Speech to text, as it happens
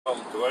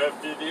Welcome to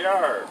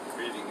FDDR,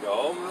 feeding the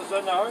homeless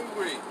and the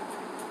hungry.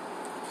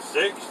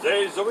 6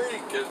 days a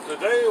week, and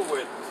today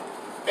with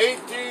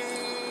 80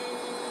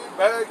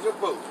 bags of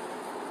food.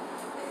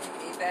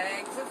 80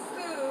 bags of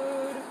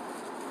food.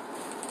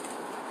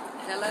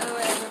 Hello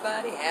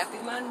everybody, happy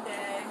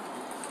Monday.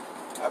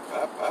 Hop,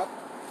 hop, hop.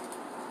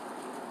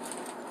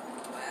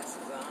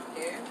 Glasses on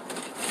here.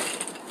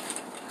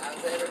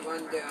 How's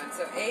everyone doing?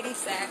 So 80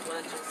 sack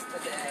lunches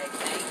today,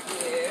 thank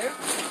you.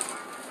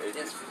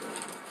 Just,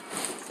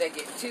 they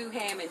get 2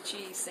 ham and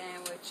cheese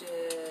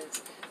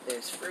sandwiches,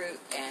 there's fruit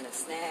and a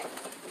snack,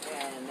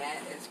 and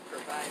that is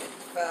provided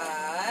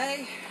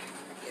by,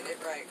 get it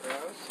right,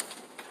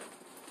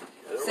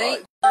 Rose,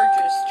 St.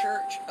 George's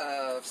Church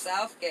of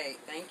Southgate.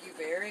 Thank you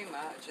very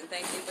much, and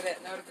thank you for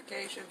that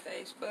notification,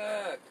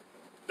 Facebook.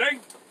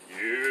 Thank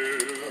you.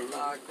 Get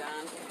logged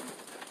on here.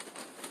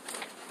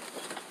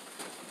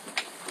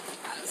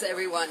 How's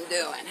everyone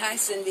doing? Hi,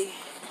 Cindy.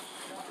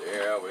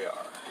 There we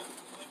are.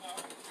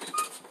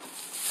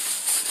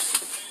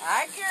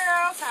 Hi,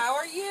 girls. How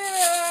are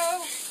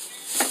you?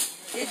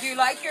 Did you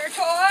like your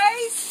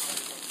toys?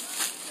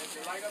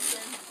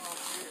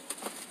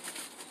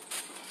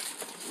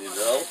 You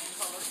know?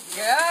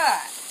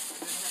 Good.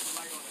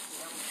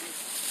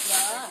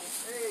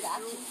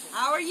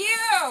 How are you?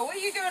 What are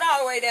you doing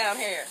all the way down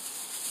here?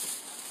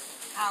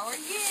 How are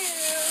you?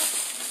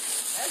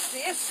 Let's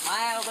see a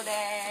smile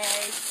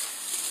today.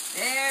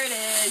 There it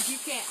is. You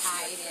can't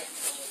hide it.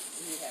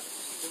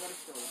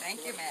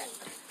 Thank you, Matt.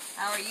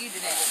 How are you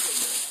today?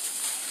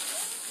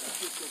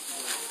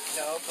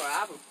 No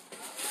problem.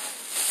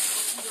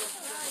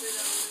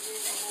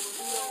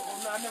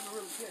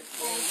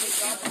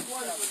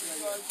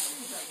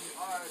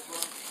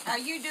 How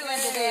you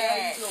doing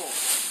today?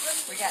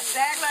 We got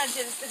sack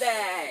lunches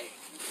today.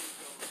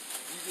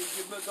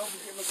 Don't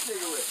forget my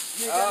cigarette.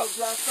 You Oh. got no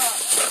dry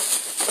socks?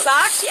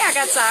 Socks? Yeah, I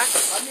got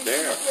socks. I need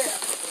There. to get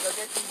I got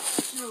these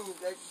shoes,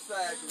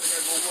 exercise, because I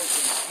got to go work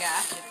tomorrow.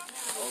 Gotcha.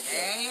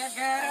 There you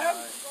go. Yeah.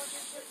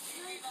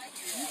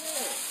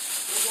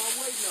 That's what I'm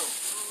waiting on.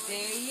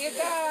 There you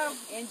go.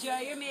 Enjoy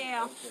your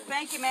meal.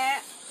 Thank you,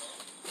 Matt.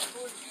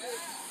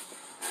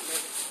 I'm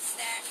making some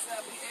snacks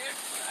up here.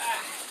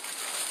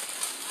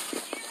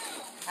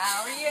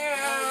 How are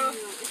you?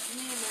 It's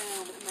me,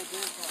 man, with my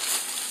grandpa.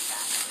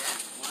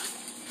 Gotcha.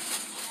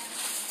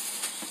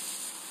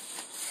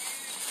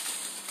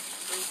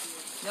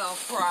 No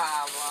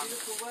problem.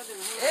 Beautiful weather,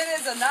 huh? It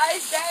is a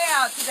nice day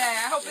out today.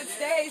 I hope it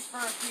stays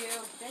for a few.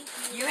 Thank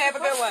you. You have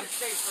a good one.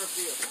 Stay for a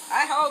few.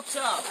 I hope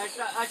so.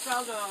 I saw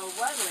the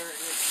weather,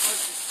 and it's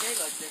supposed to stay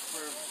like this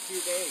for a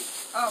few days.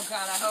 Oh,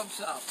 God, I hope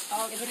so.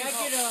 Can I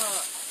get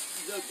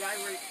the guy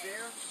right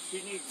there? He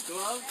needs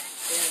gloves,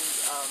 and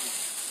I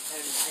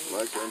need...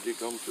 Why can't you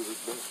come to the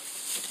bed?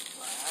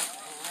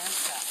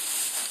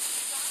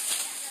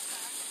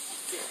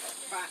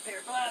 Front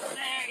pair of gloves.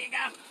 There you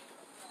go.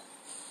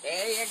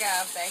 There you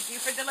go. Thank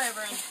you for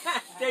delivering.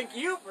 Thank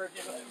you for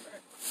delivering.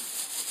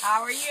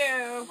 How are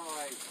you? I'm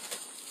alright.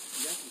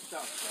 You got some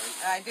socks,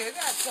 right? I do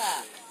got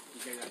socks.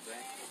 You got that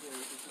black?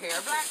 Pair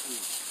of black.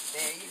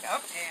 There you go.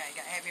 There, I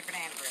got heavy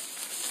banana bread.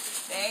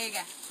 There you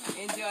go.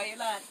 Enjoy your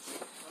lunch.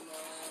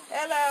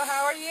 Hello,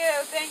 how are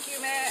you? Thank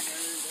you, Matt.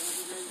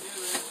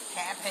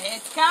 Happy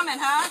it's coming,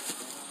 huh?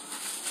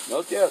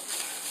 Not yet.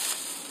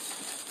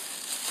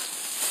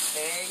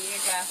 There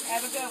you go.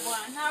 Have a good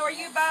one. How are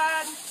you,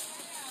 bud?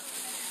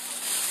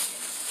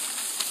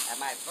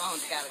 My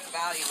phone's got its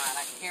volume on.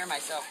 I can hear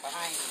myself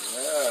behind me.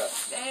 Yeah.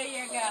 There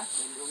you go.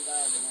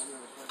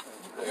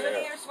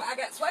 There. I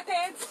got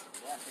sweatpants.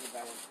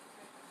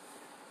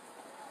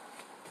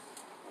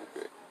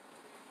 Okay.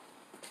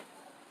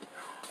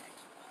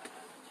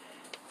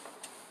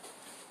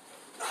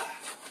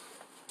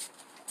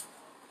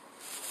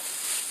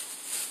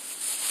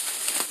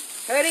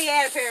 Hoodie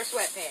and a pair of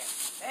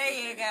sweatpants. There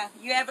you go.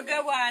 You have a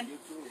good one.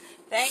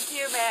 Thank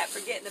you, Matt, for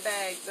getting the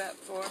bags up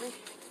for me.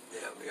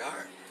 Yeah, we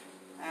are.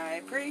 I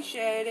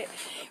appreciate it.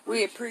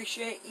 We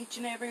appreciate each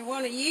and every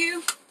one of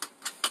you.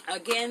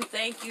 Again,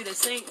 thank you to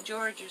St.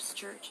 George's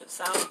Church of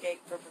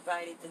Southgate for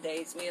providing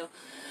today's meal.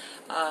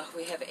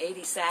 We have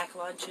 80 sack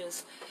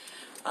lunches.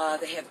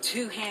 They have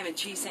 2 ham and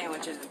cheese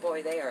sandwiches.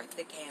 Boy, they are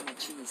thick ham and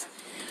cheese.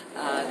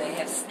 They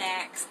have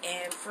snacks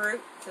and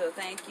fruit. So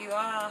thank you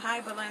all.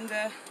 Hi,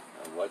 Belinda.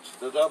 And watch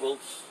the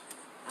doubles.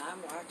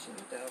 I'm watching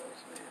the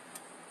doubles, man.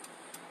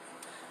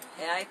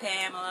 Hi,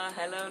 Pamela.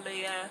 Hello,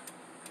 Leah.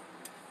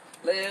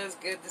 Liz,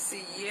 good to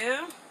see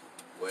you.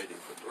 Waiting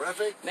for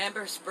traffic.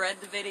 Remember,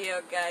 spread the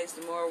video, guys.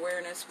 The more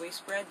awareness we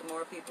spread, the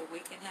more people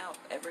we can help.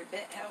 Every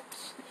bit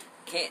helps.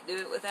 Can't do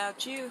it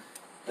without you.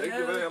 Thank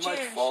you very much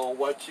for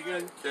watching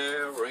and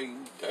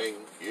caring.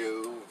 Thank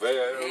you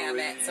very Yeah,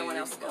 Matt, someone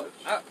else much. go.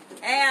 Oh,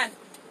 and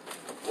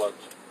What?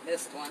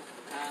 missed one.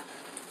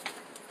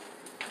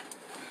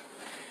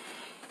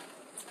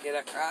 Get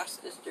across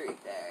the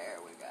street. There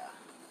we go.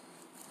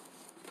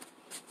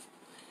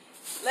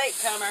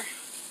 Latecomer.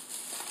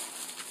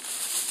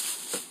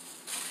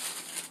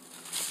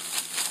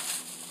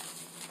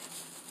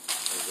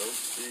 I don't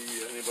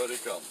see anybody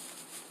come.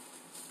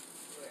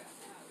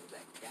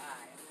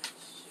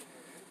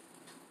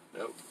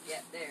 Nope.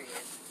 Yep, there he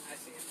is. I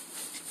see him.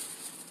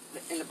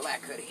 In the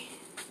black hoodie.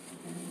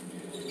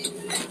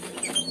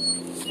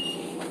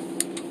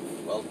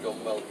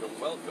 Welcome, welcome,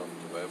 welcome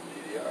to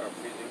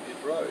FDDR-Feeding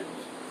Detroit.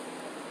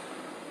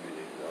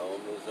 Feeding the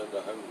homeless and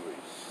the hungry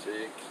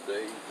 6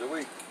 days a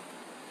week.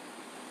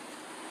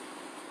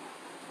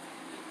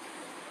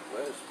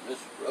 Where's Miss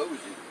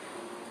Rosie?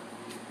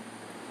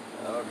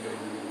 Okay.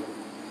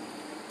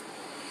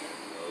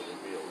 There's a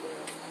meal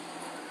there.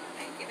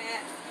 Thank you,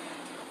 Matt.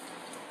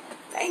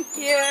 Thank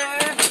you.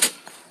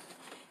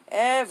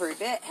 Every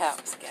bit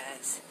helps,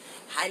 guys.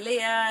 Hi,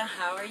 Leah.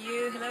 How are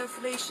you? Hello,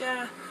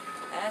 Felicia.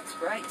 That's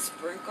right.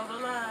 Sprinkle the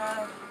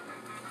love.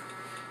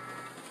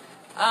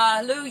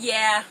 Lou,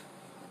 yeah.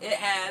 It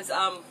has.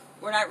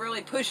 We're not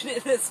really pushing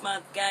it this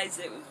month, guys.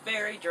 It was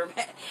very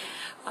dramatic.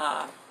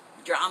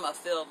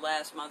 Drama-filled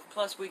last month.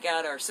 Plus, we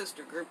got our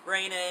sister group,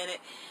 Raina, in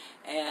it.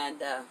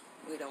 And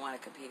we don't want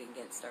to compete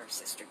against our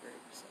sister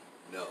groups.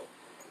 No.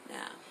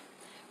 No.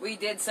 We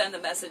did send a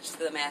message to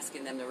them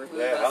asking them to remove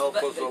They us. help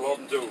but us they a lot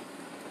didn't. too.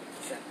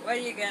 So, what are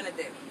you going to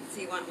do? Does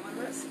he want one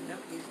of us? No,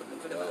 he's looking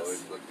for the No, bus.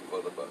 he's looking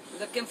for the bus.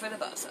 Looking for the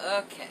bus.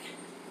 Okay.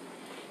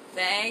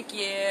 Thank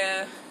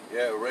you.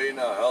 Yeah,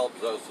 Raina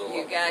helps us a lot.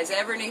 You guys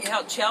ever need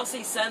help?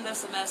 Chelsea, send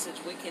us a message.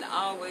 We can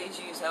always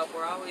use help.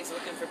 We're always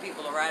looking for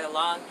people to ride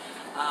along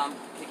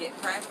to get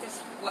practice.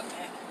 What?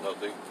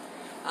 Nothing.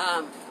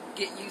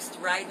 Get used to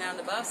riding on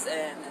the bus,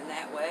 and in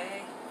that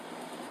way.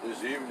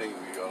 This evening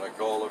we're going to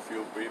call a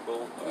few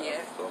people.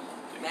 Yeah. Some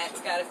Matt's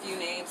got a few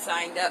names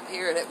signed up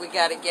here that we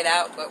got to get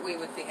out, but we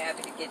would be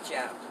happy to get you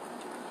out.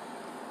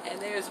 And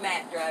there's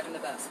Matt driving the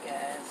bus,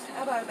 guys.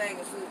 How about a bag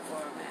of food for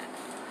him, Matt?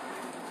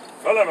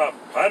 Fill them up,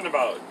 hand them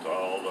out,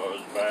 all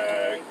those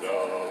bags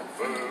of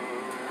food.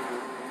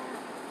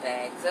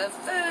 Bags of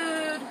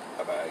food.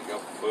 A bag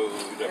of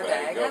food, a A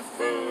bag of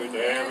food.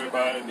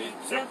 Everybody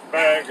needs a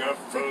bag of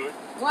food.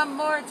 One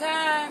more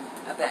time.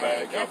 A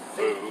bag of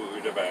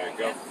food, a bag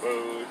of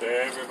food.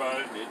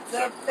 Everybody needs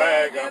a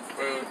bag of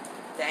food.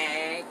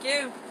 Thank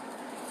you.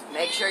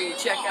 Make sure you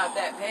check out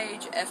that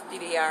page,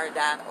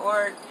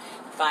 FDDR.org.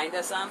 Find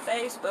us on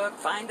Facebook.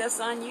 Find us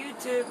on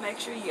YouTube. Make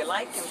sure you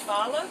like and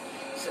follow.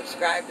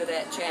 Subscribe to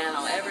that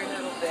channel. Every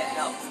little bit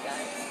helps,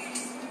 guys.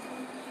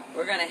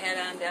 We're going to head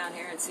on down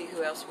here and see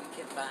who else we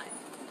can find.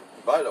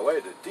 By the way,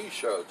 the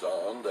t-shirts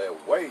are on their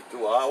way to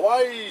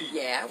Hawaii.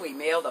 Yeah, we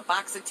mailed a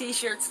box of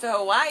t-shirts to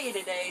Hawaii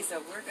today,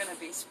 so we're going to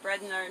be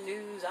spreading our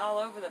news all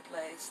over the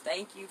place.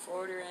 Thank you for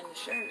ordering the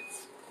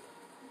shirts.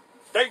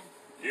 Thank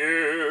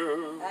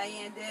you. Hi,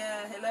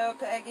 Andy. Hello,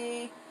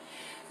 Peggy.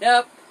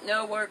 Nope,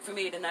 no work for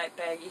me tonight,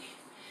 Peggy.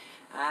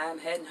 I'm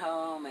heading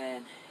home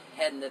and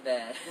heading to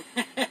bed.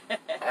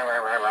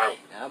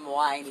 I'm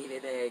whiny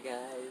today,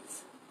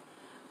 guys.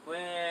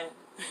 Well,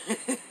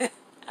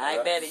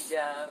 hi, Betty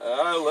Joe.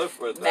 I live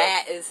with that.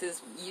 Matt is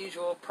his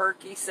usual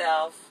perky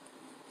self.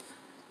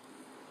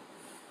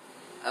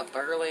 Up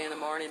early in the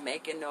morning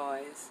making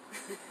noise.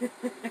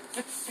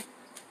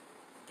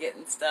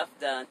 Getting stuff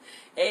done.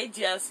 Hey,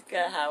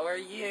 Jessica, how are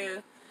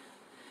you?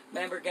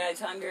 Remember, guys,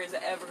 hunger is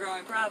an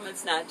ever-growing problem.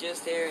 It's not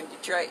just here in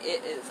Detroit.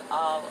 It is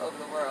all over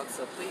the world.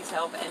 So please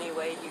help any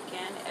way you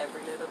can.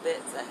 Every little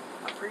bit's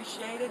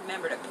appreciated.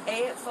 Remember to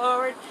pay it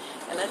forward.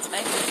 And let's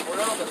make this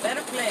world a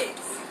better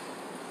place.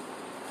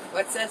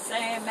 What's that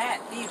saying,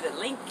 Matt? Be the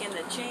link in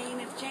the chain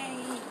of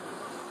change.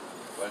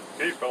 When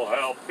people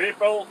help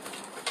people,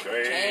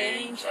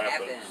 change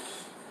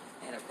happens.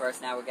 And, of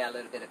course, now we got a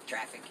little bit of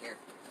traffic here.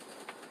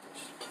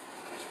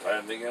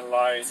 Standing in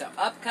line. So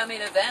upcoming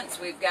events,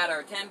 we've got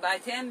our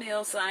 10x10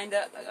 meal signed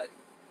up,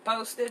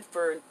 posted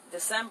for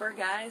December,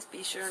 guys.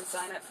 Be sure and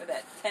sign up for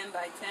that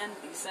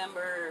 10x10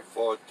 December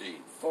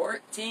 14th.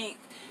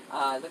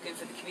 Looking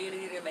for the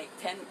community to make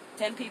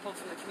 10 people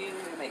from the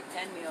community to make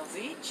 10 meals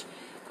each.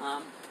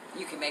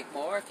 You can make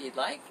more if you'd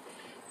like,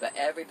 but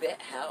every bit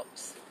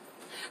helps.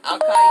 I'll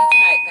call you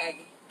tonight,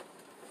 Peggy.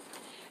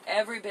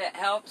 Every bit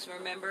helps,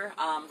 remember.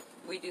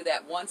 We do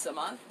that once a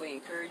month. We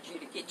encourage you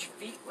to get your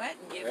feet wet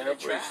and give it a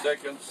try. Every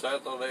second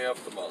Saturday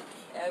of the month.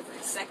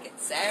 Every second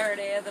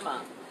Saturday of the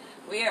month.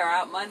 We are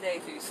out Monday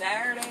through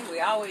Saturday. We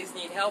always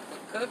need help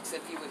with cooks.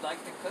 If you would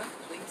like to cook,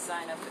 please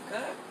sign up to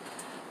cook.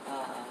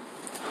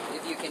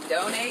 If you can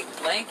donate,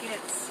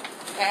 blankets,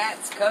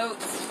 hats,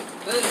 coats,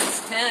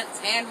 boots, tents,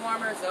 hand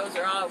warmers, those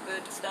are all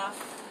good stuff.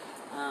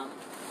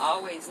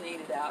 Always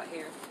needed out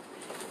here.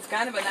 It's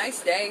kind of a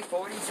nice day,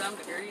 40-some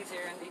degrees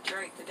here in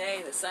Detroit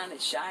today. The sun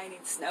is shining,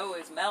 snow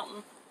is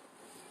melting.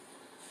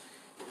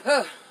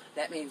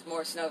 That means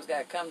more snow's got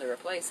to come to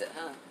replace it,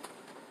 huh?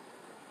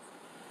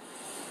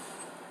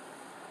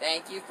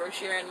 Thank you for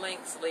sharing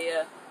links,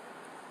 Leah.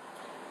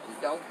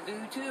 Don't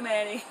do too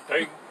many.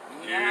 Thank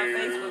you know how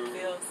Facebook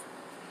feels.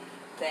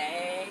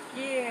 Thank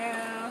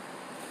you.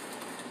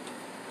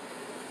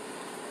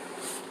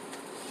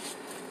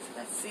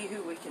 Let's see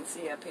who we can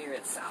see up here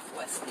at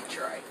Southwest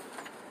Detroit.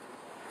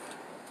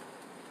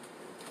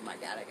 Oh my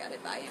God, I got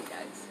it by him,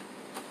 guys.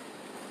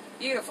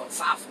 Beautiful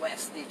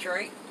Southwest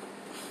Detroit.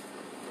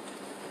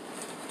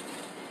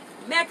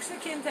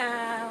 Mexican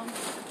town.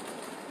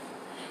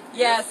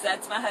 Yes,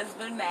 that's my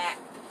husband, Matt.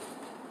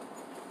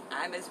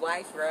 I'm his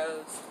wife,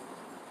 Rose.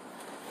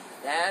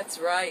 That's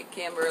right,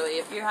 Kimberly.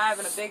 If you're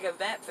having a big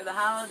event for the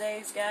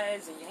holidays,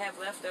 guys, and you have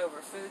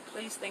leftover food,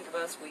 please think of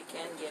us. We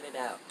can get it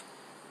out.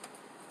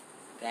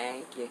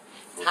 Thank you.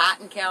 It's hot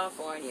in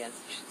California,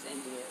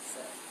 Cindy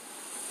said.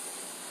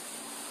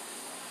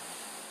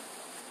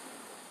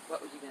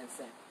 What were you going to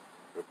say?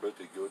 We're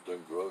pretty good on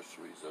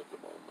groceries at the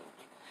moment.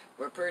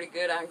 We're pretty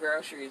good on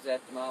groceries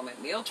at the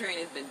moment. Meal Train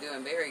has been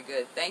doing very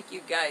good. Thank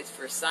you guys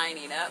for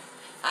signing up.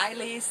 Hi,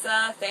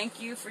 Lisa.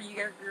 Thank you for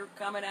your group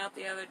coming out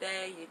the other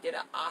day. You did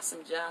an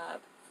awesome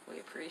job. We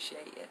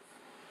appreciate you.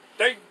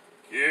 Thank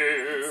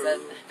you.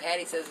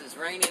 Patty says it's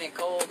raining and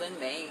cold in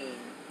Maine.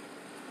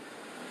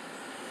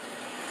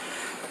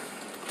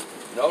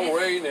 No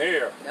rain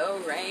here. No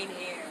rain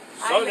here. Sunny.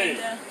 Hi,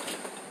 Linda.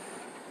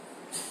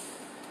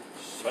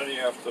 Sunny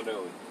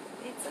afternoon.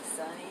 It's a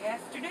sunny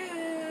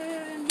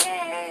afternoon.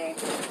 Yay.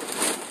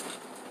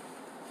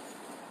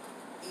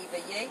 Eva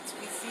Yates,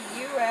 we see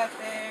you out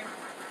there.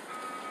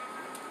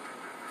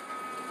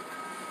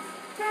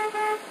 Got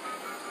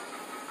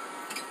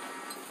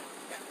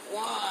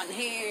one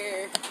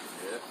here.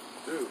 Yeah,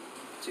 two.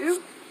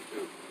 Two?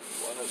 Two.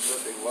 One is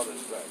sitting, one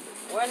is standing.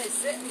 One is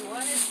sitting,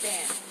 one is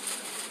standing.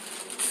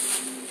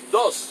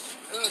 Dos.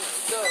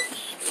 Dos.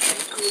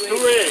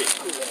 Three.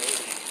 Kool-Aid.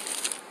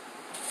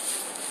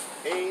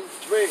 Aim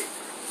three.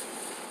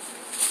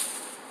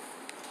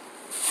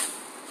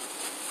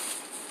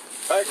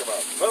 Pack them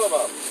up. Fill them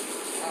up.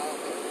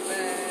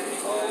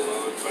 All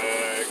those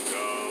bags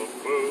of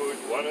food.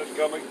 One is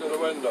coming to the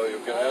window. You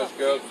can ask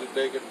us to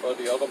take it for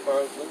the other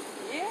person.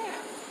 Yeah.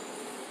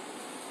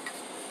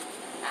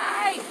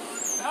 Hi.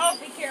 Oh,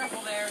 be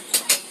careful there.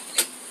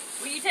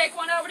 Will you take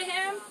one over to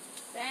him?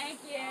 Thank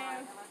you.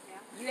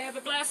 You have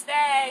a blessed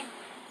day.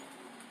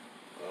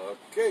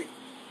 Okay.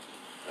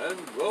 And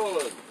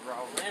rolling.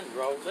 Rolling.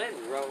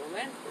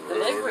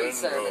 Delivery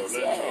service.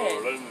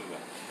 Rolling.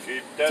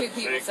 Keep that Two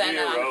people shaky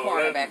standing on the corner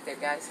rolling. back there,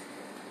 guys.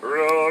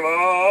 Roll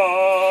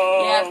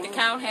on. Yeah, the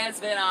count has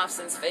been off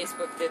since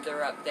Facebook did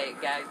their update,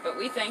 guys. But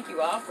we thank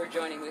you all for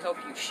joining. We hope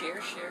you share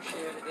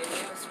the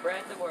video,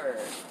 spread the word.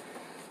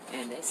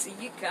 And they see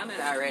you coming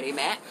already,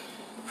 Matt.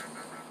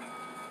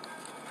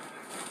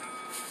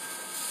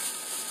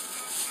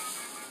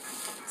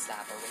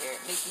 Stop over here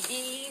at Mickey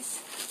D's.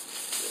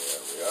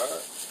 There we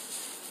are.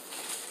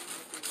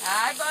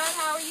 Hi, Bud.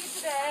 How are you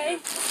today? Me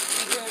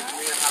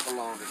and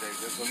Hopalong today.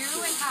 You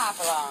and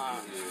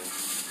Hopalong. Yeah.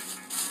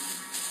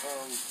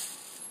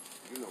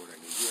 You know what I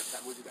need.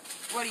 What you got?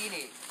 What do you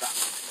need?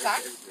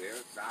 Socks? Yeah,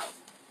 socks.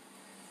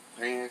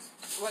 Pants.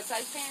 What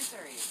size pants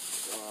are you?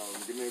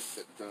 Give me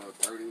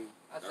 30.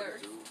 A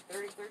 30?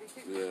 30,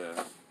 32? Yeah.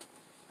 30,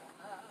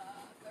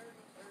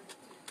 32.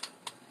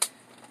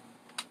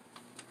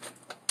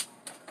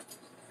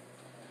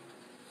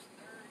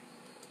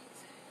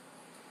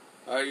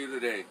 How are you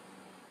today?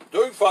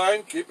 Doing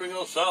fine, keeping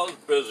ourselves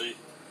busy.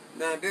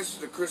 Now, this is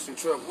the Christian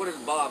truck. What is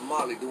Bob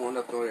Marley doing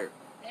up there?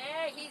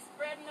 Hey, he's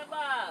spreading the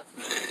love.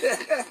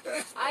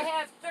 I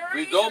have 30.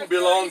 We don't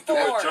belong to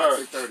a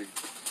church. 30.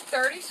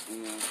 30s?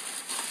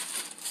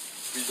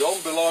 We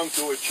don't belong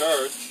to a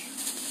church.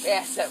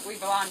 Yes, we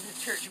belong to the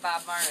Church of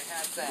Bob Marley.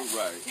 How's that?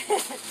 Right.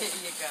 There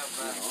you go,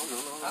 bud.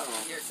 No. Oh,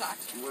 your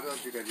socks. What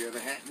else you got? You have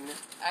a hat in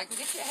there? I can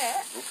get you a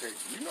hat. Okay.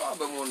 You know I've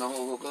been wanting the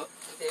whole hook up.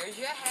 There's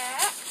your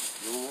hat.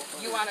 You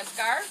You want a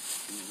scarf?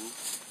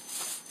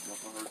 One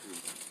for her too.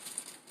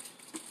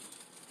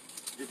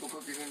 You put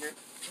cookies in there?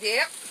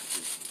 Yep.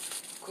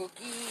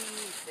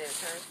 Cookies. There's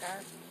her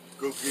scarf.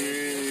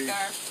 Cookies.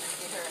 Scarf.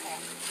 Get her a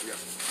hat. Yeah.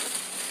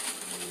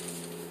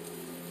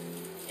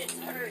 It's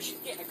her. She's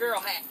getting a girl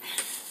hat.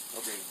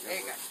 Okay. There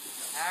you go.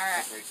 All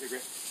right. Okay,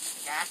 cigarette.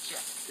 Gotcha.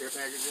 Care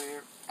package in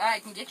here? All right, I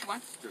can get you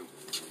one. Two.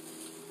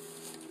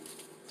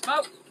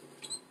 Smoke.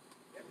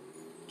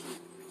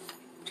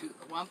 Two.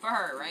 One for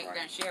her, right? You're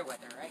going to share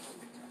with her, right?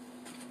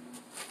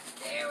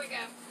 There we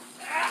go.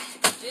 Ah,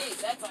 geez,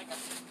 that's like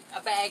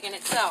a bag in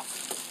itself.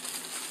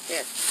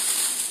 Here.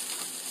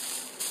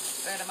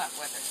 Spread them up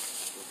with her.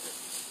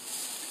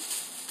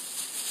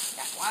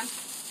 Got one.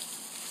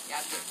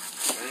 Got two.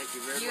 Thank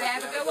you very much. You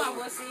have a good one.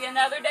 We'll see you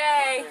another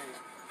day.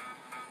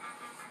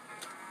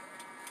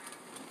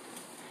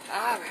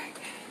 All right,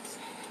 guys.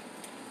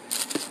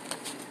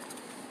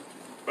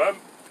 Bump.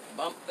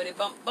 Bumpity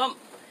bump bump.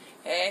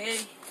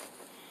 Hey.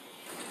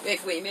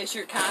 If we miss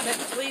your comment,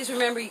 please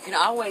remember you can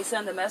always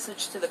send a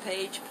message to the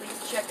page.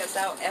 Please check us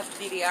out,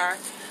 FDDR.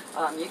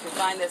 You can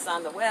find us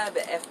on the web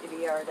at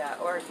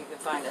FDDR.org. You can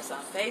find us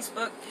on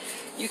Facebook.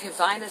 You can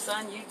find us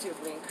on YouTube.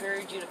 We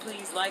encourage you to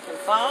please like and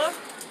follow.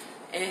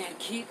 And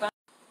keep on.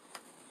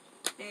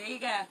 There you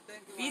go.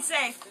 Be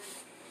safe.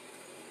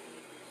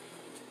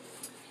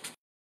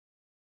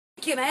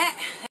 Thank you, Matt.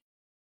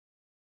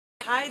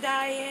 Hi,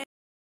 Diane.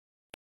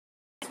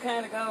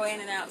 Kind of go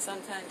in and out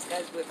sometimes,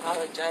 guys. We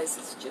apologize.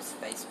 It's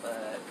just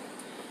Facebook.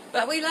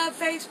 But we love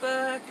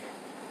Facebook.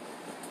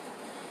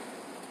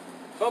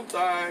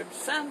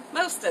 Sometimes.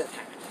 Most of the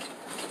time.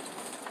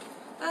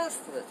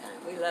 most of the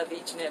time. We love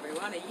each and every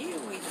one of you.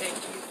 We thank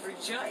you for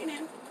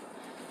joining.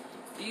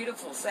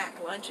 Beautiful sack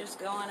lunches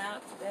going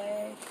out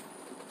today.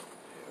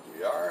 Here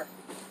we are.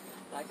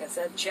 Like I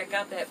said, check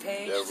out that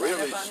page. They sign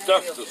really up on that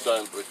stuffed field the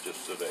trip.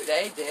 sandwiches today.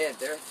 They did.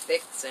 They're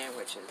thick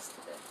sandwiches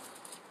today.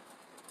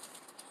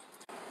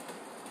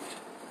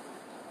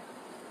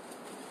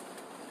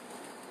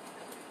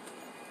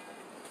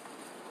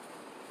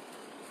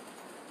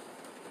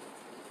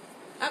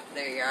 Up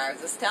there you are. I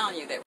was just telling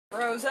you that we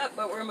froze up,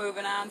 but we're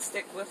moving on.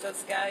 Stick with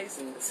us, guys,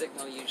 and the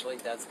signal usually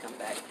does come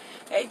back.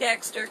 Hey,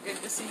 Dexter,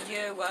 good to see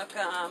you.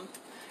 Welcome.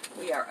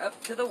 We are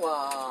up to the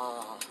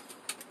wall.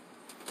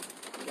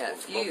 We got a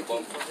few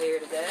people here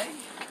today.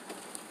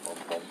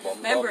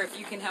 Remember, if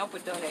you can help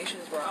with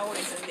donations, we're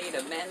always in need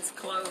of men's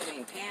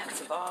clothing,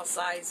 pants of all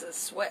sizes,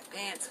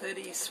 sweatpants,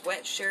 hoodies,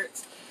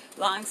 sweatshirts,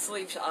 long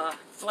sleeve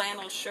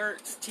flannel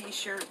shirts,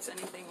 t-shirts,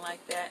 anything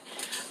like that.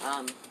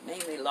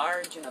 Mainly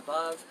large and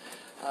above.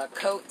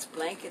 Coats,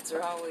 blankets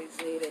are always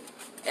needed.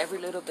 Every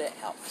little bit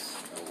helps.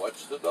 And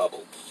watch the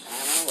doubles. I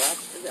know,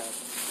 watch the doubles.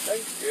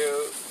 Thank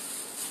you.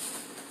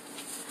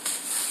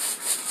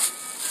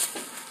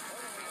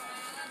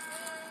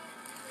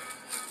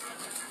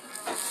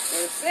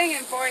 We're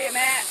singing for you,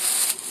 Matt.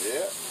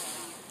 Yeah.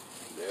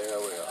 There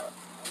we are.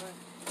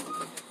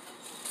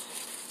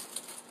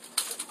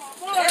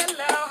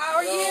 Hello, how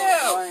are you?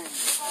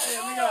 Hey,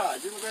 amiga,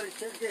 you got a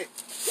ticket?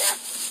 Yep.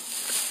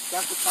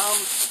 Got the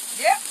pound?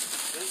 Yep.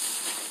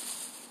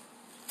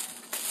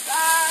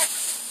 Socks.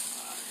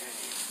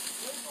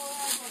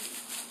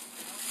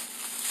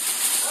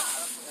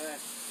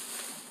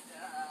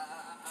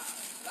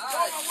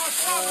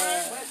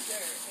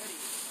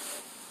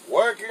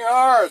 Working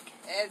hard.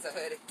 There's a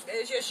hoodie.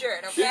 There's your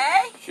shirt,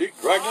 okay? She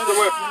cracked the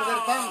whip.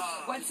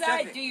 What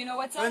size? Do you know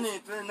what size?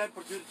 29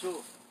 for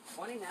 32.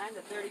 29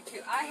 to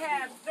 32. I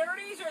have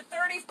 30s or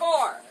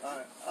 34.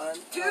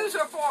 Twos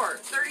or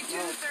fours? 32 to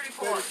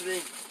 34. 33.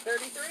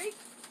 33?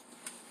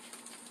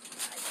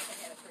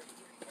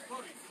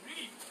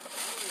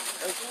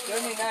 It's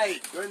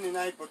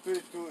 29 for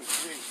 32 and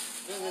 3.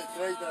 This is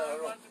right.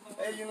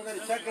 Hey, you got a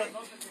second?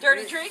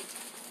 33?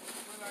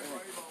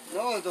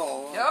 No.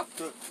 Nope.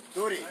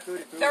 30.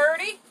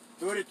 30?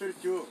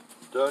 32.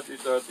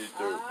 32.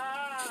 Oh,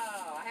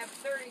 I have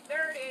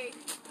 30.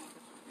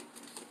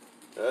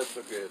 That's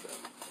okay then.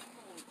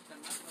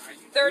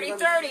 30.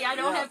 I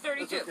don't Yeah, have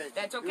 32. that's okay.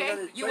 That's You okay?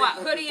 gotta You try want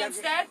to hoodie check it.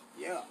 instead?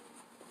 Yeah.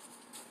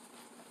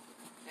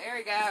 There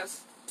he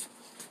goes.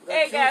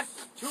 There you go.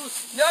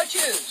 Choose. No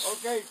shoes.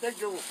 Okay, thank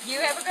you.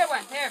 You have a good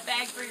one. Here,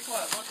 bag for your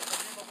clothes.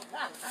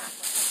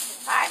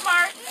 Hi,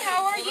 Martin.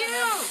 How are you?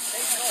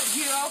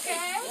 You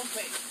okay?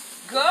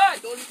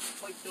 Good.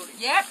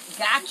 Yep,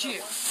 got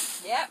you.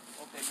 Yep.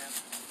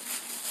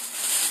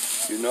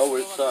 You know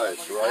his size,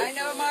 I right?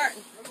 know,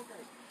 Martin.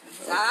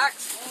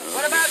 Socks.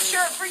 What about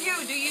shirt for you?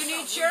 Do you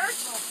need shirt?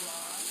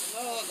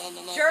 No.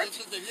 Shirt? This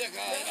is the vieja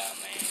era,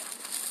 man.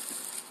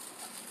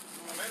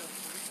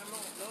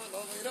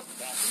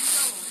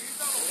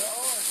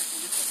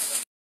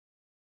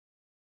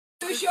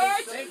 Two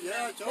shorts?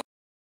 Yeah,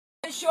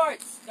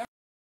 Shorts.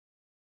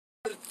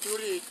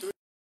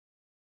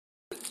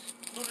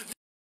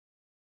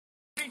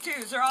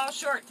 32s. They're all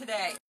short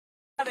today.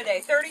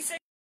 Today, 36.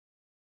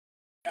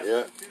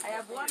 Yeah. I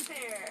have one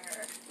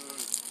pair.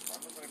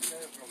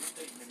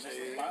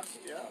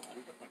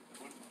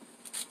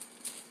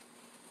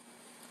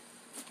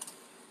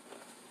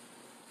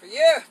 For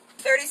you,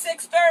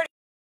 36.30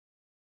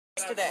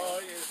 today.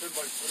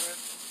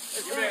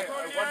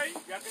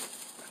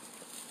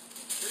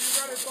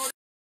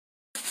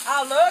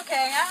 Oh, look,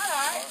 hang on,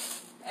 all right.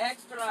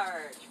 Extra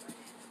large.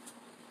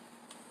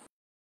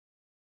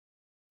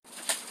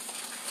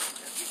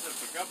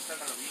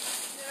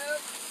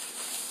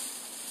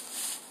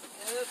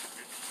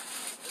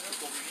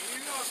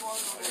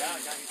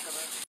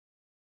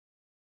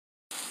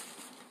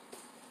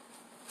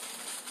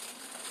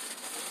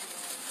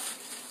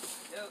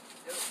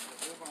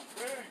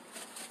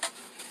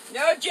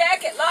 No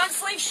jacket, long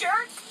sleeve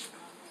shirt?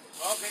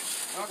 Okay.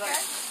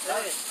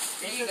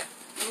 There you go.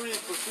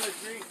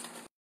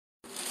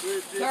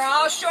 They're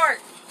all short.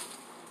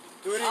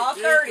 All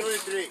 30.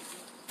 33.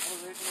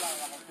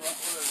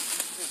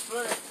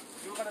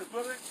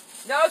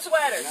 No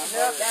sweaters.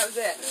 Nope, that was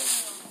it.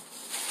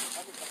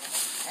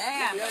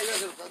 Hang on. There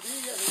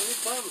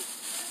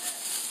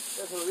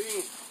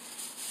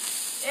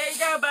you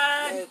go,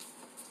 bud.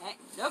 Hey,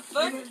 no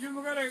foot.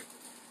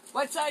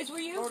 What size were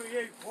you?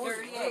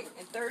 38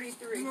 and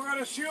 33. You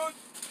got a shoot?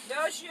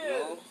 No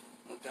shoes.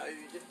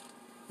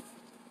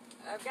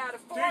 I've got a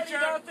 40,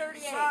 no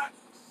 38. Socks.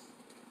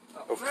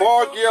 A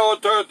 40 or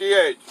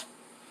 38.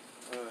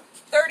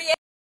 38.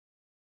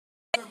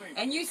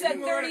 And you said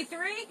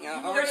 33?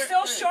 They're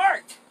still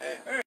short.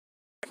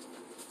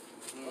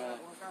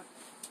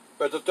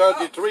 But the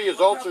 33 is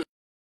also...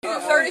 Oh,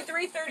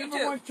 33, Give me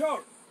 32. one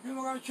short. You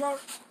got a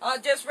short?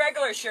 Just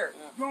regular shirt.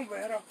 No,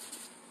 better.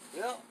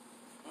 Yeah.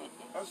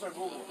 That's a good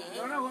one.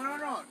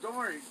 No. Don't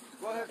worry.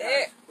 Go ahead.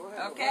 There. Go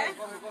ahead. Okay.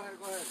 Go ahead.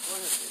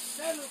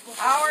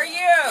 How are you?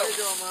 How you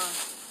doing, man?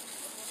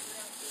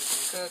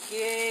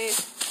 Cookies.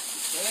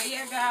 There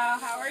you go.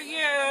 How are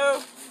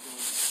you?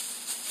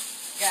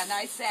 Got a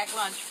nice sack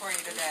lunch for you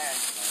today.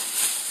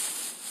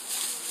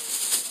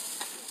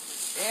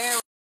 There.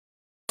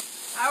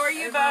 How are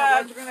you, Hey, bud?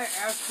 I was gonna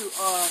ask you,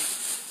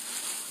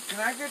 can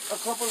I get a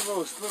couple of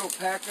those little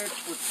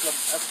packets with some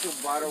extra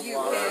bottled You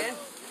water? can.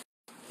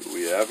 Do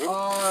we have him?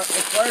 As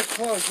far as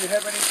clothes, do you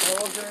have any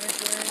clothes or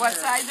anything? What or?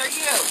 size are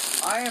you?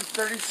 I am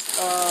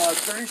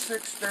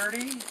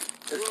 3630.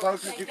 As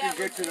close as you can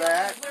get to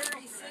that.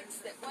 36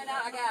 that went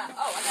out. I got 30.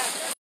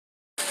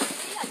 I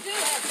do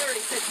have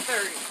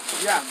 3630.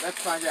 Yeah, that's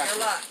fine. Yeah. Your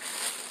luck.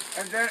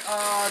 And then, do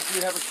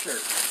you have a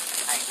shirt? I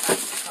find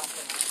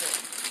something too.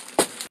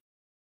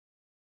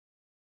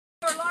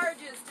 Wear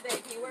larges today.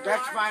 Can you wear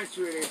That's large? fine,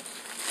 sweetie.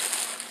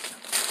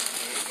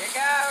 Here you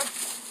go.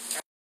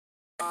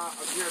 A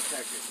beer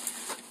packet.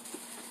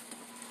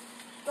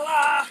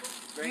 Blah.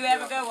 Thank You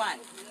have a good one.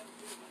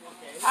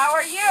 How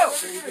are you?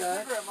 Pretty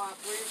good.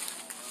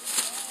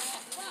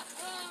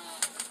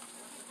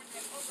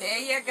 There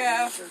you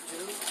go.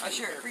 A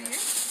shirt for you.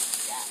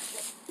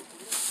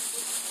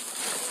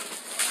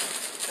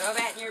 Throw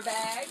that in your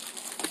bag.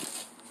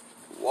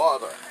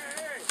 Water.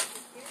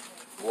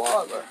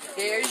 Water.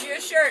 There's your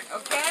shirt,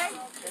 okay?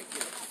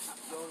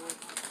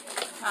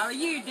 How are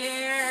you,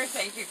 dear?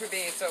 Thank you for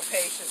being so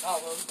patient, all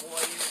those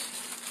boys.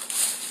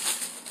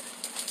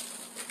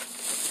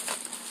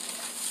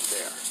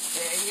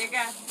 There you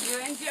go. You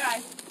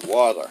enjoy.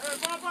 Water. Hey,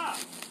 Papa!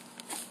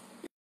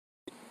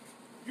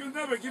 You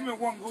never give me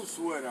one good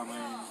sweater,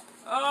 man.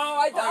 Oh,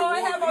 I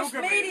have those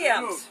look at me,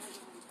 mediums. look.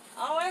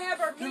 All I have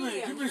are Give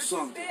mediums. me They're too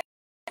something. big.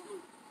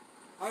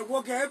 I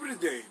work every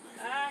day,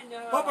 man. I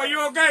know. Papa,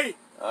 you okay?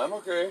 I'm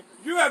okay.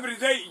 You every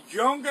day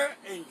younger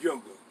and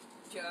younger.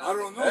 I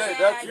don't know. Hey,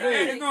 that's Yeah, me.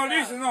 Hey, no,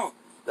 listen, no.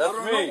 That's I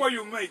don't me. know what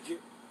you make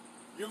it.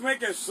 You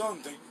make it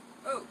something.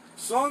 Oh.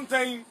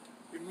 Something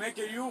it make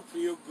you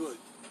feel good.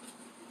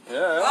 Yeah.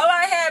 All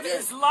I have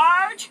is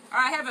large, or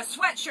I have a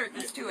sweatshirt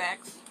that's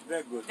 2X.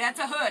 That good. That's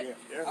a hood.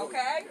 Yeah, yeah,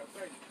 Okay? Yeah,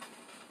 thank you.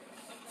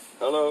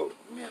 Hello.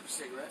 Let me have a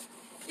cigarette.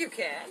 You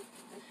can.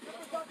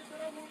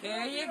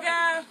 There you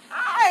go.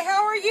 Hi,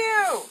 how are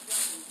you?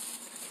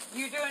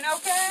 You doing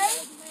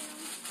okay?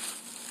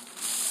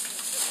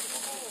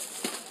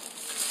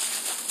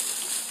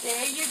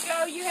 There you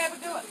go. You have a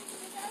good one.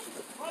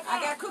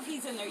 I got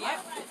cookies in there,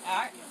 yep. All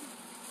right.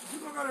 You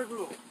don't got a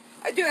glove.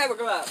 I do have a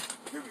glove.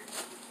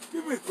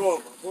 Give me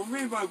glove. For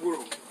me, my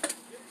glove.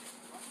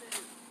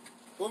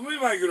 For me,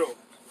 my glove.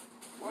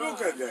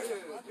 Look at that. 2,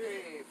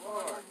 3,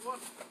 4.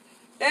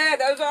 There,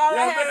 those are all I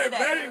have Yeah, today.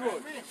 very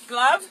good.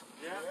 Glove?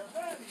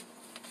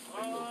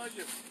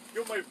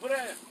 You're my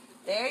friend.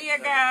 There you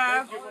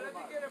go.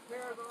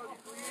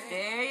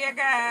 There you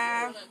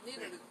go.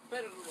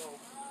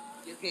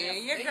 There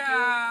you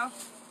go.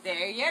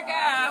 There you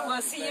go.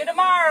 We'll see you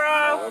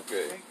tomorrow.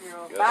 Okay.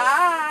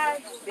 Bye.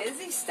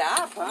 Busy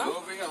stop, huh?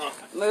 Moving on.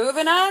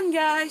 Moving on,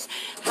 guys.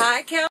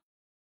 Hi, Kelly.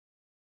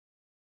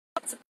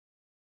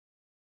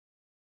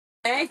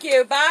 Thank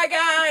you. Bye,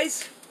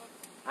 guys.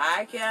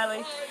 Hi,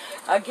 Kelly.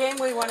 Again,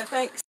 we want to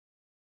thank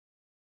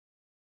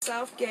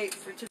Southgate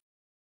for today.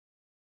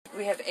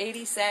 We have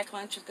 80 sack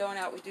lunches going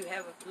out. We do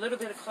have a little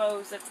bit of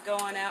clothes that's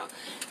going out,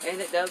 and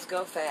it does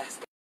go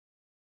fast.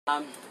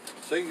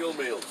 Single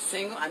meals.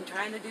 I'm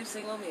trying to do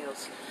single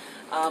meals.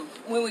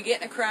 When we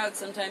get in a crowd,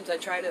 sometimes I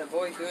try to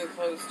avoid doing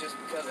clothes just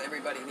because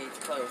everybody needs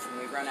clothes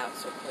and we run out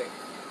so quick.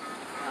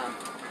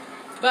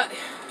 But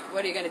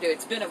what are you going to do?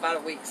 It's been about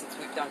a week since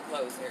we've done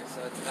clothes here,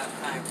 so it's about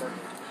time for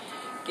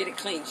get a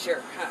clean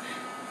shirt, huh?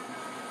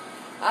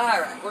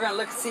 All right, we're going to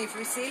look and see if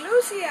we see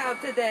Lucy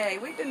out today.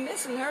 We've been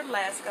missing her the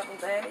last couple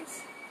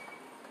days.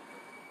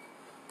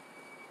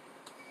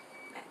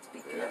 That's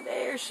because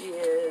there she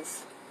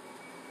is.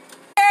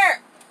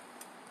 Here!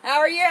 How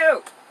are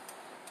you?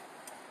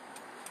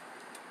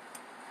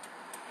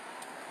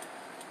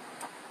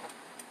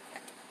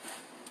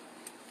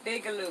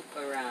 Big a loop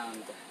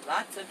around.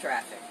 Lots of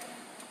traffic.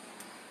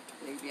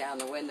 Leave you out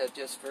the window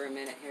just for a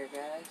minute here,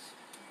 guys.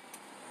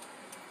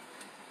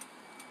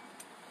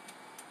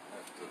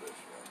 After this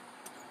one.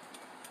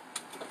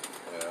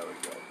 There we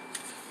go.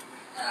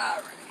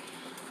 All right.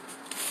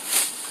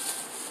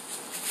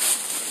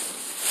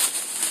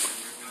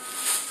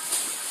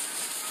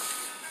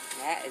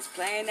 That is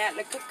playing that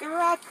La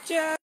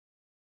Cucaracha.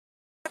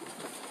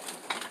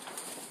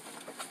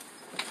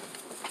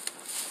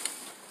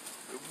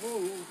 Good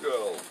move,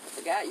 girl.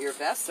 Forgot your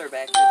vests are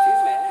back there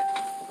too,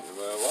 Matt. You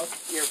know what?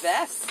 Your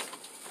vests.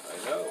 I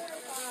know.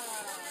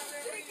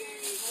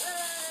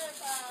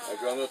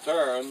 They're gonna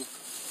turn.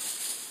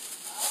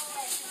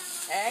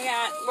 Hang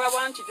on. Well,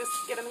 why don't you just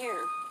get them here?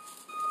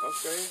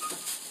 Okay.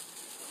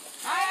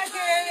 Hi,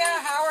 Julia.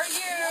 How are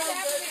you?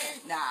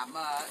 Not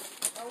much.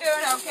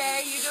 Doing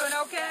okay? You doing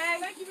okay?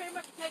 Thank you very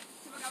much for taking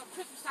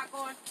Christmas stock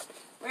on.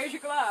 Where's your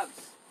gloves?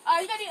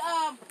 You got any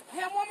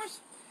hand warmers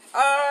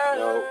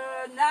No.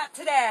 Not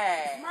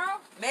today. tomorrow?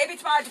 Maybe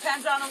tomorrow.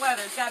 Depends on the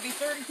weather. It's got to be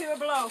 32 or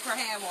below for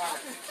hand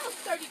warmers.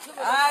 32.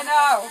 I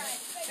know.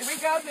 Here we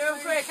go. Doing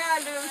quick. Hi,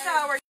 Lou.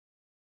 How are you?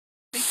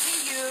 We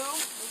see you.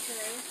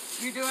 Okay.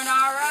 You doing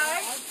all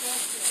right?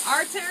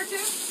 Art's here too?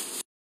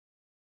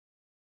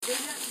 You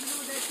know,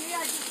 that day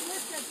I just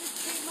left, I just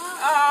came out.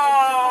 Oh.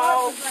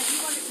 I was like, you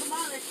want to come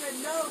out? I said,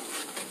 no.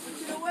 But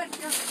you know what?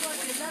 Guess what?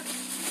 They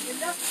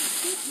left the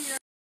seat here.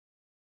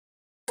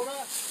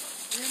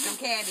 Some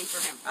candy for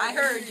him. I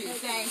heard you.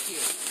 Thank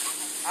you.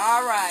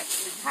 All right.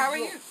 How are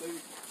you?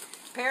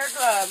 Pair of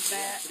gloves,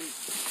 Matt.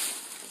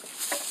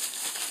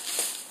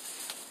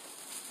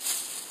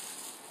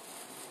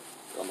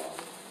 Come on.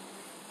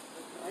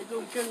 I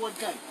don't care what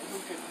kind. I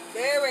don't care.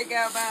 There we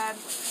go, bud.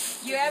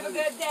 You have a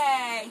good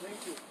day.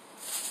 Thank you.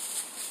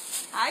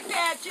 Hi,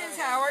 Patches.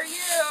 How are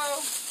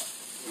you?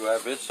 You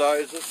have his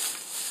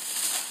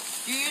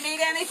sizes? Do you need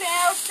anything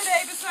else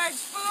today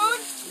besides food?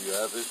 You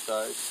have his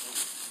size?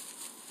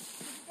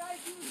 You guys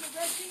use the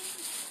red beans?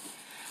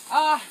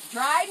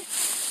 Dried?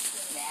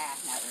 Nah,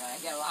 not really. I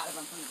get a lot of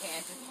them from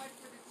Kansas.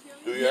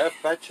 Do you have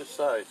Patch's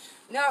size?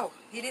 No,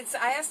 he didn't.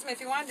 I asked him if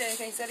he wanted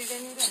anything. He said he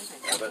didn't need anything.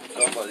 I bet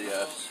somebody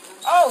has.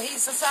 Oh,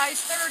 he's a size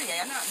 30.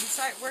 I know.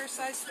 Wears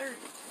size 30.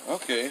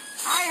 Okay.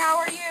 Hi, how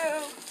are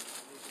you?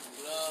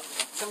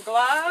 Some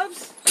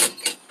gloves?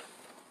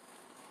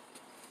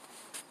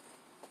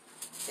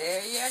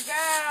 There you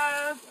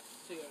go.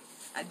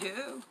 I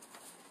do.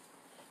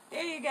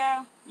 There you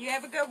go. You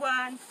have a good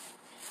one.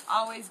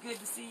 Always good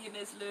to see you,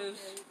 Miss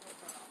Luce.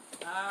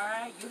 All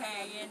right, you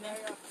hang in there.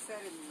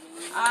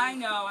 I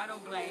know. I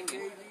don't blame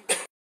you.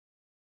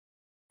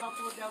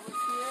 Couple of doubles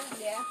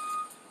here. Yeah.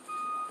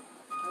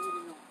 I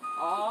didn't know.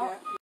 Oh.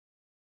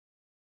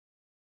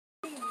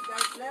 You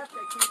guys left,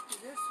 I came to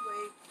this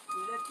way,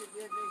 you left it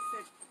there, they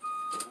said,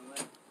 you know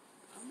what,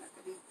 I'm not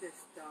going to eat this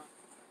stuff,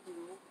 you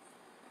know.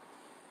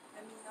 I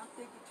mean, I'm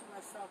thinking to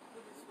myself,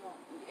 what is wrong?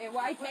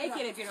 Why take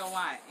it if you don't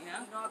want it, you know?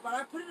 No, but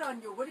I put it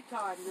on your, what do you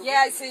call it? Your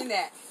Yeah, I seen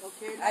that.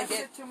 Okay, and I I did.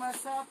 said to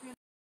myself, you know,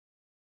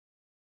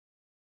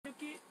 I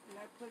took it, and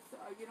I put,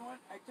 you know what,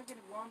 I took it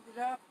and warmed it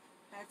up,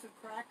 had some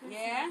crackers.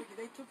 Yeah?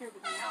 They took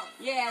everything out.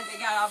 Yeah, they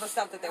got all the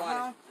stuff that they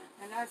wanted.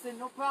 And I said,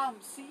 no problem,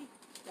 see?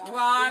 Well,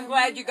 I'm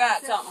glad you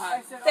got something, hon.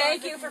 I said,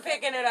 Thank oh, you for listen,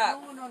 picking it up.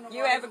 no,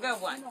 You have a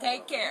good one.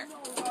 Take care. You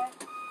know what?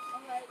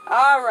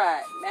 All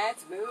right,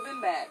 Matt's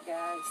moving back,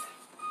 guys.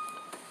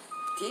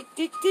 Tick,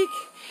 tick, tick.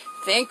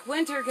 Think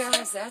winter,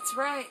 guys. That's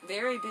right.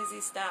 Very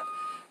busy stop.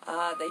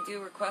 They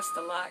do request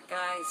a lot,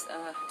 guys,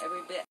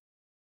 every bit.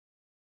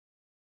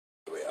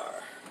 Here we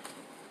are.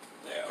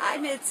 There we Hi, are.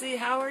 Mitzi.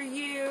 How are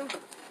you?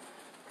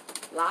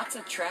 Lots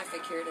of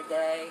traffic here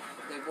today.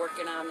 They're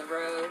working on the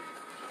road.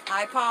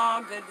 Hi,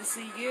 Paul. Good to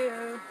see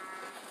you.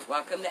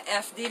 Welcome to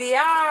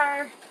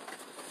FDDR.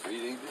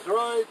 Feeding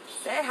Detroit.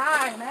 Say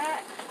hi,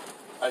 Matt.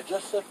 I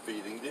just said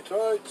Feeding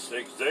Detroit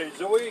 6 days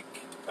a week.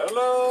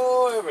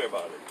 Hello,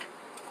 everybody.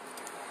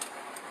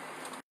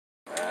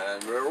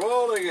 And we're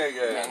rolling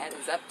again. Matt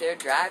is up there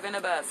driving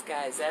a bus,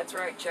 guys. That's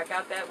right. Check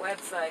out that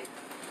website.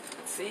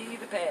 See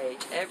the page.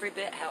 Every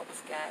bit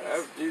helps,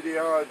 guys.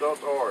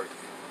 FDDR.org.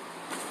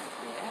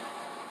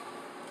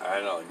 Yeah.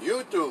 And on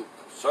YouTube,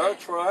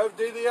 search for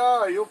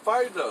FDDR. You'll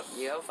find us.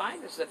 You'll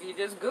find us. If you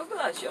just Google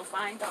us, you'll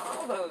find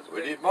all those.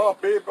 We great need more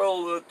things.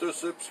 people to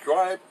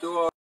subscribe to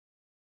us.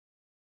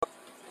 So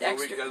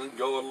we Dexter, can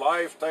go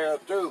live there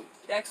too.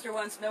 Dexter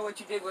wants to know what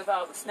you did with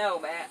all the snow,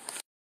 Matt.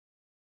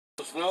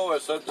 The snow, I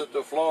sent it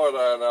to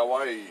Florida and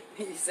Hawaii.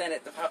 He sent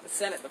it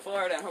to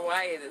Florida and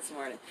Hawaii this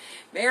morning.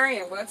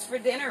 Marion, what's for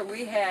dinner?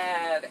 We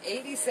have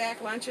 80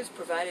 sack lunches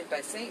provided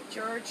by St.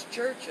 George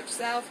Church of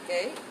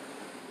Southgate.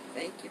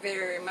 Thank you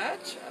very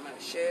much. I'm going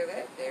to share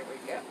that. There we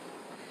go.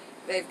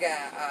 They've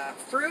got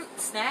fruit,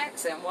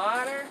 snacks, and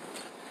water.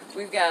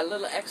 We've got a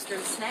little extra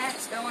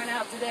snacks going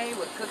out today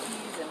with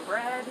cookies and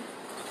bread.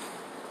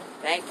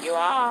 Thank you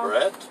all.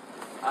 Bread?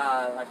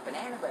 Like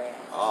banana bread.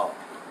 Oh,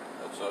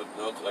 that's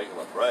not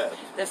regular bread.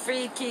 The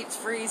feed keeps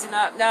freezing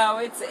up. No,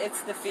 it's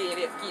the feed.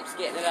 It keeps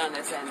getting it on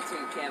this end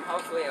too, Kim.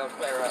 Hopefully it'll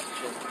clear up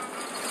too.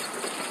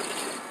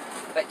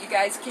 But you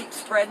guys keep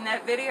spreading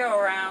that video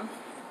around.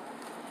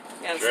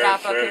 You gotta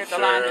stop up here at the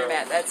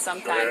laundromat. That's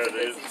sometimes a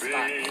busy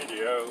spot.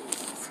 Video.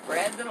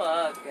 Spread the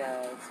love,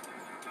 guys.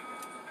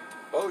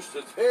 Post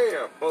it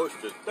here, post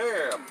it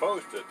there,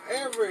 post it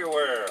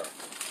everywhere.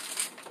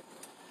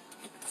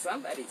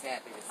 Somebody's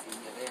happy to see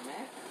you there,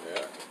 Matt.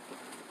 Yeah.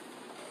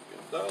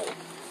 So,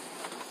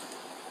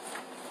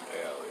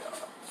 there we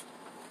are.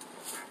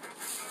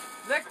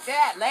 Look at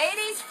that.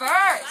 Ladies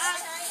first.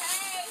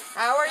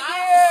 How are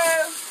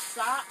you?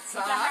 Socks. What's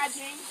your Socks?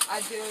 hygiene?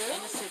 I do.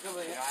 And a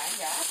cigarette. I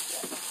got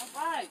you.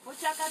 All right. What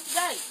y'all got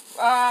today?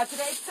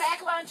 Today's sack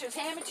lunches,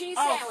 ham and cheese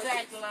Oh, sandwiches.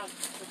 sack lunch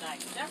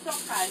tonight. That's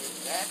okay.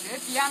 That's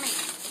it's yummy.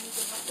 You need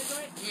my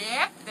cigarette?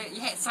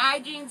 Yep.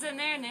 Hygiene's in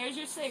there, and there's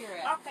your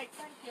cigarette. Okay,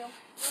 thank you.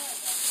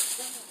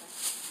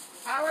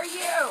 How are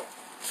you?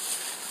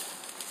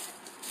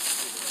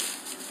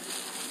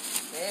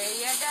 There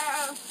you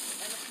go.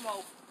 And a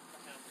smoke.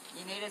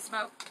 You need a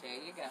smoke? There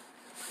you go.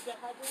 You got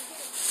hygiene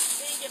kit?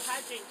 You didn't get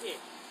hygiene kit.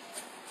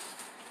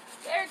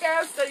 There you go.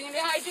 So you need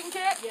a hygiene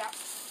kit? Yeah.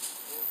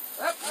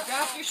 Oh, you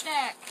dropped your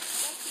snack.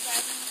 Thank you,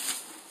 baby.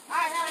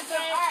 All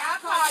right,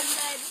 I'll call you,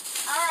 baby.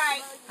 All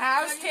right.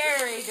 How's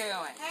Terry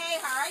doing? Hey,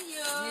 how are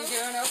you? You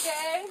doing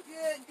okay?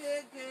 Good.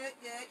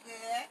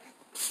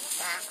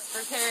 Thanks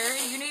for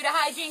Terry. You need a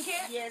hygiene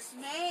kit? Yes,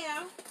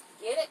 ma'am.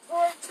 Get it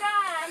for a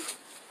time.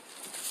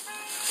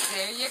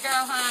 There you go,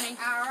 honey.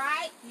 All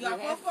right. Y'all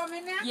Yeah. both for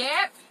me now?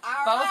 Yep.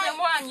 All Both right. in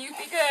one. You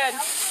be good.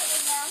 Have a good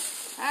one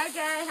now.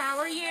 Okay, how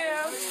are you?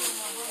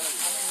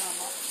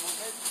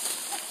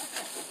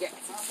 Yes.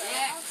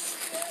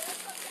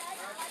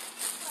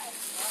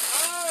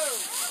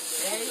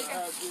 There you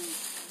go.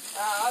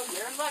 Oh,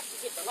 you're lucky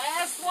to get the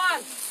last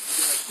one.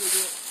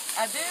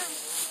 I do.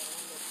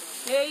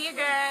 There you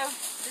go.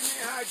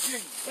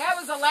 That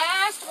was the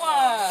last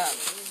one.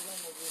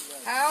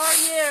 How are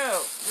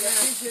you?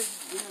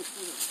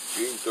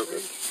 Gene took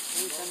it.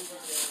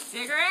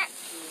 Cigarette?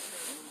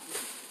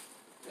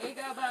 There you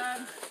go,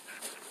 bud.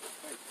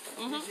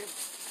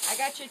 I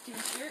got your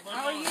t-shirt.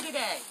 How are you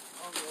today?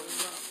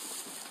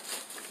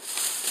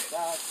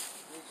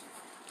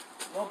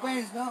 No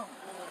pants, no.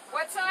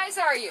 What size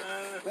are you?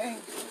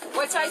 Pants.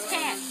 What size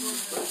pants?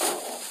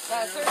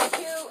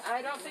 32.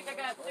 I don't think I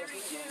got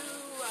 32.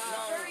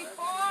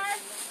 34?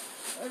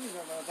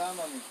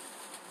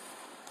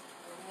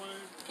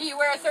 You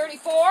wear a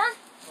 34?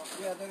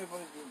 Yeah, 34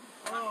 is good.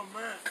 Oh,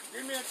 man.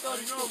 Give me a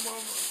 32.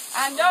 Mama.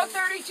 I know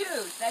 32.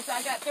 That's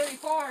I got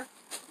 34.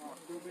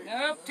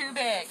 Nope, too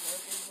big.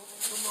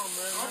 Come on,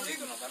 man.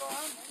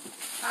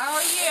 How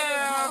are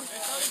you?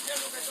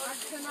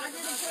 Can I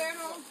get a pair of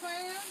those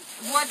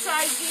pants? What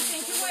size do you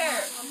think you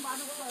wear? I'm about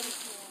to put it.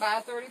 By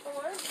 34?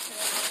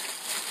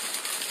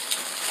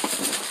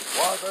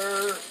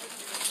 Water.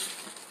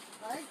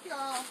 Thank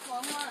y'all so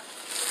much.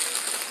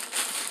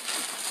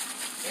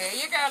 There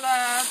you go,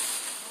 love.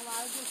 All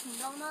right, get some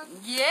donuts.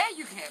 Yeah,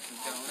 you can have some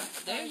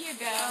donuts. There you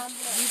go.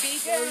 You be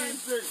good.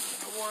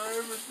 I want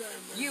everything,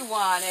 man. You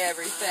want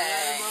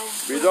everything.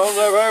 We don't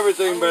have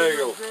everything,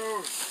 Bagel.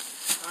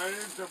 I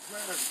need the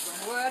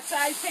pants. What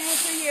size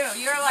pants are you?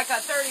 You're like a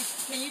 30.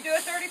 Can you do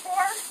a 34?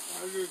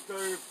 I do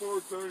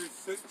 34,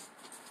 36.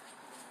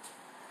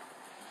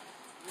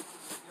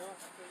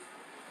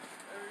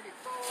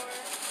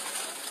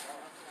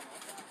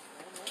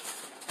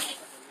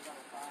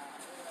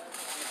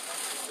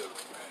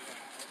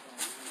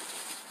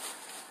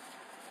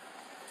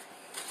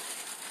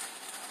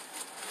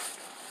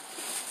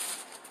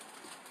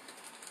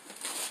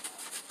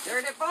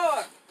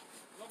 34.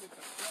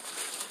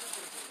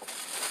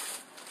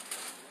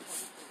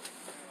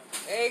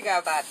 There you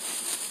go, bud.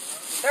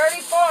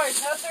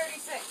 34s, no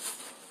 36.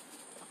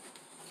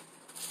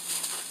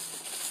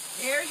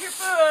 Here's your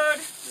food.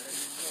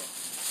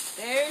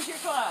 There's your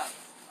clothes.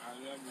 I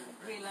love you,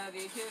 We love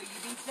you too. You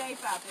be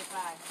safe out there,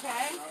 bud.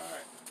 Okay? All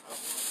right.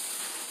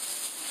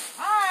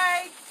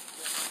 Hi.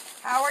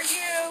 How are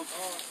you?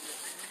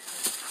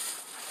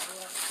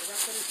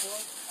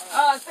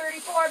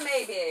 34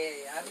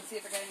 maybe. Let me see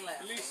if I got any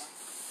left. Please.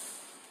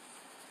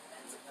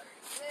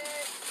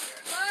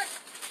 Look.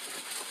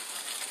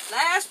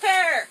 Last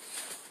pair.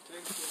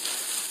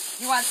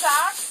 You want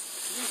socks?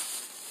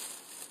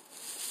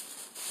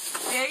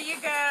 There you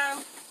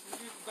go.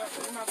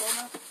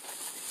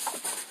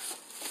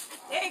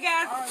 There you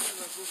go.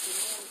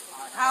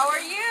 How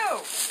are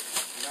you?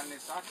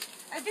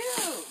 I do.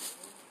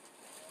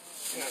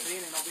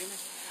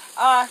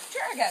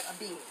 Sure I got a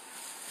bean.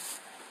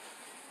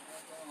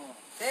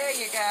 There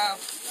you go.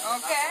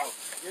 Okay.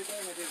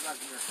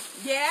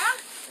 Yeah?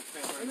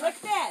 Look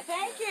at that.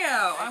 Thank you.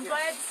 I'm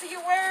glad to see you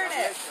wearing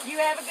it. You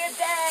have a good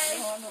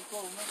day.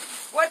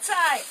 What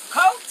size?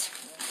 Coat?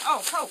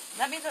 Oh, coat.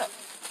 Let me look.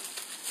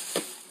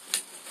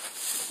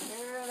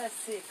 Here, let's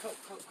see. Coat.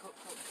 Coach.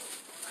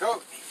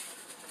 Coat.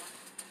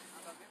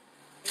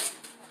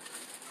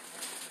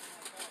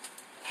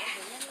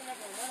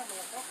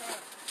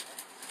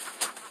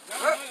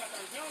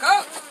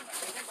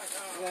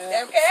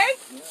 Okay?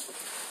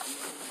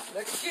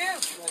 Look at you.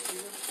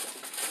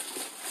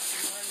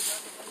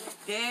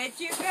 There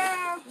you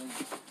go.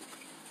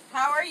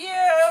 How are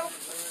you?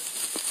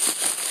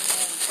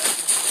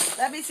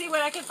 Let me see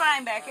what I can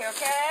find back here,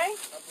 okay?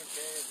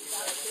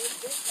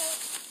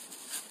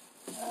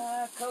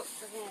 Coat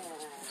for him.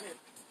 What is it?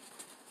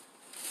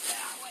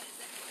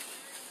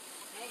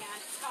 Hang on,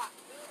 it's hot.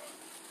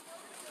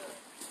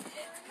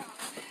 It's hot.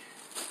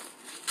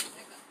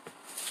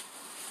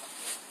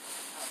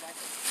 Oh,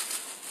 that's it.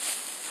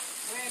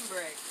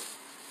 Windbreak.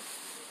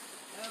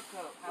 No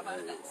coat. How about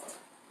a vest?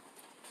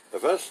 A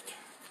vest?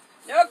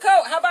 No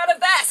coat. How about a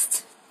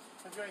vest?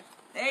 Okay.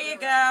 There you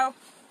go.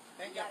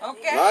 Thank you.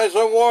 Okay. Nice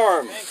and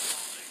warm.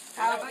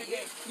 How about you?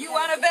 You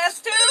want a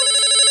vest too?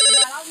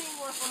 I need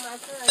one for my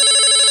son.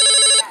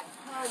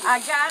 I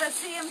gotta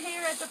see him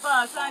here at the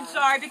bus. I'm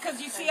sorry because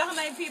you see how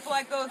many people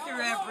I go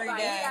through every He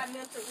day. got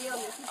mental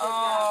illness. He just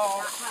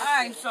Oh, got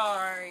I'm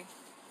sorry.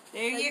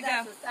 There you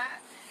go.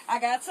 I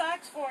got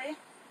socks for you.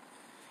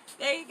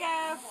 There you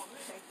go.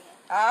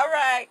 All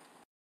right.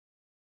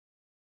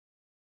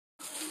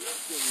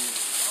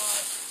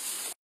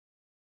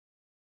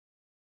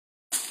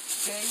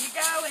 There you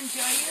go.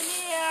 Enjoy your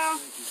meal.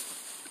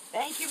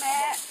 Thank you,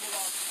 Matt.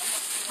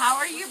 How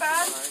are you,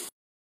 bud?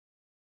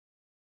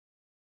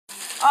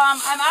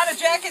 I'm out of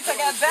jackets. I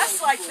got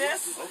vests like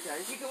this.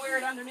 Okay. You can wear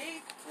it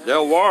underneath.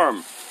 They're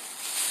warm.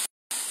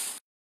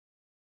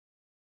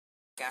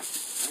 Yeah.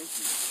 Thank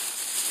you.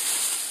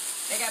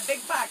 They got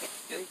big pockets.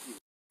 Thank you.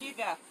 You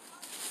go.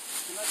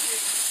 Can I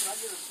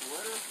get a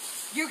sweater?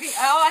 You can.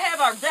 Oh, I have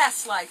our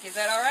vests like. Is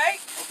that all right?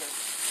 Okay.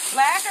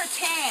 Black or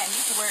tan?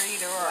 You can wear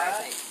either or, I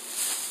Black. think.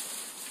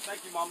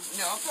 Thank you, Mom.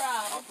 No I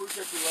problem.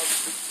 appreciate your love.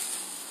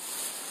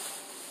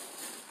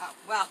 Oh,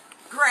 well,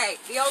 great.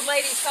 The old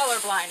lady's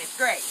colorblind. It's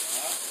great.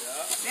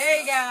 Yeah. There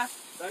you go.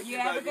 Thank you, You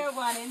have a baby. good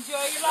one. Enjoy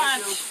your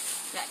Thank lunch.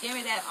 Yeah, give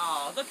me that.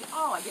 Oh, look.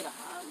 Oh, I get a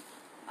hug.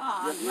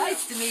 Oh, Yeah.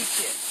 nice to meet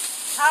you.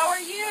 How are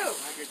you?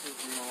 I get this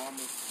from my mom.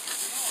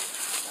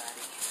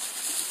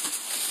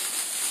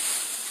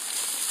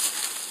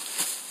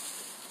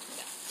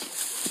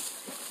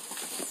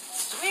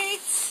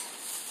 Sweets.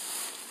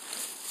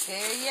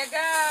 Here you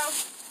go.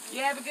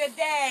 You have a good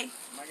day.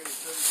 Am I getting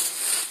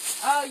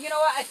 32? Oh, you know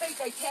what? I think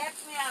they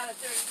taxed me out of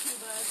 32,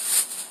 bud.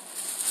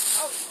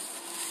 Oh.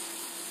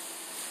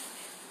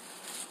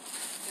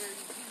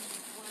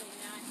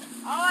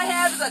 32.29. All I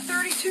have is a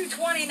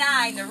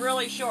 32.29. They're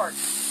really short.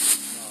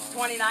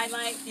 29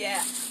 length,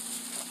 yeah.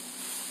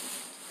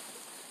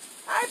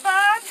 Hi,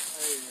 bud.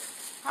 Hey,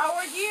 How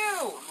are you?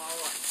 I'm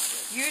alright.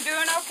 You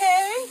doing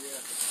okay? Yeah.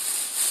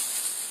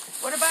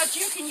 What about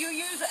you? Can you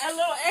use a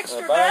little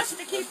extra bag- vest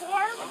to keep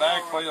warm? A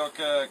bag for your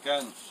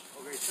cans.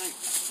 Okay,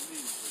 thanks.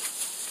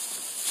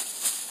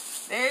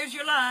 There's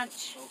your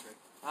lunch. Okay.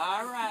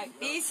 All right.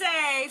 Be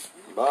safe.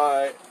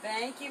 Bye.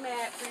 Thank you,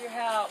 Matt, for your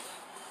help.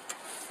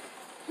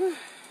 Whew.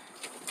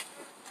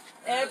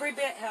 Every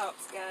bit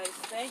helps, guys.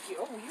 Thank you.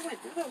 Oh, you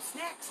went through those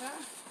snacks,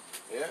 huh?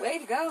 Yeah. Way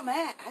to go,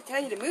 Matt. I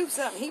tell you to move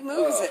something. He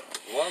moves it.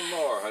 One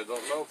more. I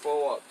don't know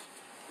for what.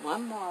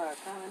 One more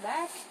coming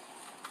back.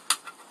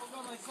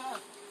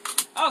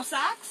 Oh,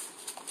 socks?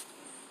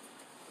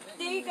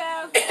 There you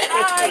go.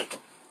 Bye.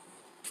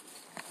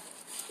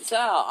 So,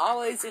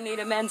 always in need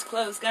of men's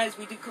clothes, guys.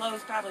 We do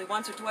clothes probably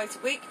once or twice a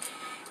week.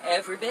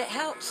 Every bit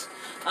helps.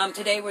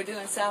 Today we're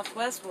doing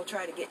Southwest. We'll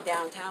try to get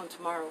downtown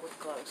tomorrow with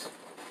clothes.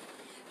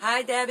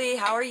 Hi, Debbie.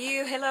 How are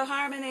you? Hello,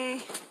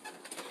 Harmony.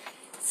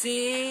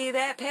 See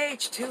that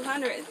page?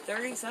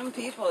 230 some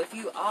people. If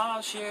you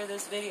all share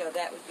this video,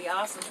 that would be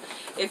awesome.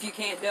 If you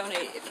can't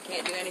donate, if you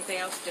can't do anything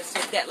else, just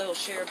hit that little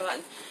share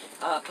button.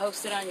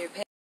 Post it on your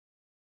page.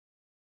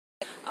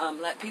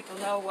 Let people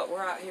know what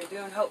we're out here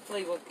doing.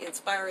 Hopefully we'll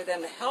inspire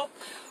them to help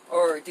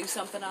or do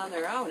something on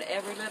their own.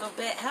 Every little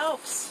bit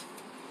helps.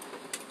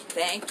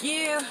 Thank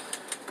you.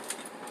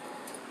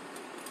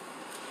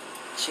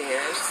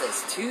 Cheers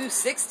says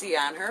 260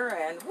 on her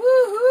end.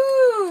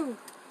 Woohoo!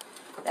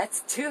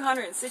 That's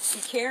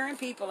 260 caring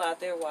people out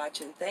there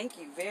watching. Thank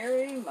you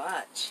very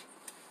much.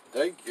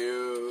 Thank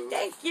you.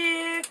 Thank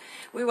you.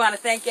 We want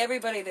to thank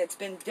everybody that's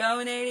been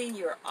donating.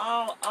 You're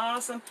all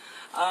awesome.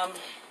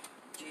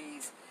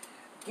 Geez.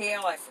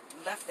 Gail, I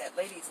left that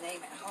lady's name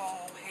at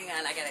home. Hang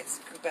on, I got to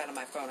scoop out of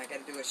my phone. I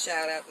got to do a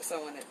shout out to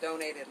someone that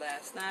donated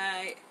last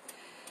night.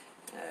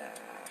 Go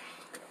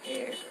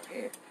here, go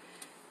here.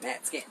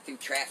 Matt's getting through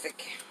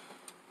traffic.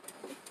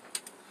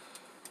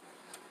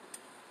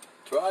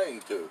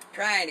 Trying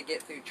to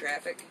get through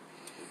traffic.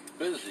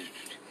 Busy.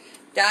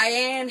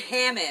 Diane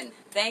Hammond,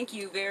 thank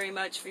you very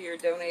much for your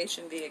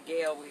donation via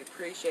Gail. We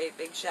appreciate it.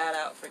 Big shout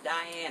out for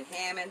Diane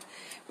Hammond.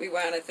 We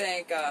want to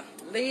thank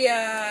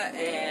Leah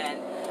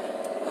and,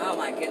 oh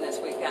my goodness,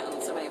 we've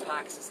gotten so many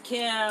boxes.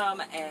 Kim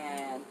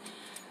and,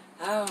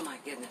 oh my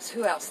goodness,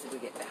 who else did we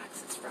get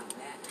boxes from,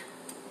 Matt?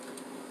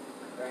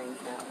 Brain's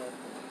not working.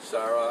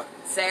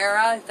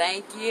 Sarah,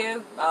 thank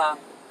you.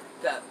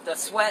 The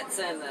sweats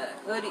and the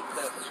hoodie,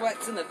 the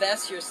sweats and the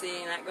vest you're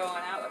seeing that going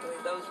out, I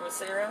believe those were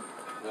Sarah.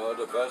 No,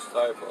 the best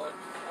type on.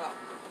 Oh.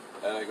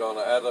 And I'm going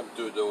to add them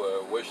to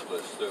the wish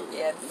list too.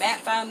 Yeah, Matt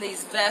found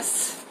these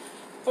vests,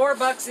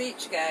 $4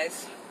 each,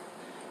 guys,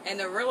 and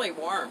they're really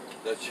warm.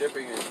 That's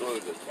shipping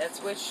included.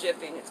 That's with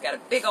shipping. It's got a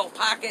big old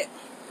pocket,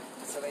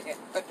 so they can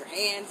put their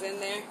hands in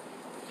there,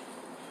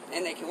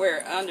 and they can wear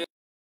it under.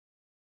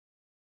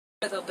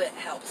 A little bit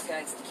helps,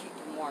 guys, to keep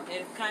them warm.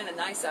 It's kind of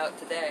nice out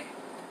today,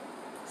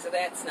 so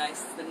that's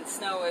nice. The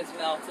snow is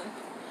melting.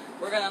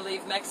 We're going to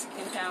leave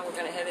Mexican Town. We're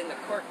going to head into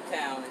Cork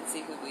Town and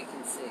see who we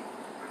can see.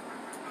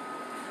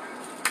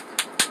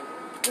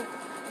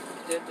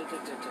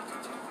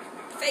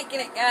 Faking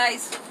it,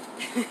 guys.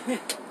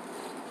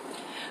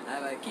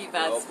 I'm going to keep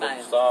on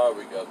smiling. Star,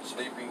 we got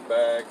sleeping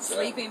bags.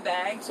 Sleeping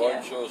bags, yeah.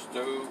 Ponchos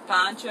too.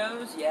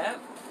 Ponchos, yep.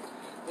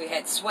 We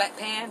had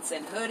sweatpants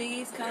and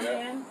hoodies come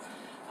in.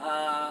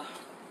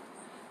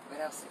 What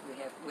else did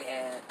we have? We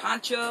had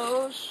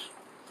ponchos.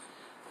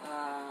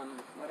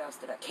 What else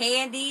did I?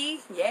 Candy.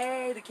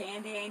 Yay, the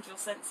Candy Angel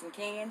sent some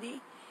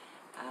candy.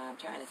 I'm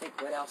trying to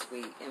think what else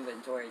we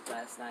inventoried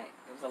last night.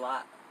 It was a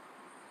lot.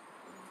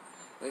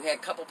 We've had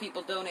a couple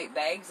people donate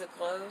bags of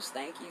clothes.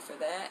 Thank you for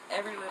that.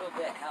 Every little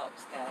bit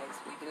helps, guys.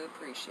 We do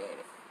appreciate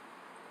it.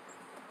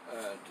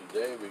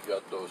 Today we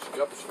got those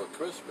cups for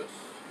Christmas.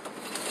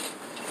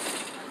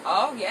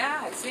 Oh,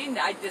 yeah.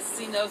 I just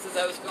seen those as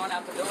I was going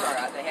out the door.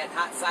 They had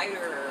hot cider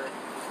or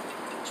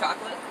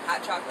chocolate,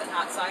 hot chocolate, and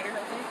hot cider,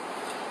 I think.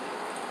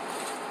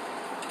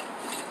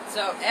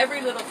 So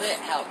every little bit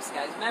helps,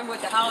 guys. Remember,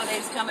 with the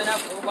holidays coming up,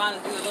 we want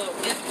to do a little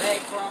gift bag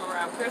for them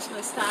around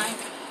Christmas time.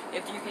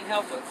 If you can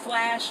help with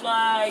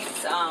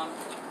flashlights.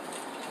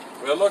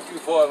 We're looking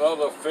for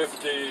another 50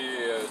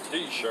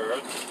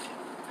 T-shirts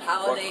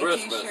Holiday for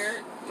Christmas.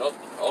 T-shirt. Not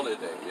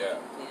holiday, yeah.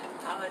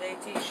 Yeah, holiday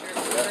T-shirt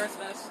for Yeah.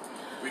 Christmas.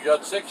 We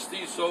got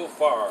 60 so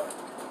far,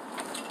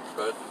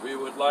 but we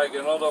would like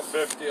another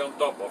 50 on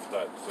top of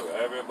that, so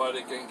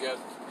everybody can get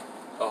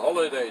a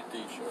holiday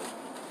T-shirt.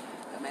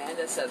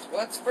 Amanda says,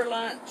 "What's for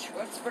lunch?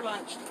 What's for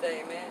lunch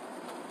today, man?"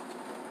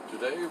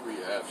 Today we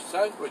have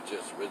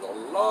sandwiches with a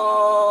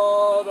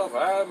lot of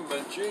ham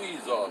and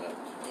cheese on it.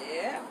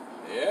 Yeah.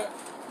 Yeah.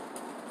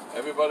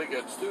 Everybody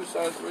gets 2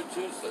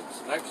 sandwiches and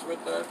snacks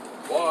with that,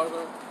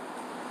 water.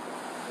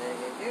 There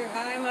you do.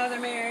 Hi, Mother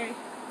Mary.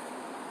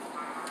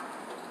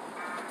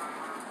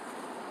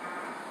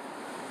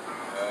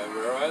 And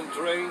we're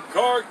entering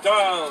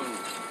Corktown.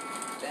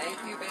 Thank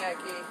you,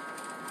 Becky.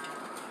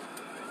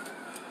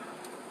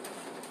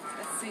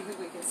 Let's see who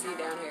we can see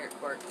down here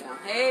at Corktown.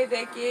 Hey,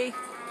 Vicky.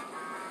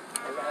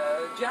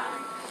 Hello,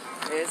 John.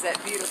 There's that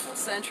beautiful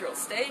Central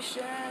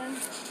Station.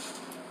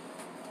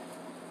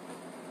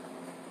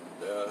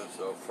 There's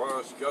our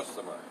first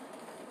customer.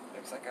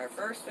 Looks like our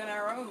first and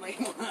our only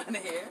one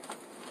here.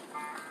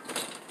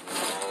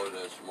 Oh,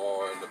 there's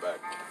more in the back.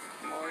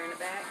 More in the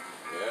back.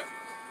 Yeah.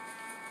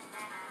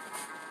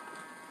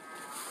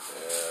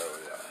 There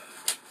we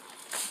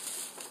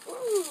are.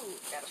 Ooh,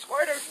 got a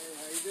squirter. Hey,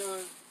 how you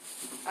doing?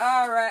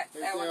 All right,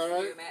 that Everything one's all for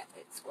right? you, Matt.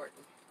 It's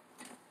squirting.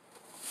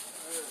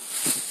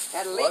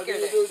 Got a What do leaker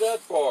you there. do that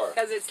for?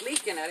 Because it's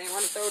leaking. I didn't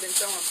want to throw it in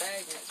someone's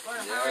bag.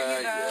 Squirter, how are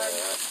you, bud?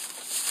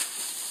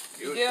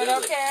 You did doing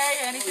it. okay?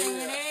 Anything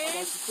you How need?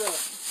 about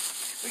yourself?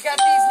 We got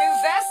these new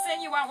vests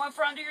in. You want one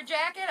for under your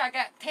jacket? I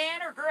got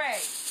tan or gray.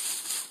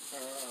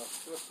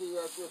 Let's see,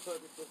 just like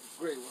the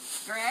gray one.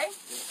 Gray?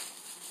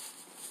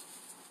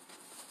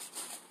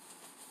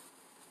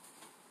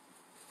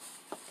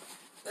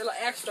 Little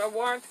extra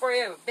warmth for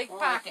you. Big Oh,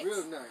 pockets.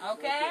 real nice.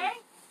 Okay?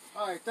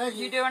 All right, thank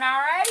you. You doing all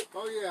right?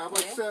 Oh, yeah, how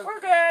about Yeah, yourself? we're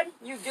good.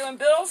 You doing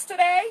bills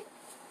today?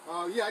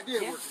 Oh, yeah, I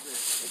did Yeah. work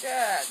today. Good.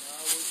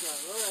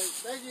 All right,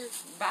 thank you.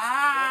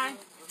 Bye.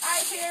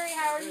 Hi, Terry.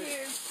 How are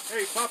you?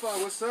 Hey, Papa,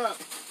 what's up?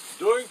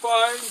 Doing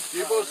fine.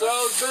 Keep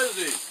ourselves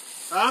busy.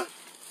 Huh?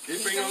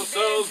 Keeping Keeping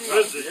ourselves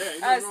busy. busy.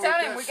 Yeah, I was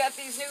telling him we got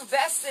these new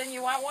vests in.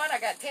 You want one? I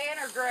got tan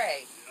or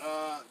gray.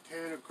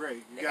 tan or gray.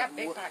 You They got got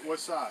big pockets. what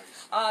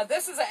size?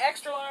 This is an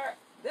extra large.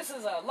 This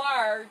is a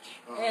large,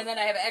 Uh-huh. and then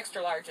I have an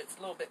extra large. It's a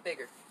little bit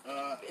bigger.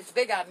 Can It's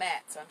big on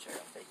Matt, so I'm sure I'll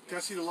take you. I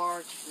see the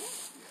large?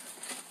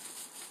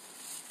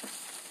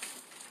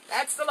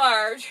 That's the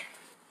large,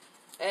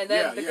 and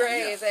then Yeah, the yeah, gray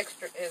yeah. is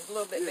extra, is a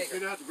little bit Yeah, bigger.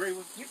 get out the gray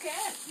one. You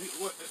can.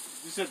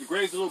 You said the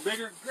gray's a little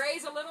bigger?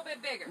 Gray's a little bit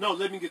bigger. No,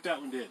 let me get that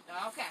one then.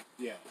 Okay.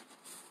 Yeah.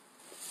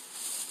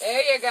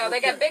 There you go.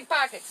 They got Okay. big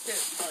pockets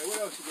too. All right,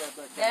 what else you got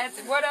back there? That's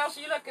what else are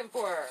you looking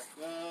for?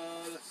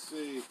 Let's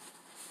see.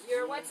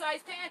 Your what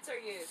size pants are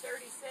you?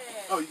 36.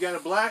 Oh, you got a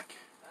black?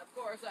 Of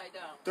course I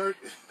don't. 30,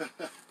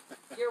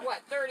 You're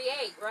what?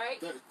 38,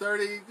 right?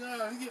 30,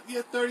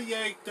 yeah,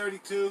 38,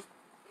 32.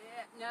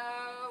 Yeah.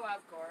 No,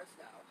 of course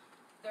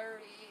no.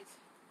 30s.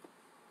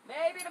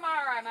 Maybe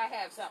tomorrow I might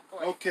have something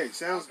for you. Okay,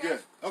 sounds Okay.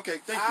 good. Okay,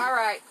 thank you. All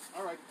right.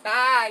 All right.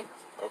 Bye.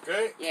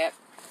 Okay? Yep.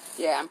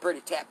 Yeah, I'm pretty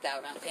tapped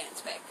out on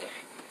pants back there.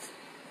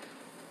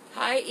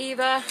 Hi,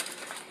 Eva.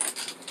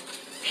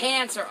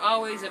 Pants are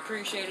always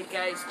appreciated,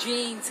 guys.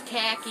 Jeans,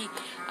 khaki,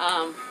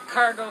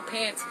 cargo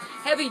pants,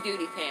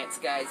 heavy-duty pants,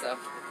 guys,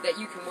 that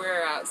you can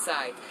wear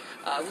outside.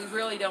 We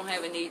really don't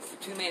have a need for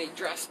too many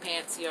dress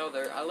pants. You know,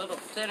 they're a little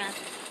thinner,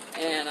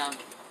 and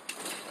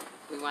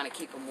we want to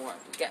keep them warm.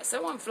 We got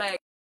someone flag.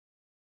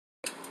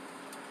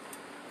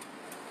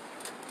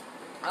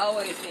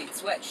 Always need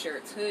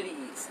sweatshirts,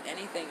 hoodies,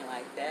 anything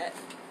like that.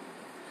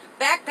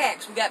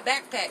 Backpacks. We got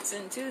backpacks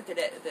in too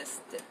today.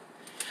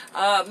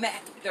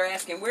 Matt, they're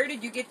asking, where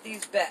did you get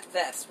these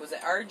vests? Was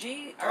it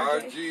RG?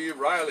 R.G.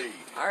 Riley.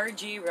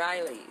 RG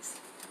Riley's.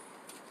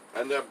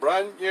 And they're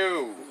brand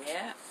new.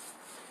 Yeah.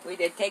 We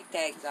did take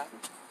tags off them.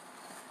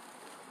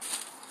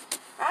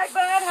 Hi,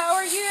 Bud. How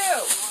are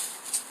you?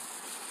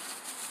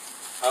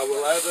 I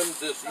will add them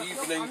this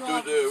evening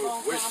to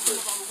the wish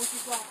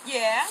list.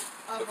 Yeah.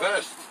 The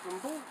vest.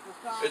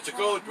 It's a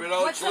coat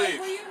without What size sleeves.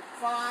 were you?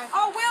 5.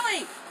 Oh,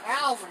 Willie.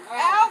 Alvin.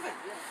 Alvin.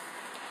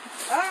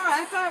 Oh,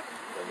 I thought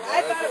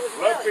it was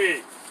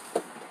Willie. Fluffy.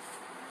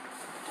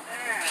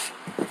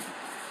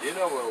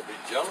 Dina will be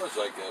jealous,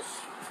 I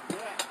guess.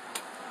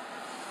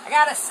 I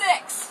got a 6.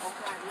 Is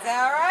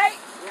that all right?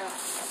 Yeah.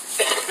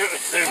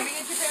 Let me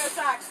get your pair of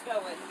socks to go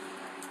with it.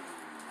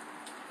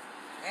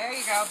 There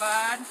you go,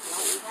 bud.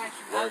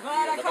 I'm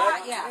glad I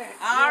caught you.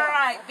 All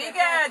right. Be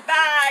good.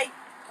 Bye.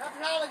 Happy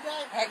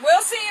holiday. Hey,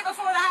 we'll see you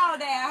before the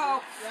holiday, I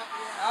hope.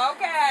 Yeah.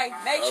 Okay.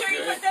 Make sure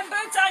you Okay. put them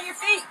boots on your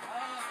feet.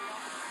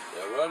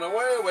 They run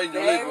away when you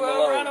They leave them will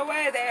alone. run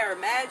away. They are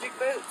magic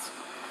boots.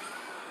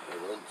 They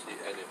won't see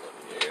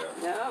anybody here.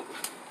 No.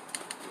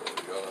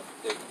 Go, gonna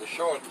take the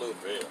short loop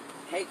here.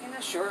 Taking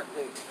a short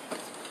loop.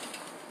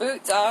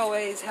 Boots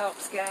always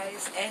helps,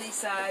 guys. Any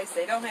size.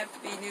 They don't have to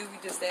be new. We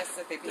just ask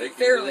that they be in Taking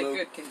fairly the loop.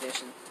 good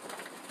condition.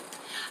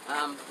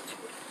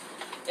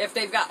 If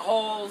they've got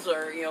holes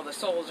or, you know, the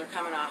soles are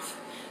coming off,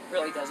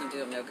 really doesn't do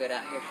them no good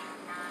out here.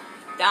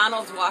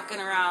 Donald's walking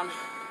around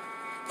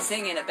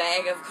singing a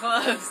bag of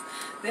clothes.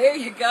 There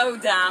you go,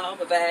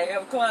 Donald, a bag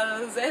of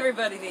clothes.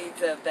 Everybody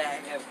needs a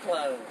bag of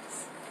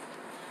clothes.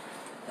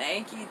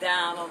 Thank you,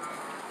 Donald.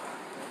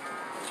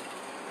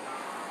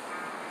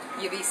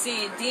 You'll be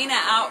seeing Dina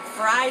out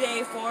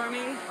Friday for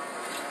me.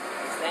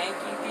 Thank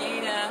you,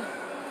 Dina.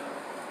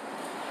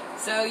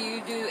 So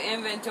you do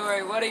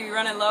inventory. What are you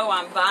running low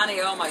on,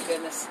 Bonnie? Oh my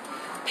goodness.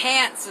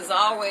 Pants is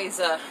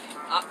always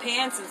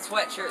pants and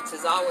sweatshirts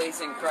is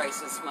always in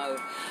crisis mode.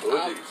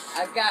 Hoodies.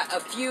 I've got a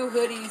few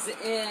hoodies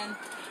in.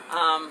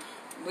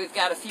 We've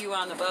got a few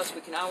on the bus. We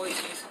can always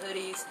use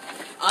hoodies.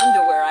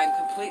 Underwear.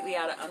 I'm completely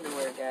out of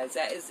underwear, guys.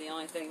 That is the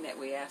only thing that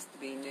we ask to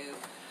be new.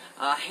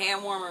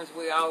 Hand warmers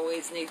we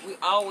always need. We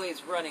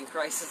always run in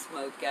crisis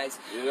mode, guys.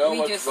 You know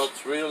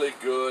what's really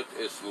good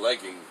is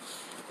leggings.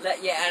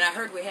 Yeah, and I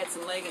heard we had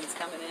some leggings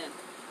coming in.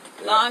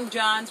 Yeah. Long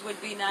johns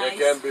would be nice. They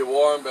can be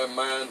worn by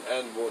man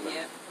and woman.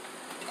 Yeah.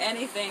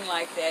 Anything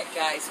like that,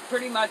 guys.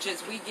 Pretty much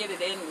as we get it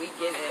in, we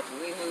get it.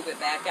 We move it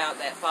back out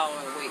that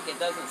following week. It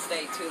doesn't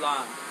stay too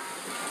long.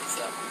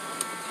 So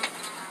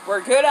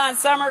we're good on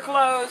summer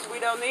clothes. We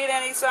don't need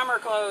any summer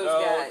clothes,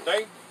 No, guys.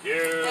 thank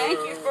you. Thank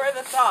you for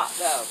the thought,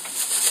 though.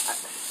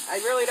 I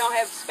really don't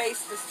have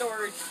space to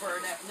storage for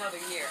another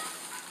year.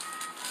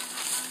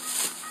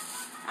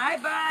 Hi,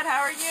 Bud.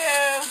 How are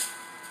you?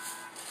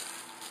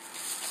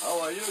 How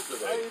are you How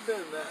today? you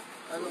been, Matt?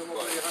 I don't know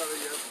if you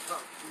have to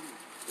talk to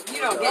you.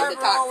 You don't get to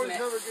talk to always me.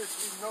 never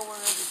gets, no one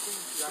ever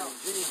sees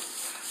you.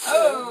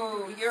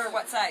 Oh, you're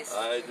what size?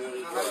 I do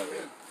this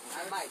right.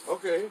 I might.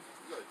 Okay.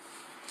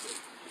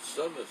 The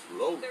sun is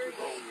low today.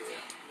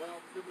 Well,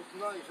 it was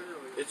nice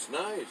earlier. It's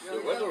nice. Yeah, The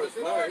we weather got is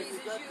the nice. 40s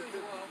as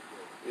usual.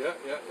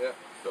 Yeah.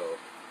 So,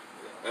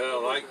 and I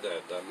like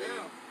that. I mean,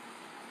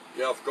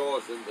 yeah, of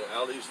course, in the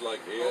alleys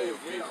like here,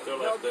 you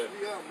still have the,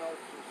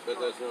 but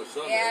there's no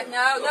sun. Yeah,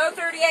 there. no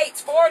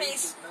 38s,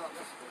 40s.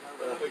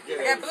 Okay.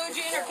 I got blue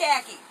jean or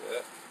khaki?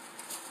 Yeah.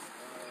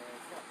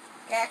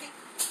 Khaki?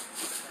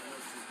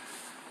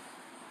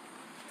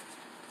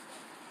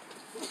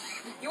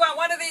 You want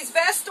one of these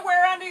vests to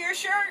wear under your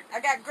shirt? I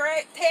got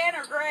gray, tan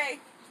or gray.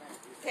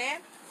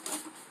 Tan?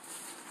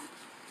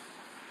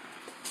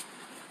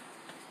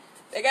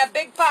 They got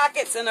big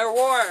pockets and they're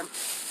warm.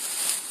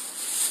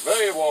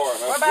 Very warm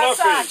and What about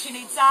fluffy. socks? You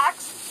need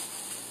socks?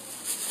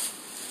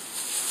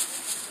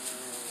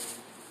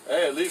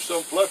 Hey, leave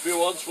some fluffy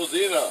ones for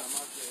Dina.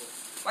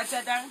 What's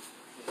that, darling?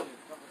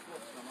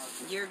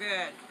 You're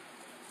good.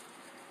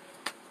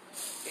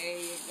 There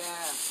you go.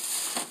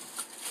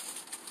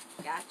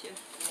 Gotcha.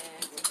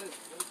 And some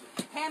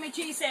food. Ham and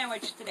cheese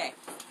sandwich today.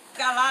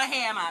 Got a lot of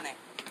ham on it.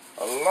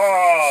 A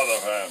lot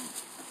of ham.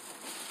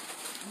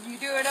 You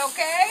doing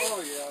okay?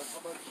 Oh, yeah. How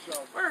about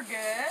yourself? We're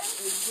good.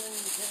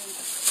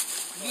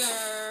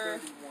 You're...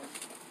 31.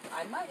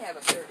 I might have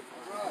a 30.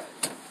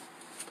 Right.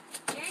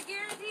 Can't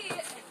guarantee it.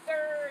 It's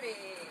 30.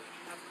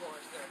 Of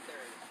course, they're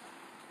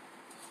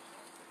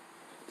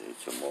 30. Need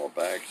some more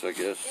bags, I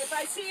guess. If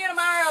I see you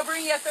tomorrow, I'll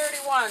bring you a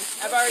 31.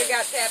 I've already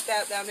got tapped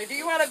out down there. Do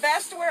you want a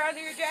vest to wear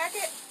under your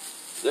jacket?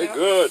 They're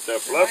good. They're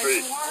Nice fluffy.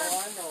 and warm?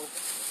 Oh, I know.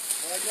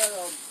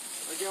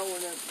 I got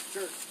one at the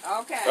church.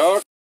 Okay.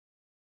 Oh,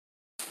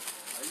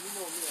 You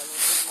know me.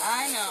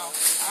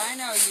 I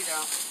know you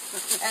don't.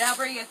 And I'll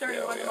bring you a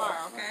 31 Yeah.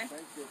 tomorrow, okay?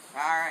 Thank you.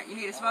 Alright, you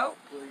need a smoke?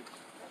 Oh, please.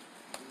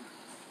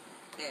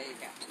 There you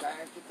go.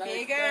 Thank you. Be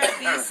Thank you. good,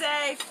 be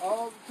safe.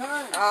 All the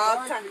time. All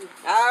the Thank time.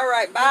 you.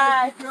 Alright,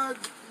 bye. Be good.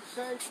 Be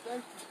safe.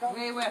 Thanks for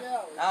coming. We will.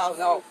 Yeah, Oh,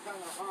 no. It's kind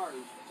of hard.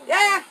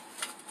 Yeah.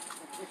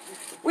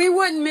 We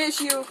wouldn't miss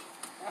you.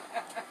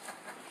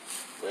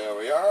 there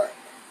we are.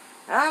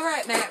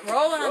 Alright, Matt,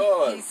 roll on.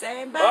 Rolling. He's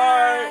saying bye.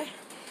 Bye.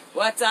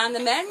 What's on the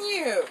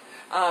menu?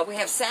 We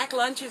have sack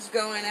lunches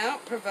going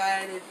out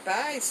provided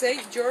by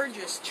St.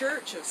 George's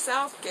Church of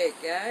Southgate,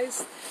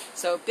 guys.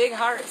 So big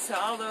hearts to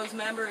all those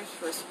members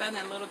for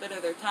spending a little bit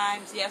of their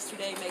times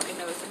yesterday making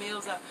those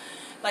meals up.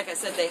 Like I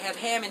said, they have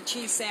ham and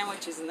cheese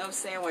sandwiches, and those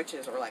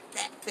sandwiches are like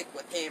that thick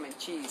with ham and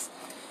cheese.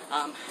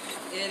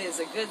 It is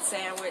a good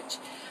sandwich.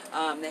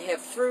 They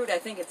have fruit. I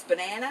think it's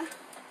banana.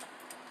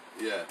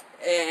 Yeah.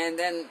 And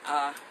then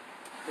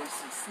there's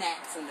some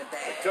snacks in the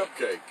bag.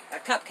 Cupcake. A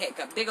cupcake,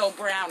 a big old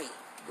brownie.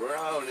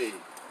 Brownie.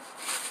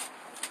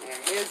 And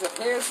here's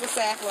the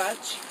sack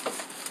lunch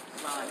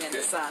while I'm in the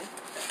Okay. sun.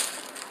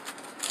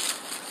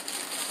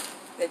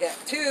 They got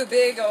two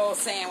big old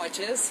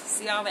sandwiches.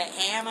 See all that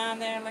ham on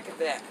there? Look at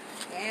that.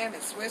 Ham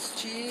and Swiss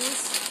cheese.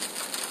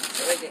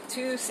 So they get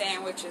two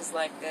sandwiches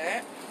like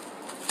that.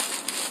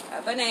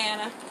 A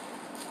banana.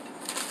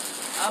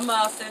 A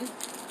muffin.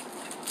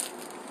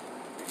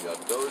 We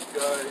got those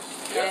guys.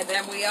 And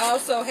then we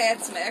also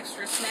had some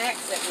extra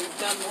snacks that we've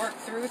done work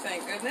through,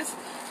 thank goodness.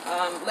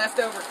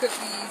 Leftover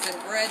cookies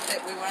and bread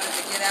that we wanted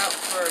to get out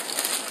for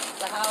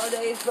the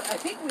holidays, but I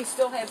think we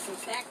still have some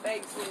snack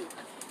bags in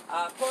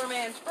Poor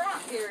Man's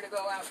Bronx here to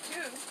go out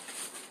too.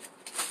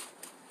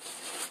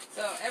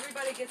 So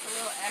everybody gets a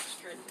little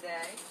extra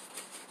today.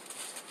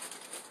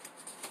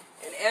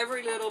 And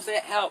every little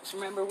bit helps.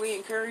 Remember, we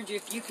encourage you,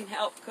 if you can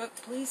help cook,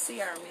 please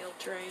see our meal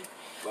train.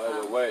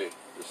 By the way,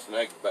 the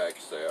snack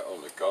bags there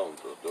on the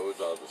counter, those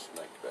are the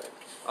snack bags.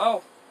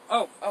 Oh,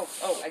 I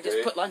just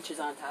Okay. put lunches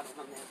on top of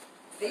them then.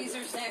 These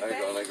are snack bags?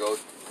 I'm gonna go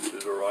to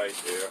the right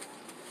here.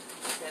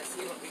 Let's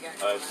see what we got I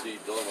going on. see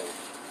Donald.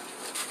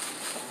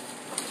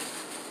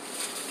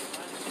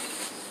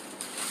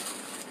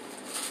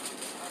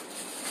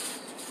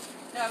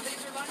 No,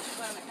 these are lunches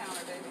on the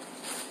counter, baby.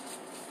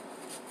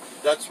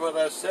 That's what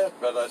I said,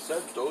 but I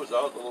said those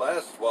are the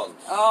last ones.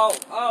 Oh,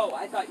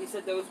 I thought you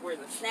said those were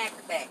the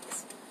snack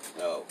bags.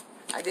 No.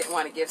 I didn't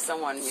want to give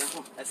someone,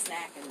 a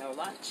snack and no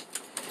lunch.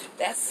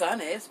 That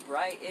sun is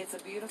bright. It's a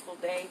beautiful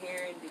day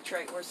here in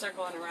Detroit. We're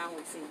circling around.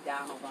 We see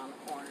Donald on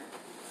the corner.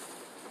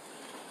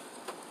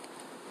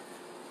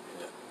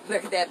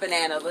 Look at that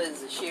banana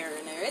Liz is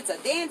sharing there. It's a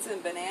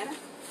dancing banana.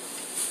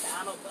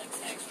 Donald likes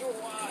extra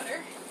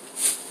water.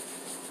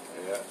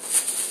 Yeah.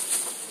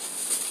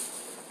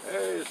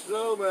 Hey,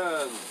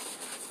 Snowman,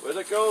 with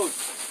a coat.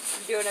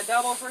 You doing a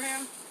double for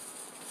him?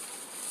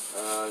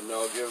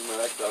 No, give him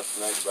an extra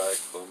snack bag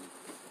from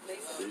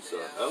Lisa.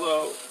 Yeah.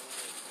 Hello.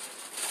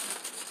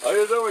 How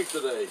you doing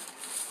today?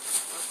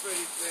 I'm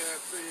pretty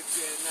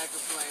good, not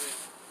complaining.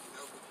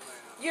 No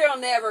complaining.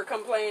 You'll never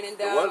complain in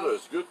The Donald. weather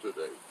is good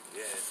today.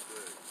 Yeah, it's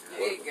good.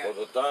 There you go. For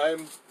the time.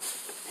 And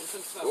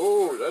some smoke.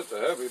 Oh, that's a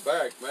heavy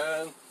bag,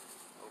 man.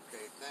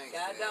 Okay, thanks.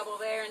 Got a double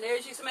there, and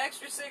there's you some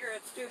extra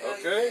cigarettes too,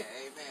 buddy. Okay.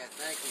 Amen.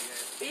 Thank you,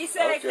 guys. Be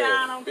safe, Okay.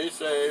 Donald. Be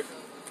safe.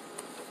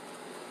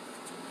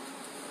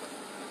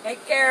 Hey,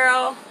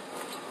 Carol.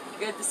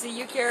 Good to see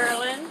you,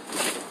 Carolyn.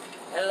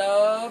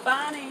 Hello,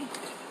 Bonnie.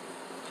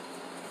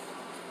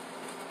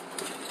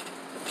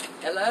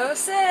 Hello,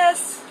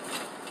 sis.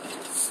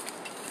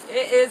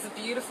 It is a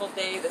beautiful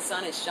day. The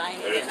sun is shining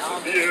It's and all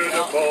a this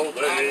beautiful melting. All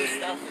day. this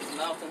stuff is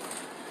melting.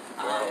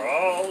 For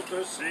all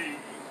to see.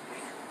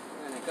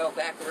 We're going to go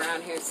back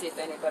around here and see if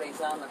anybody's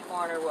on the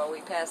corner while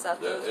we pass out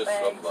There those is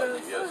bags somebody,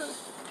 of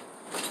yes.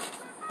 food.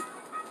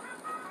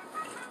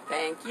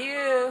 Thank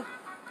you.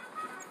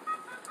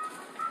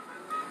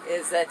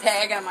 Is that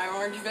tag on my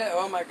orange bit?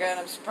 Oh my God,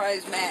 I'm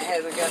surprised Matt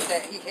hasn't got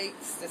that. He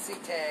hates to see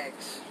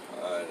tags.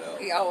 I know.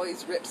 He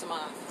always rips them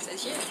off. He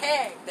says, your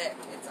tag, there,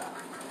 it's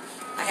off.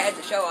 I had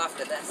to show off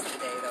the vest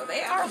today, though.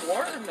 They are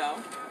warm,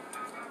 though.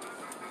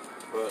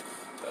 But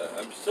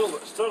I'm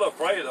still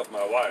afraid of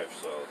my wife,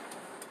 so.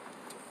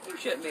 You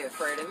shouldn't be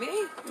afraid of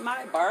me.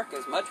 My bark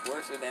is much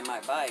worse than my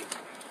bite.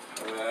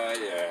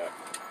 Yeah.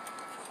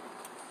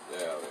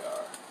 There we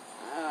are.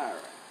 All right.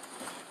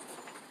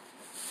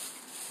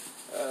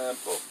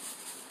 Apple.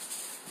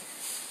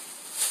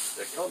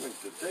 They're coming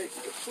to take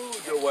the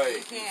food away.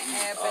 You can't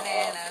have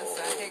bananas,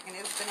 so I'm taking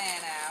this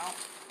banana out.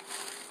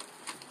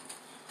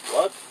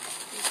 What?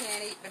 You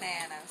can't eat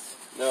bananas.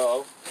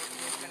 No. Taking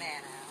this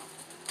banana out.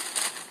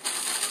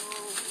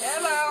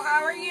 Hello,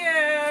 how are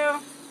you?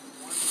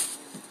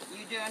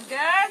 You doing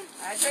good?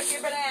 I took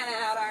your banana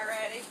out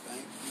already.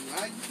 Thank you.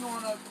 How you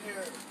doing up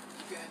there?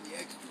 You got any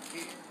extra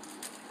candy?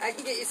 I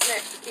can get you some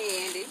extra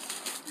candy.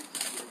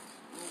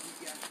 What we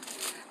got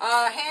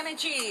today? Ham and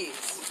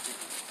cheese.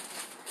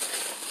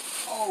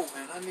 Oh,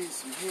 and I need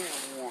some hand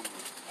warmers.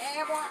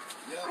 And what?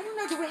 Yep. I don't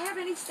know, do we have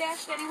any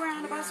stashed anywhere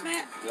on the bus,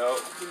 Matt? No.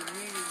 I've been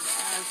meaning to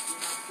ask you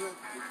to cook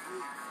to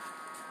get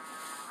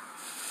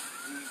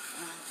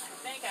I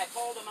think I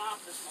pulled them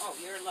off this. Oh,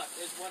 you're in luck.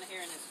 There's one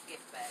here in this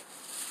gift bag.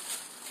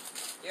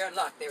 You're in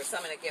luck. There was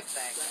some in a gift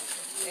bag.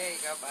 There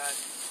you go, bud.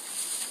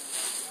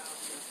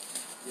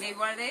 Need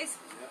one of these?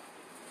 Yep.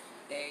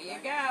 There you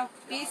go.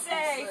 Be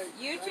safe.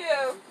 You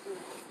too.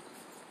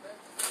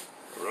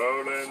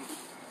 Rolling.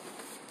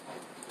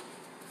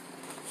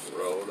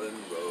 Rolling.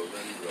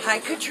 Hi,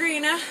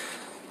 Katrina.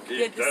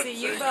 Good to see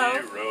you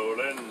both.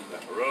 Rolling.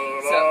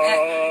 So,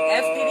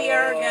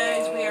 FDDR,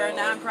 guys, we are a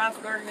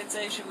non-profit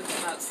organization. We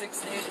come out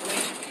 6 days a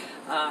week.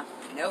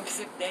 No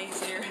sick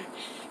days here.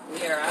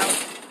 We are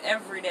out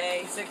every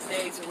day, 6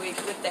 days a week.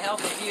 With the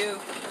help of you,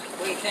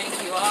 we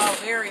thank you all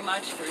very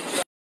much for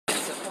joining and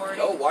supporting.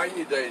 No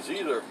whiny days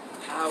either.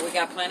 We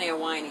got plenty of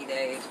whiny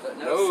days, but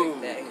no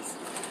sick days.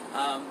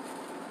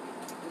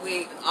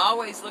 We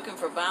always looking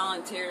for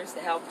volunteers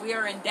to help. We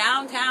are in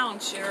downtown,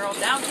 Cheryl,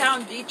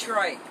 downtown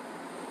Detroit.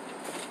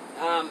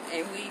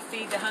 And we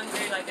feed the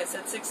hungry, like I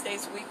said, 6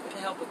 days a week with the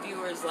help of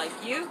viewers like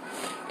you.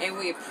 And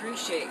we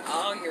appreciate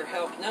all your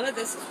help. None of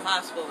this is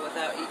possible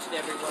without each and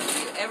every one of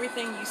you.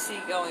 Everything you see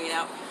going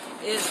out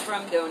is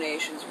from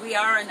donations. We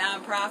are a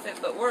nonprofit,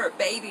 but we're a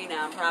baby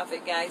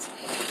nonprofit, guys.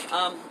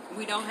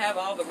 We don't have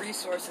all the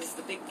resources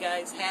the big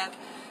guys have.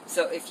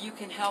 So if you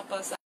can help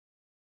us out,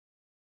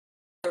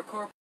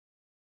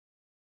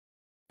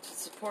 to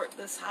support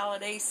this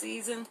holiday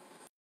season,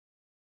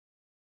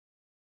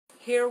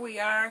 here we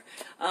are.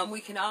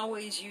 We can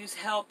always use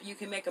help. You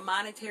can make a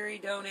monetary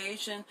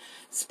donation,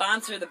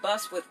 sponsor the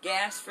bus with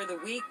gas for the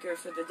week or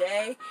for the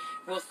day.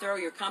 We'll throw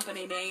your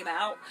company name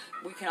out.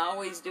 We can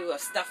always do a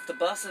Stuff the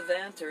Bus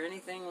event or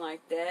anything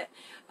like that.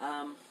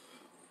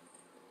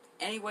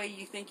 Any way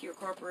you think your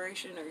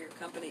corporation or your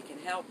company can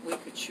help, we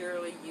could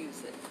surely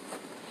use it.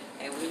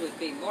 And we would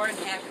be more than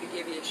happy to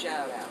give you a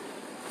shout out.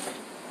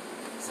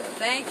 So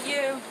thank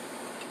you.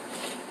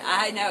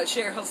 I know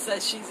Cheryl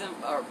says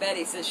or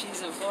Betty says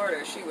she's in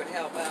Florida, she would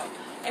help out.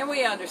 And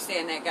we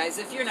understand that, guys.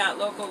 If you're not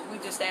local, we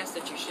just ask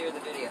that you share the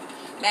video.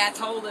 Matt's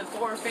holding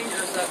 4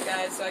 fingers up,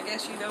 guys, so I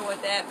guess you know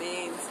what that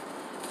means.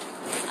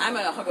 I'm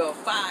going to go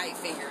 5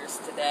 fingers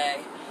today.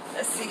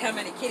 Let's see how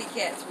many kitty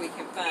cats we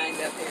can find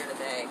up here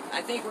today.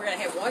 I think we're going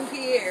to have 1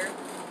 Pierre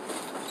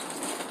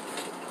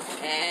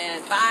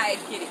and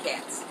 5 kitty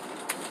cats.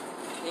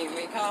 Can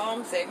we call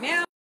them? Say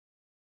meow.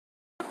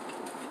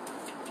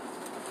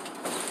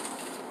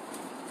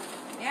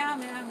 Meow,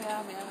 meow, meow,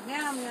 meow, meow,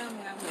 meow, meow,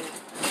 meow.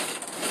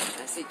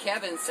 I see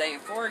Kevin saying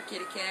 4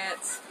 kitty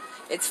cats.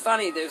 It's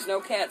funny, there's no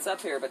cats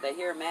up here, but they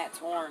hear Matt's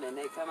horn and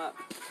they come up.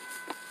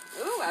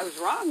 Ooh, I was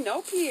wrong.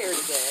 No Pierre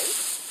today.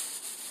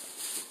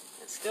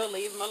 Still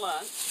leave him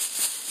alone.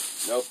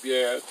 No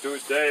Pierre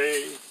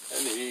today,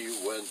 and he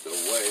went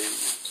away.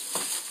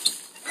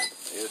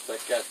 Here's the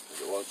cat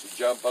that wants to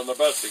jump on the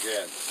bus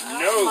again.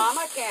 No.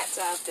 Mama cat's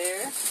out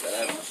there.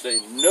 I have to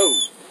say no.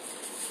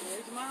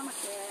 There's Mama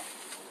cat.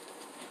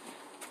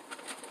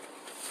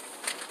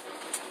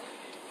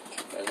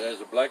 And there's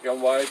a black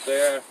and white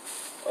there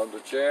on the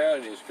chair,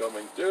 and he's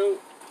coming too.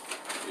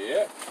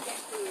 Yeah.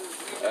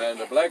 And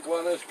the black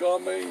one is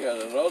coming,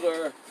 and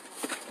another.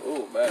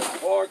 Oh man,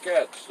 4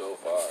 cats so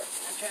far.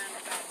 I'm trying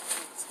to find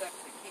some stuff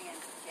the cans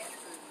of cat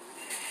food.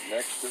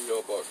 Next to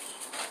your box.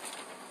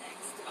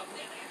 Next. Oh,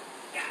 there.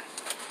 Got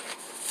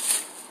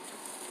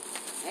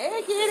it. Hey,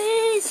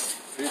 kitties!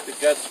 Feed the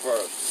cats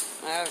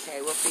first.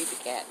 Okay, we'll feed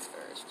the cats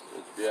first.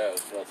 Yeah,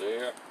 it's not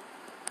here.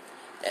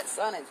 That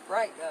sun is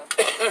bright, though.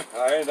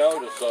 I know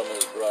the sun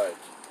is bright.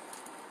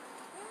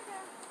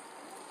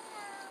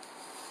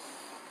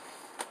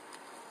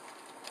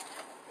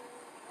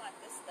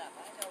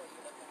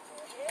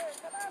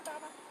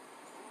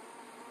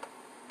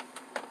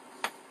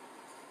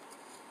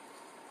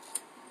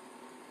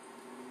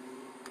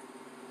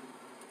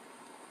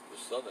 The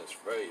sun is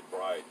very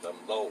bright and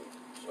low,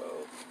 so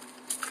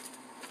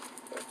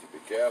have to be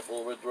careful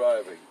with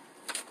driving.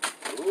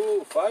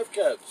 Ooh, 5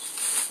 cats.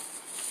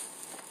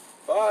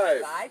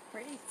 5. 5,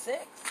 pretty.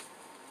 6.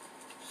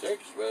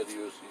 6? Where do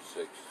you see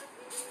 6?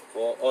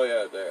 4. Oh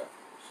yeah, there.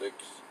 6.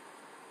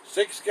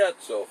 6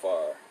 cats so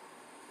far.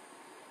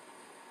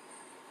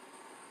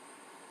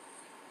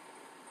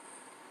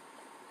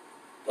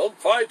 Don't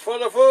fight for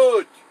the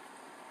food.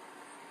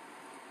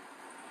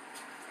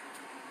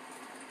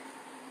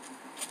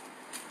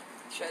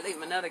 Should I leave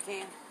him another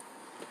can?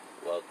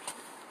 What?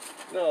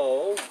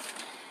 No.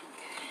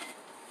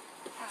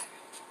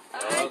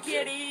 Hi, Okay.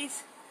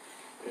 kitties.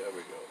 There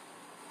we go.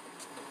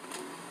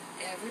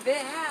 Every bit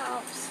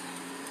helps.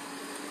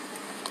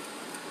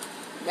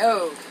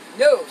 No,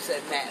 no,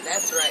 said Matt.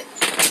 That's right.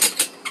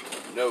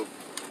 No.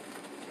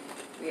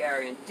 We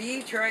are in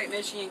Detroit,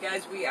 Michigan,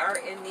 guys. We are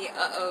in the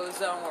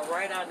zone. We're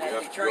right on We that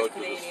have to go Detroit to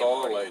the Canadian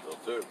store border. later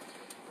too.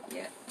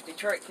 Yeah,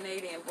 Detroit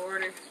Canadian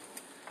border.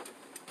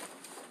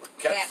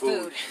 Cat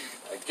food.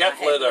 And I cat had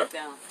to litter. look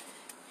down.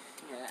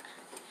 Yeah.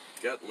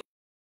 Cat litter.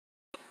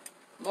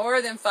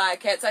 More than 5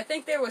 cats. I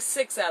think there was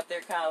 6 out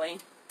there, Colleen.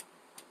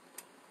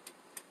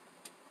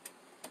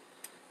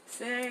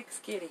 6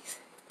 kitties.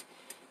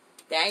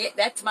 Dang it,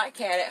 that's my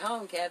cat at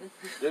home, Kevin.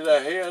 Did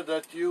I hear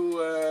that you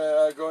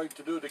are going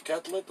to do the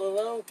cat litter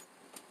now?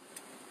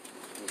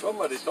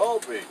 Somebody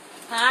told me.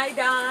 Hi,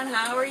 Don.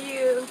 How are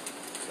you?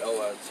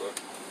 No answer.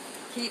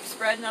 Keep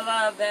spreading the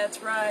love. That's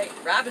right.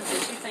 Robin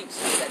said she thinks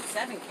she said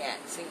 7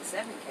 cats. Seen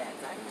 7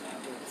 cats. I don't know.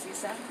 Was he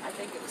 7? I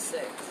think it was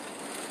 6.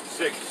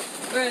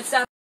 6. We're in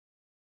South.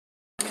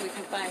 We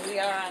can find. We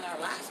are on our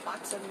last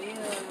box of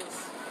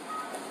meals.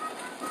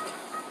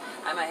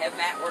 I might have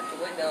Matt work the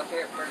window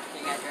here at Burger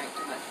King. I drank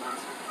too much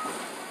Monster.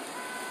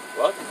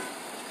 What? I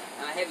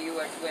might have you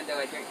work the window.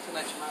 I drank too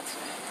much Monster.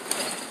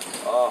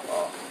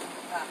 Uh-huh.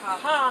 Ha ha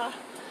ha.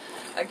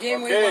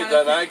 Again, we Okay, want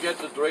then to. I get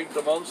to drink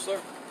the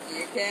Monster.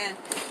 You can.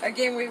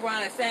 Again, we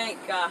want to thank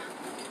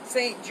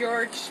St.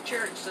 George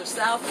Church of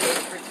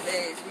Southgate for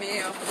today's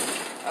meal.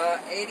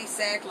 80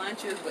 sack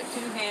lunches with 2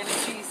 ham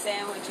and cheese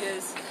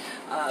sandwiches,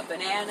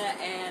 banana,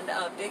 and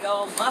a big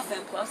old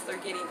muffin. Plus, they're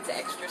getting the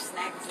extra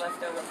snacks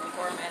left over from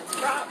Poor Man's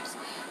Crops.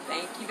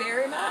 Thank you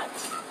very much.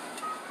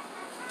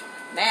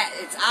 Matt,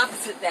 it's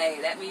opposite day.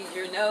 That means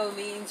your no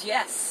means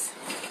yes.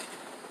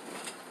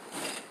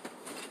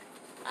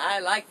 I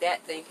like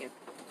that thinking.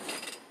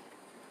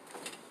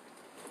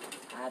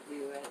 I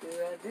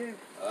do.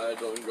 I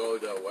don't go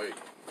that way.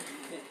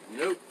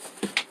 Nope.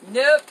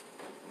 Nope.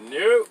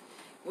 Nope.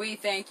 We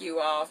thank you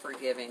all for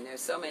giving.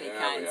 There's so many Yeah,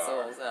 kind we are.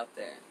 souls out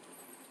there.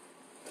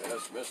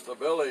 Yes, Mr.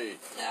 Billy.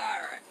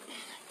 All right.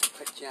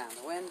 Put you on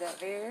the window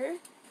here.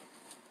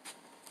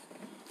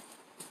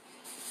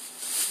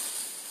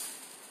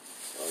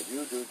 When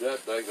you do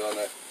that, they're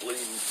gonna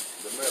clean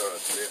the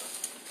mirrors here.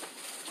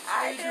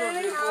 Hi,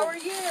 Danny. How are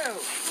you?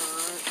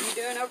 You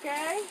doing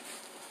okay?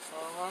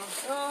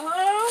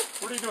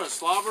 What are you doing,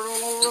 slobbering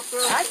all over up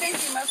there? I think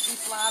he must be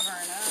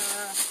slobbering.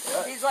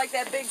 He's like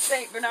that big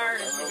St.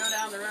 Bernard. As we go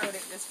down the road,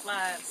 it just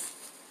flies.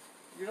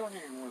 You don't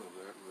need one of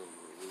that,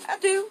 really. I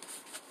do.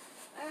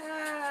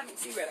 Let me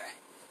see where they're at.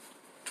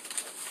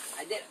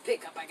 I did a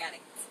pickup. I got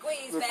it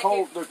squeezed back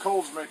here. The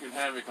cold's making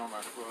havoc on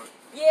my foot.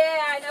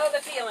 Yeah, I know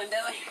the feeling,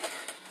 Billy.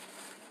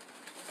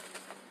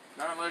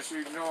 Not unless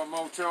you know a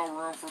motel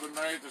room for the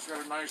night that's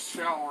got a nice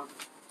shower.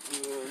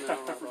 I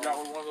forgot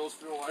what one of those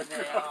feel like.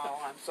 No,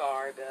 I'm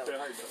sorry, Billy.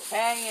 Yeah, I know.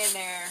 Hang in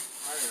there.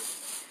 I am.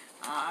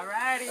 All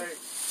righty.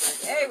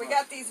 Thank you Hey, very we much.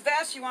 got these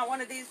vests. You want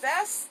one of these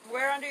vests?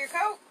 Wear under your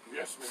coat?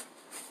 Yes, ma'am.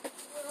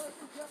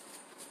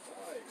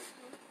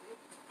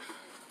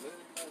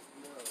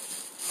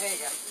 There you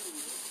go.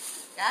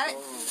 Got it?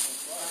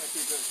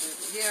 Keep that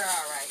secret. You're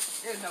all right.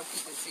 There's no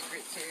keeping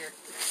secrets here.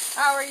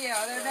 How are you?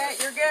 Other than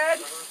that, you're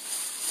good?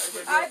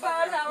 Hi,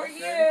 Bud. How are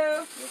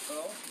you?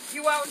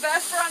 You want a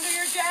vest for under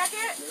your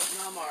jacket?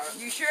 No, I'm alright.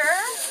 You sure?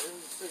 Yeah,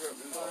 this is a cigarette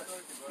butt.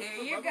 Here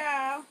you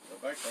go. The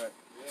backpack.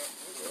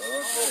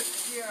 Okay.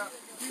 Yeah.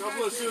 God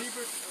bless you.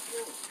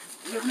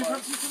 You have any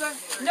Pepsi today?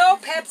 No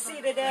Pepsi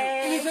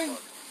today. Anything?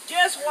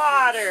 Just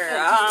water.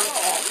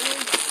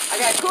 I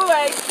got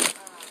Kool-Aid.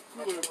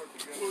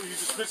 Well, you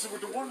just mix it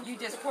with the water? You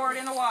just pour it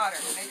in the water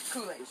and make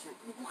Kool-Aid.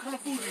 What kind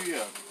of food do you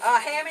have?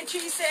 Ham and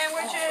cheese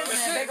sandwiches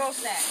and a big old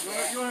snack. You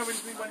Yeah. don't have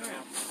anything but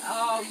ham?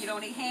 Oh, you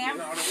don't eat ham?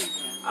 No, I don't eat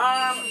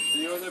ham.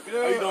 See you in the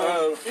You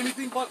don't view.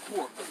 anything but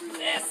pork.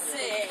 Let's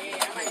see.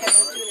 I might have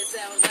some tuna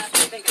salad. I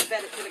think I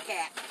fed it to the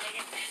cat.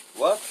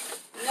 What?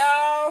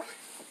 No,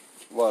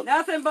 What?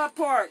 nothing but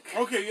pork.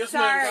 Okay, yes,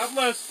 Sorry. ma'am. God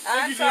bless.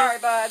 Thank I'm you, dear. sorry,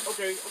 bud.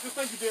 Okay,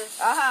 thank you, dear.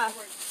 Uh-huh.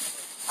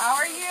 How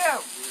are you?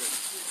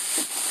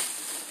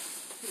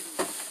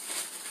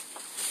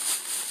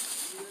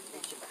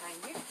 Reach it behind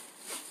you.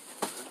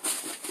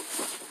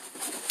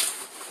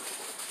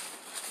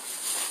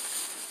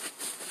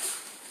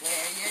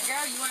 There you go.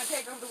 You want to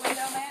take over the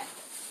window, Matt?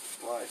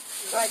 Why?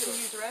 So I can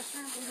use the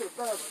restroom?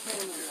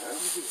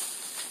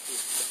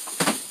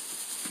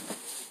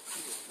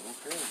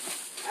 Okay.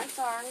 I'm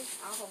sorry.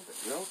 I'll hold it.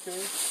 You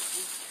okay?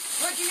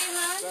 What you need,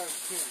 hon?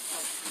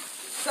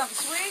 Something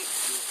sweet?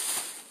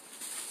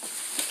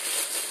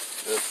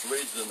 There's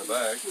sweets in the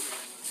bag.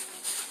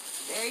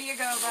 There you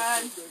go,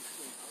 bud.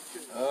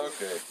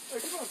 Okay.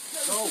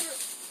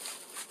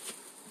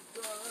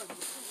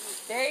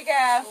 There you go.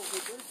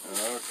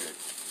 Okay.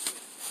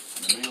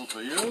 The meal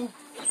for you.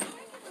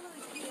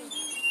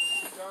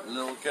 A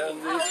little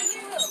candy.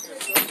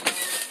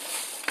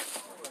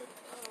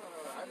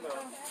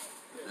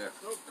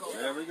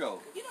 There we go.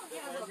 You don't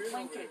have a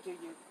blanket, do you?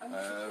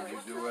 We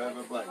do have a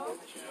blanket.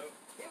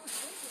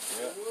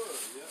 Yeah.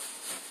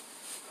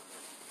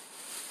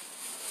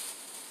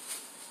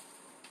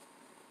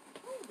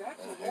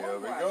 And here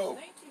we go.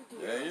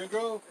 There you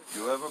go.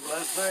 You have a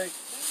blessed day.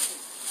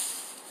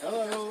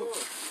 Hello.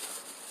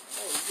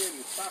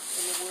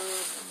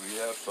 We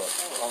have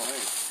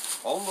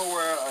socks.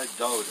 Underwear, I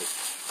doubt it.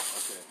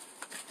 Okay.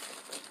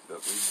 But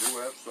we do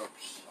have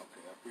socks.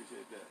 Okay, I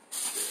appreciate that.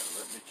 Yeah,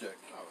 let me check.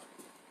 All right.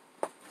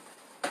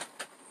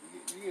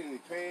 You get any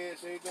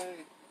pants,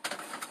 anything?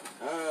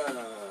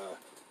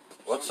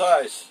 What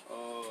size?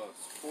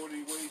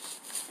 40 waist.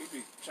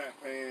 Maybe track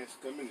pants.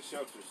 Come in the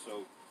shelter,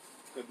 so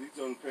because these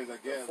are the pants I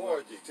got.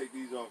 40. Just take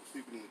these off,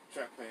 sleep in the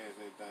track pants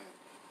and everything.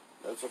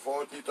 That's a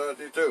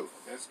 40-32.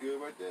 That's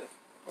good right there.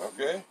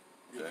 Okay.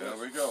 There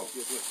we go.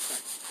 You're blessed.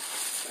 Thanks.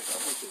 Thanks. I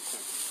appreciate it.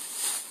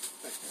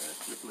 Thank you. Yes,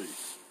 you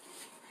please.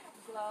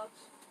 Gloves.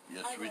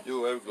 Yes, we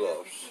do have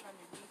gloves.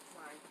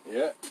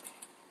 Yeah.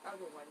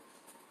 Other one.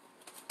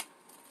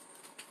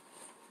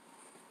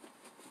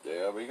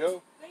 There we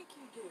go. Thank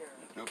you, dear.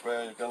 Two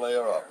pairs, you can lay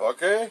her up.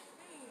 Okay?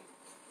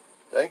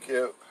 Thank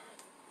you.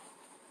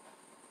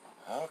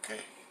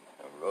 Okay.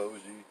 And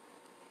Rosie.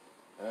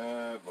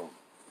 Boom.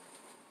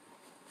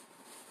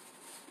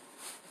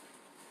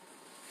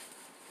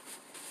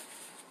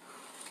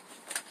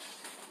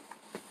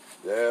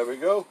 There we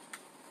go.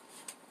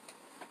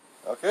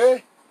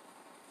 Okay?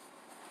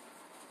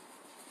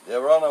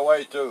 They're on our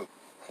way too.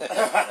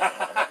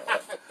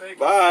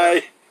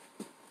 Bye.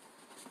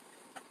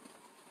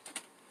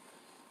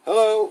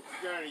 Hello.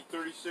 You got any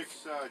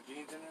 36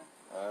 jeans in there?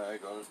 I'm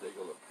gonna take a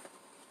look.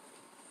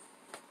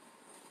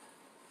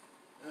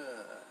 2,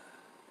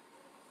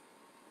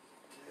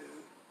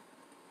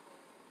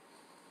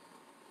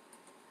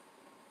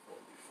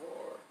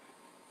 44.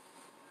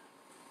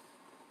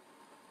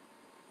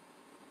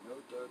 No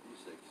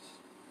 36.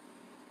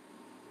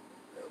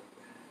 Nope.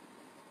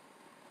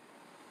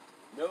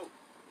 Nope.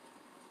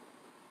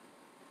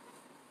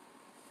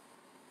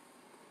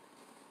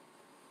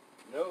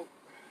 Nope.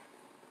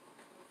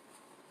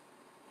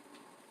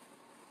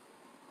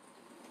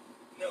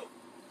 Nope.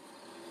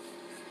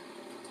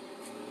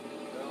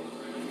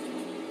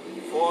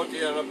 40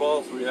 and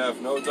above, we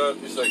have no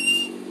 36. Okay,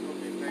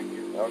 thank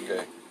you.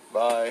 Okay,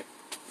 bye.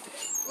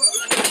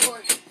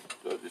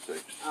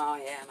 36. Oh,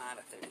 yeah, I'm out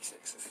of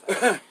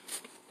 36s.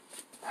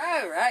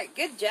 All right,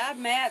 good job,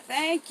 Matt.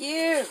 Thank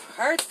you.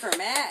 Hearts for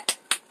Matt.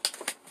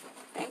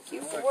 Thank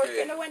you for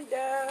working the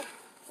window.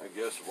 I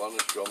guess one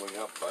is coming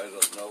up. I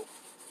don't know.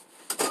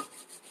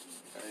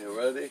 Are you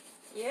ready?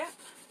 Yeah.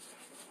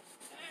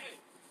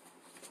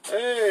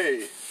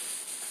 Hey!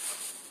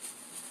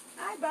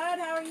 Hi, bud.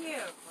 How are you?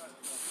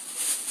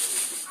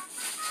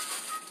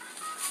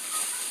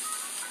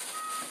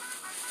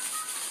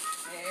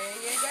 There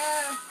you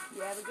go.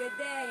 You have a good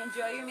day.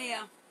 Enjoy your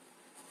meal.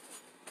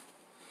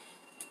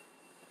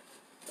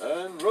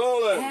 And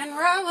rolling. And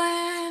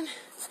rolling.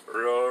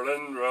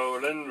 Rolling,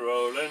 rolling,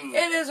 rolling.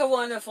 It is a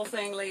wonderful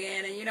thing,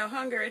 Leanne. And you know,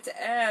 hunger, it's an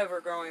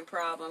ever-growing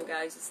problem,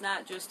 guys. It's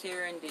not just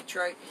here in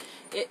Detroit.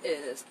 It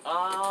is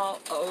all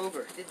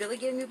over. Did Billy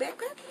get a new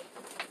backpack?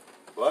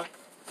 What?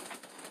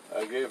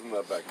 I gave him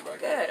a backpack.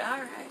 Good, all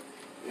right.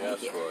 He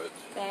asked for it.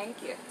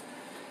 Thank you.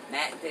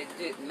 Matt did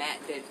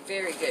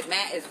very good.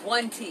 Matt is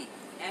 1T.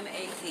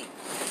 M-A-T.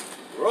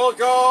 Roll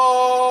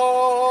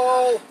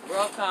call!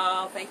 Roll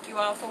call. Thank you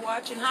all for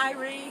watching. Hi,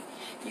 Ree.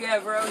 You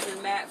have Rose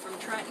and Matt from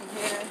Trenton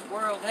here,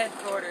 world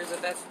headquarters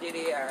of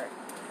FDDR.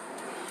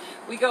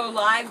 We go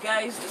live,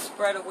 guys, to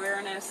spread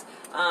awareness,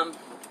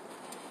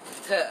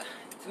 to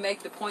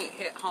make the point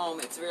hit home.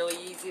 It's really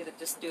easy to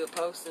just do a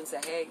post and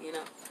say, hey, you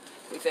know,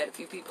 we've had a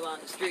few people on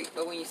the street,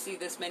 but when you see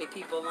this many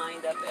people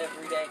lined up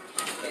every day,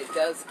 it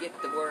does get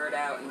the word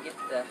out and get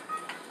the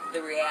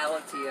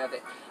reality of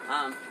it.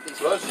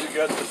 Plus you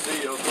get to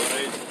see your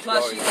donations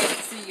Plus you going get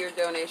to see your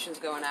donations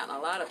going out, and a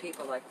lot of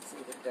people like to see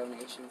the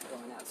donations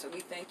going out. So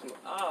we thank you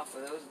all for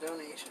those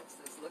donations.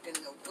 This looking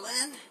no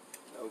Glenn.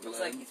 No Glenn. Looks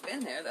like he's been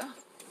there, though.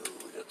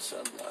 Ooh, that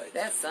sunlight.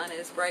 That sun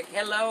is bright.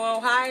 Hello,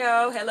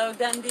 Ohio. Hello,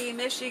 Dundee,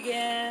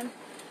 Michigan.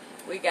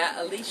 We got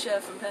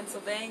Alicia from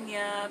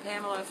Pennsylvania,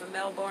 Pamela from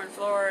Melbourne,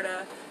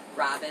 Florida,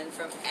 Robin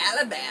from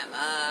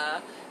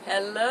Alabama.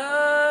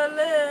 Hello,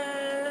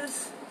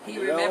 Liz. He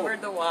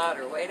remembered the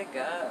water. Way to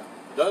go.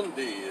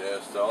 Dundee,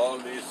 that's the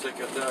only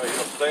Secretary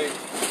of State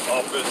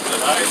office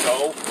that I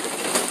know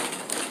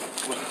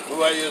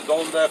where you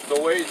don't have to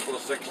wait for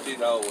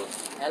 16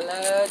 hours.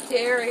 Hello,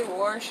 Terry,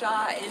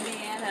 Warshaw,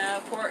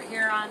 Indiana, Port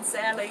Huron,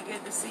 Sally,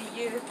 good to see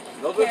you.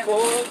 Another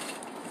port?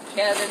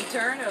 Kevin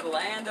Turner,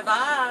 Land of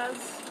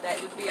Oz.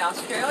 That would be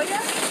Australia.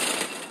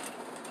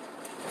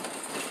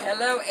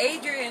 Hello,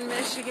 Adrian,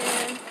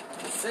 Michigan.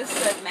 Sis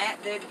said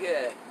Matt did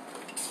good.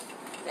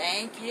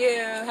 Thank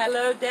you.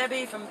 Hello,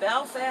 Debbie from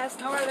Belfast,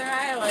 Northern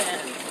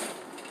Ireland.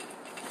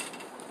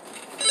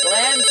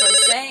 Glenn from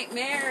St.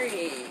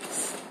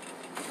 Mary's.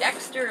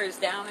 Dexter is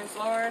down in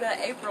Florida.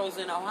 April's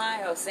in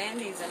Ohio.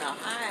 Sandy's in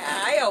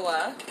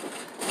Iowa.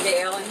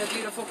 Gail and the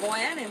beautiful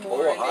Gwen in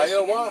Warren,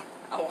 Iowa?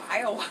 Oh,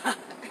 Iowa.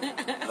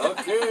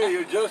 Okay,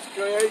 you just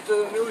created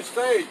a new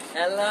state.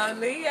 Hello,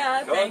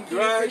 Leah. Thank you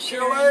for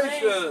sharing.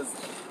 Congratulations.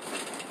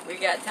 We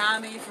got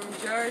Tommy from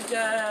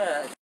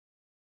Georgia.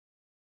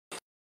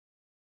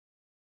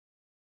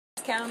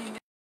 County.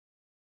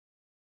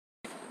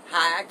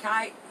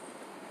 Hi,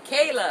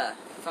 Kayla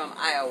from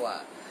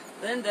Iowa.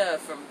 Linda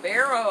from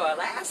Barrow,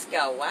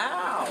 Alaska.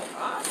 Wow,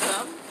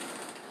 awesome.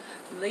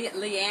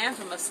 Leanne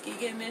from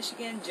Muskegon,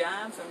 Michigan.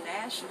 John from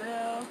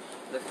Nashville.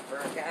 Looking for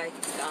a guy.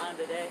 He's gone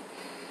today.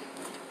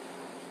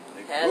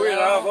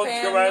 Hello,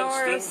 Pam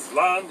Norris.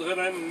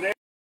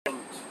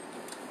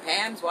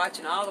 Pam's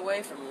watching all the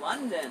way from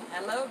London.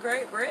 Hello,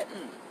 Great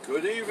Britain.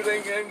 Good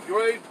evening in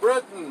Great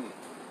Britain.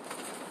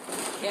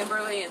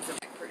 Kimberly and some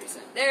pretty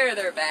soon. There,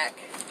 they're back.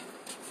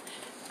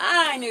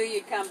 I knew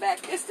you'd come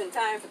back just in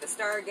time for the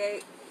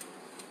Stargate.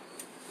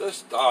 The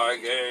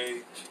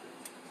Stargate.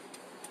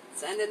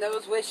 Sending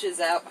those wishes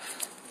out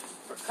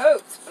for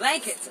coats,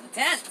 blankets, and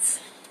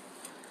tents.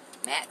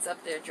 Matt's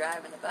up there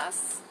driving the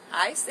bus.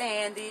 Hi,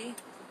 Sandy.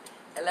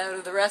 Hello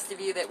to the rest of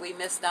you that we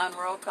missed on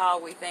roll call.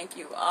 We thank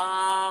you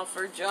all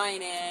for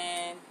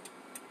joining.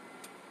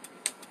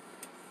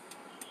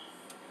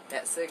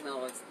 That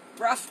signal is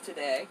rough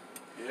today.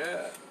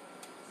 Yeah.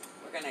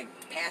 We're going to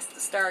pass the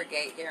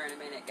Stargate here in a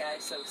minute,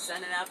 guys. So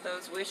sending out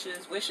those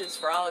wishes. Wishes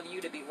for all of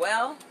you to be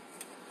well.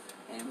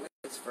 And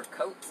wishes for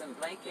coats and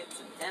blankets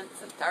and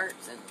tents and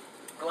tarps and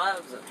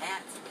gloves and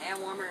hats and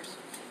hand warmers.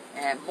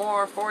 And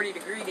more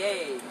 40-degree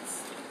days.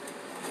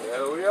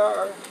 There we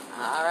are.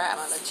 All right, I'm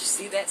going to let you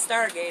see that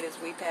Stargate as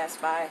we pass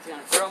by. I'm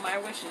going to throw my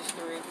wishes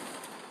through.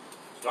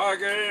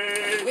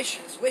 Stargate!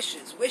 Wishes,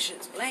 wishes,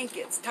 wishes.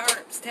 Blankets,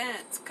 tarps,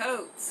 tents,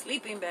 coats,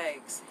 sleeping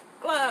bags,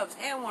 gloves,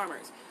 hand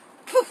warmers.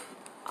 Poof!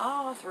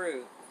 All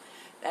through.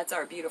 That's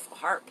our beautiful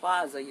Hart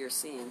Plaza you're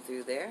seeing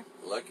through there.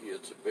 Lucky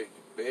it's a big,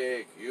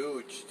 big,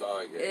 huge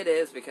Stargate. It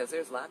is, because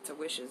there's lots of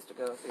wishes to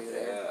go through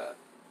there.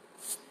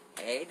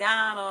 Yeah. Hey,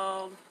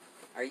 Donald.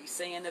 Are you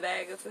singing the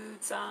Bag of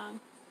Food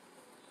song?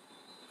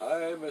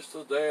 Hi,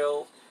 Mr.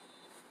 Dale.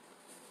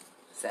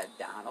 Said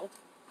Donald.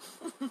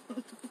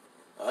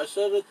 I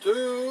said it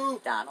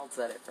too. Donald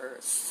said it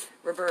first.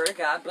 Roberta,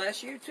 God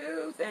bless you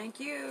too. Thank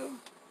you.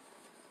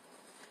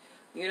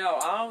 You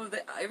know,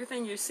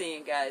 everything you're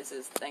seeing, guys,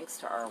 is thanks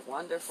to our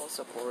wonderful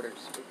supporters.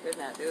 We could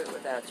not do it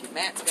without you.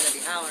 Matt's going to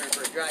be hollering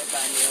for a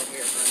drive-by meal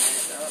here for a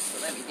minute, though, so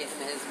let me get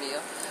him his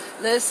meal.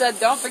 Liz said,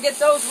 don't forget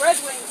those Red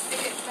Wings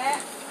tickets, Matt.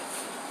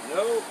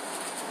 No.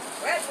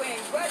 Red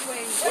Wings, Red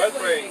Wings, Red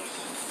Wings.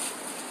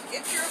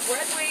 Get your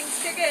Red Wings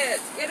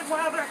tickets. Get them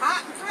while they're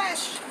hot and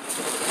fresh.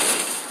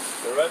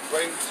 The Red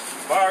Wings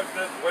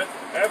partnered with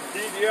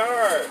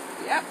FDDR.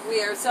 Yep,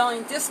 we are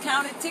selling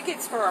discounted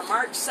tickets for our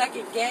March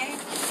 2nd game.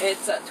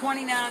 It's a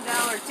 $29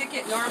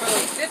 ticket,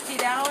 normally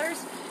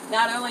 $50.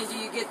 Not only do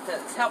you get to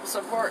help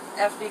support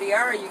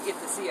FDDR, you get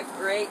to see a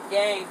great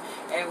game,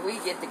 and we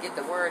get to get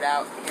the word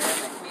out here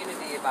in the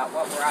community about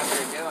what we're out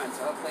there doing.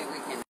 So hopefully we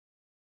can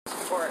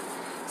support.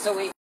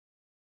 So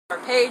our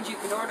page, you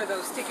can order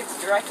those tickets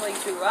directly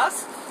through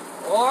us,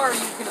 or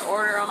you can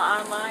order them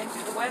online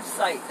through the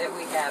website that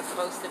we have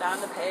posted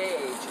on the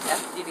page,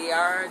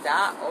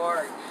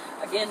 FDDR.org.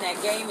 Again,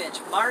 that game is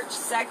March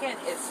 2nd.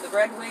 It's the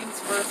Red Wings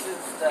versus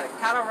the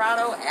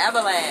Colorado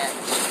Avalanche.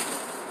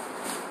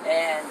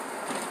 And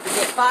to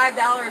get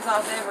 $5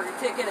 off every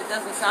ticket, it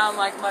doesn't sound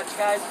like much,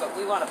 guys, but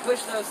we want to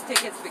push those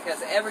tickets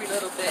because every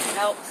little bit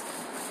helps.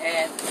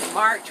 And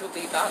March will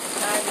be about the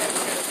time that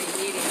we're going to be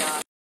meeting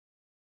on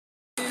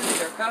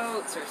shoes or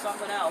coats or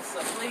something else. So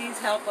please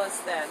help us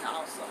then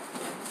also.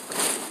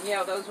 You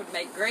know, those would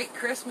make great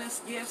Christmas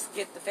gifts.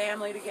 Get the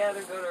family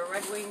together, go to a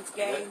Red Wings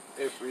game.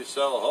 If we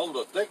sell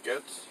 100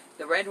 tickets,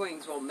 the Red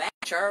Wings will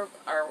match our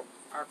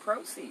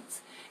proceeds.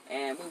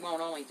 And we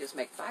won't only just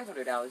make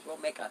 $500, we'll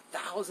make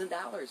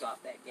 $1,000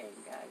 off that game,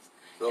 guys.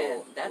 so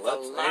And that's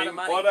let's a lot aim of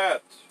money. for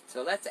that.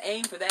 So let's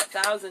aim for that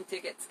 1,000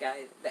 tickets,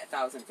 guys. That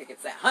 1,000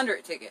 tickets, that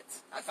 100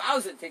 tickets.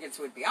 1,000 tickets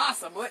would be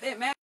awesome, wouldn't it,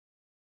 man?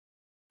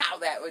 Wow,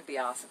 that would be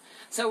awesome.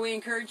 So we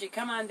encourage you,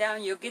 come on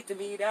down. You'll get to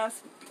meet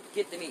us,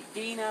 get to meet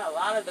Dina. A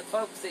lot of the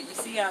folks that you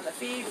see on the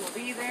feed will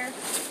be there.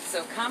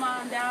 So come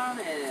on down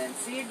and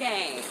see a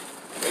game.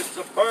 It's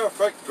a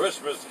perfect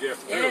Christmas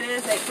gift, too. It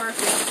is a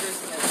perfect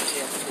Christmas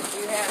gift. If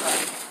you have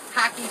a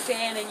hockey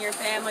fan in your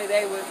family,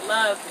 they would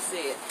love to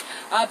see it.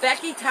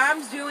 Becky,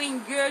 Tom's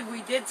doing good.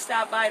 We did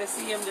stop by to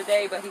see him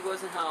today, but he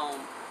wasn't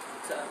home.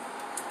 So,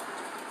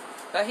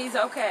 but he's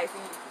okay.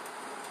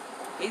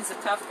 He's a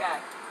tough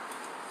guy.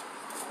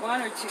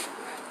 One or two?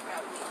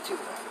 Probably two.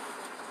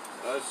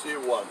 I see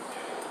one.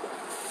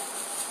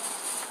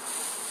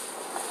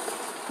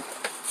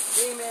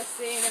 We miss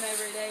seeing him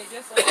every day,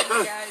 just like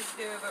you guys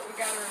do, but we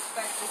gotta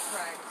respect his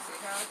privacy,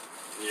 huh?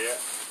 Yeah.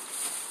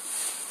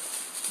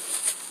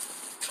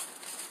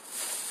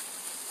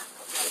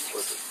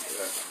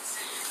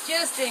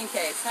 Just in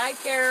case. Hi,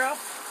 Carol.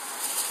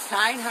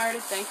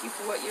 Kind-hearted, thank you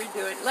for what you're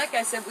doing. Like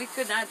I said, we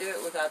could not do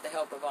it without the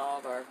help of all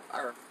of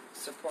our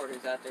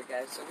supporters out there,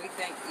 guys. So we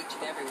thank each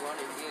and every one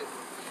of you.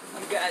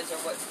 You guys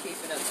are what's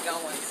keeping us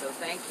going, so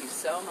thank you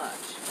so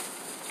much.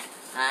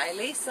 Hi,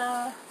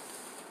 Lisa.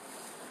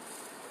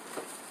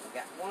 We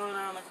got one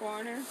on the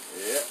corner.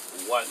 Yeah,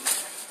 one.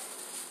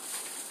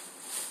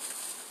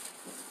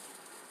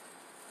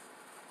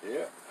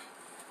 Yeah.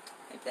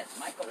 I think that's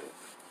Michael.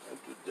 And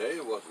today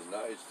was a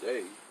nice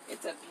day.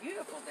 It's a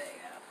beautiful day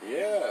out.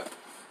 Yeah.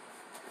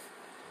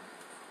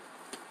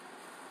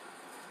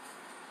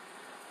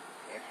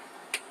 Here.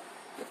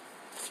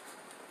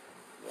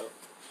 No,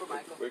 For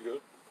Michael. we're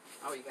good.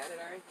 Oh, you got it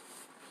already?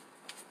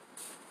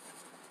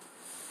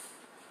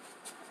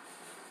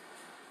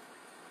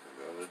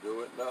 We're gonna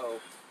do it now.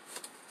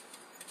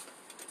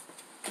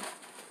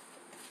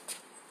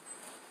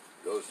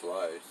 Those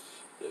lights,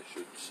 they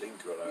should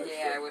synchronize.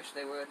 Yeah, I them. wish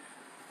they would.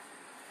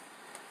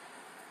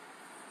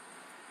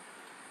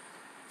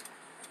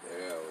 There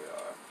we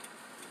are.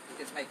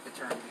 Just make the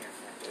turn here.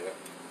 Yeah.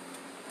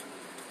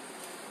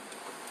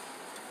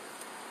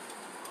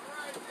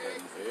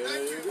 And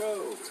here you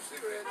go.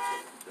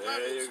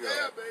 There you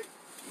go.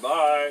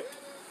 Bye.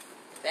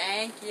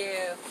 Thank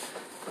you.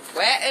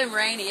 Wet and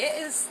rainy. It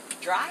is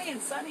dry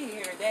and sunny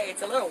here today.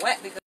 It's a little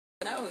wet because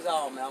the snow is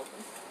all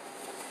melting.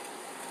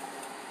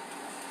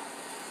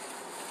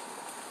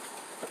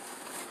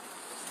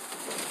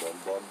 Bum,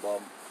 bum,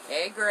 bum.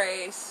 Hey,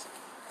 Grace.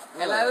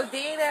 Hello,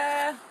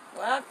 Dina.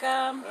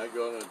 Welcome. I'm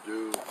gonna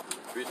do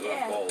pizza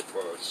ball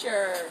first.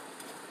 Sure. There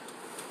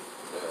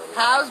we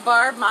How's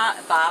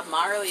Bob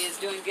Marley is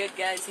doing good,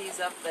 guys. He's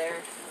up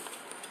there.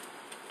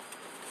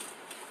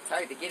 It's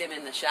hard to get him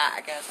in the shot.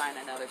 I gotta find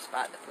another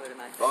spot to put him.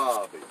 I think.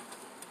 Bobby.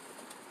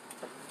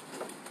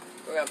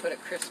 We're gonna put a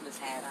Christmas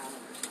hat on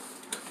him or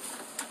something.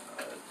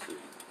 Let's see.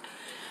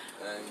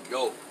 And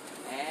go.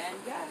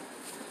 And go.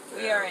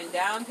 We are in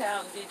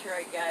downtown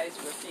Detroit, guys.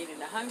 We're feeding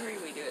the hungry.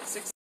 We do it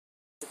 6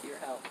 with your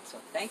help. So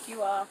thank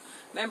you all.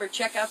 Remember,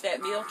 check out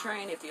that meal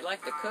train if you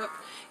like to cook.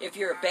 If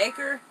you're a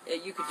baker,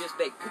 you could just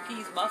bake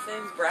cookies,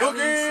 muffins, brownies,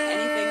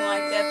 anything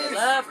like that. They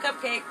love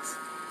cupcakes.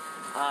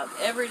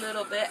 Every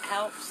little bit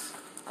helps.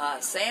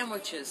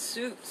 Sandwiches,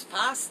 soups,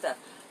 pasta,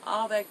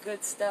 all that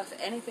good stuff.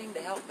 Anything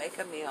to help make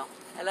a meal.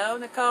 Hello,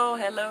 Nicole.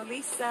 Hello,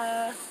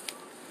 Lisa.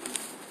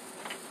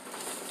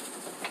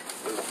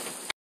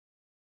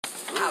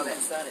 Wow, that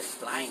sun is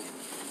blinding me.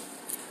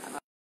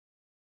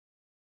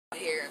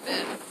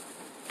 been.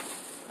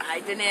 Hi,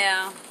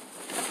 Dina.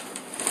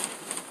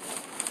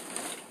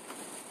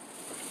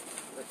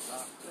 Looks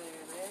all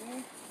clear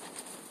there.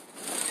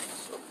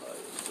 Sunlight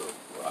is so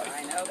bright.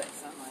 I know that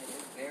sunlight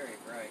is very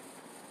bright.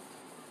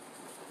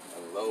 I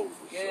love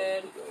the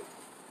Good. sun today.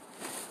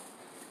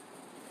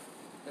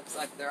 Looks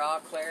like they're all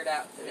cleared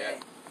out today.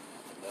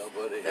 Yeah.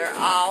 Nobody. They're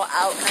all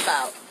out and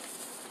about.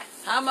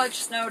 How much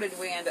snow did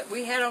we end up?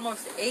 We had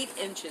almost 8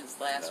 inches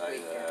last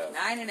week.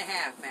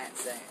 9.5,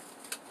 Matt's saying.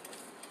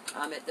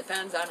 It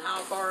depends on how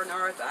far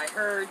north. I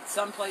heard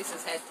some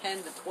places had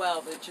 10 to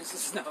 12 inches of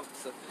snow.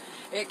 So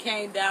it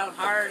came down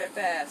hard and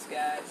fast,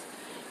 guys.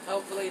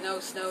 Hopefully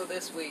no snow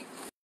this week.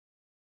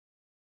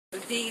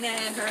 Dina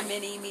and her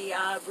mini me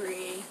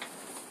Aubrey.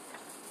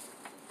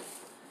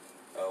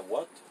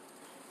 What?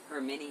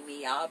 Her mini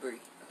me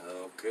Aubrey.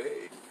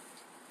 Okay.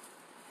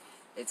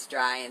 It's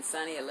dry and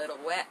sunny, a little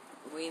wet.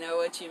 We know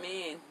what you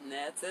mean, and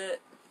that's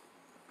it.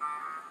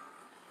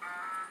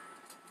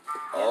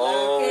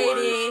 Hello,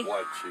 Katie. Always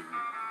watching.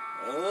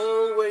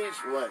 Always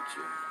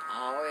watching.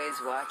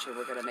 Always watching.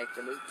 We're going to make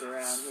the loop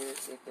around here,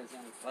 see if there's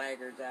any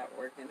flaggers out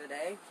working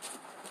today.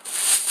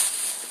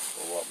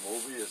 Well, what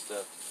movie is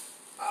that?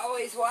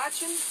 Always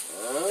watching?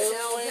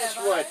 Always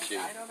watching.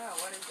 I don't know.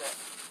 What is it?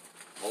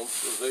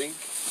 Monsters Inc.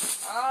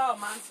 Oh,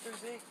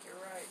 Monsters Inc. You're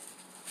right.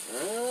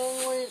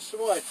 Always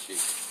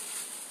watching.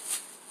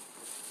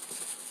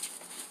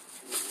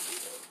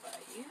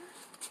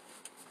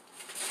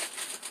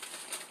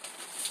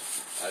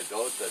 I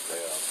doubt that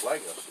they are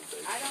flagging us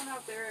today. I don't know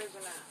if there is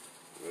or not.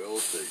 We'll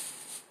see.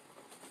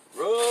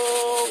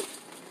 Roll!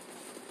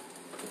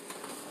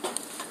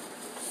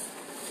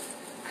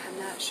 I'm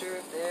not sure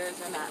if there is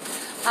or not.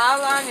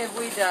 How long have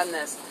we done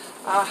this?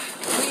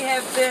 We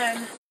have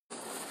been,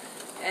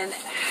 and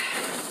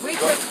we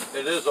took...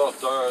 It is our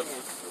third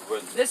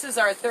winter. This is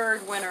our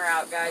third winter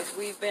out, guys.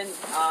 We've been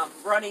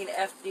running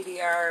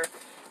FDDR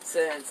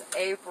since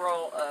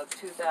April of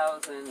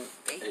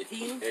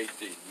 2018.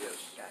 18,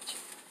 yes. Gotcha.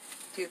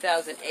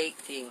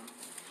 2018.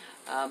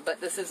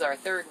 But this is our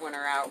third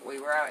winter out. We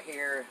were out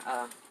here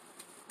a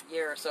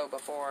year or so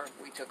before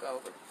we took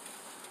over.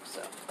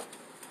 So,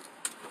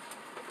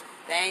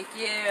 thank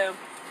you.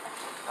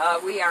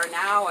 We are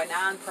now a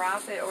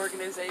non-profit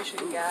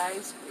organization,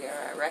 guys. We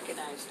are a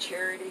recognized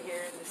charity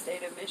here in the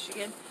state of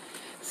Michigan.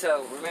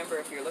 So remember,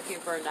 if you're looking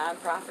for a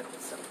non-profit to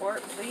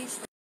support, please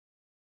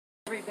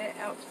every bit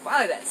helps.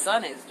 Wow, that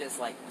sun is just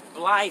like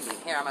blinding.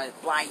 Here, I'm gonna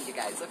blind you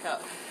guys.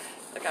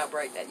 Look how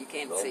bright that you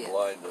can't see it. Don't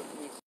blind them.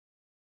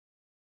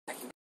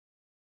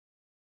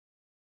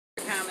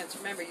 Comments.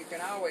 Remember, you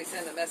can always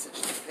send a message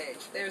to the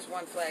page. There's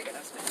one flagging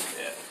us now.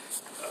 Yeah.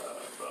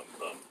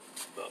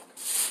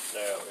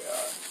 There we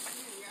are.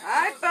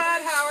 Hi,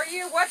 Bud. How are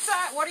you? What's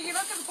that? What are you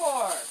looking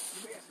for?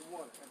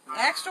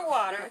 Extra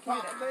water.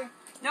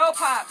 No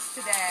pops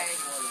today.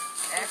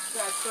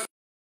 Extra.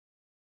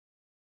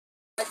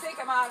 I think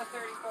I'm out of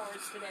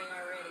 34s today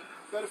already.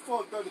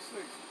 34, 36.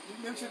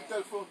 You mentioned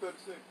 34,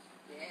 36.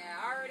 Yeah,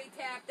 I already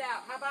tapped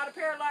out. How about a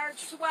pair of large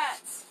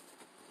sweats?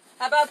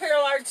 How about a pair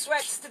of large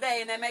sweats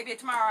today, and then maybe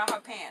tomorrow I'll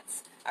have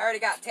pants. I already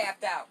got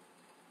tapped out.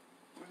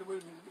 Wait a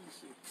minute, let me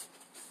see.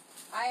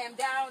 I am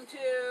down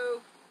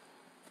to,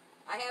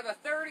 I have a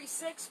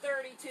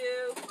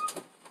 36-32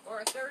 or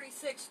a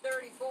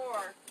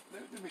 36-34.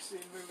 Let me see,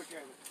 let me look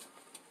at it.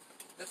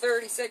 The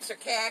 36 are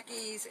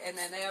khakis, and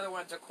then the other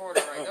ones are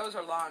corduroy. Those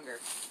are longer.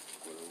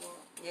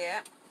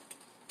 Yeah.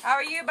 How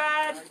are you, bud?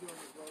 How you doing,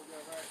 bro? All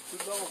right.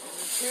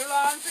 Too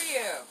long for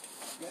you.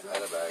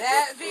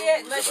 That'd be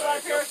it. Unless you want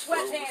a pair of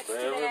sweatpants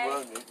today. You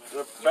want to do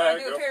a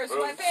pair of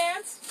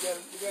sweatpants?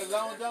 You got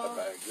long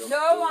johns?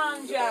 No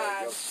long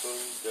johns.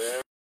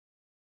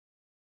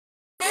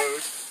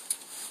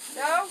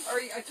 No?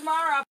 Or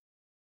tomorrow I'll...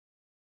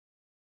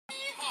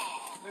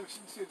 Let me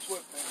see the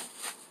sweatpants.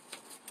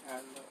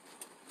 And,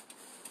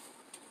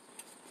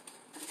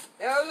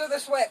 those are the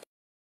sweat.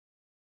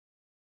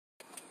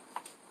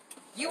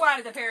 You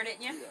wanted the pair,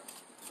 didn't you? yeah.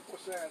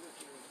 What size is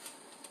it?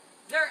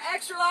 They're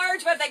extra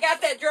large, but they got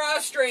that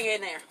drawstring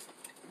in there.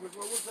 What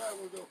size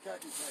was those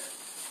khaki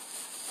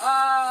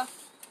pants?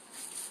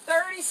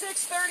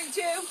 36,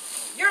 32.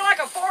 You're like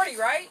a 40,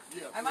 right?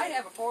 Yeah. I might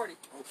have a 40.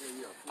 Okay,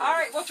 yeah. All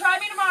right, well, try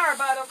me tomorrow,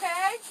 bud,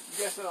 okay?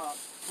 You got some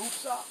boot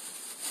sock?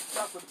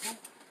 Sock with the boot?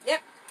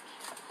 Yep.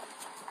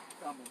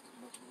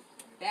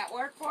 That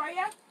work for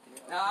you?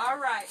 Yeah. All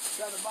right.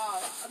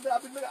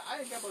 I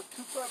ain't got but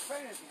 2 pair of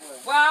pants to wear.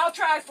 Well, I'll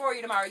try for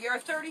you tomorrow. You're a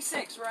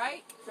 36,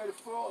 right?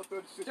 34 or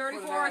 36.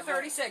 34 or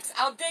 36.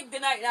 I'll dig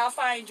tonight and I'll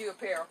find you a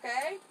pair,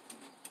 okay?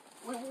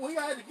 We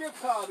got the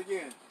gift card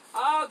again.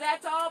 Oh,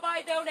 that's all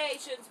by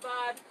donations,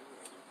 bud.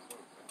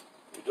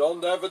 You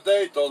don't have a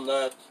date on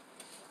that.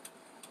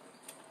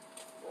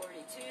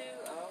 42.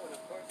 Oh, and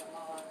of course I'm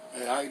all...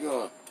 Hey, how you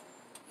doing?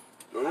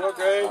 Doing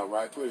okay? All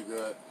right, pretty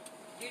good.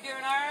 You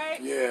doing all right?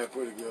 Yeah,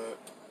 pretty good.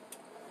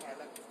 Yeah,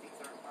 look, these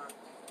aren't marked.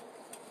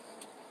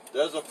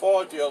 There's a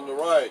 40 on the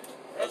right.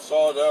 I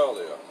saw it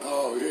earlier.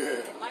 Oh, yeah.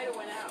 It might have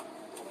went out.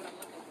 That's what I'm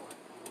looking for.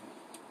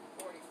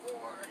 44.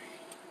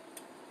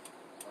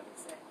 What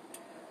is that?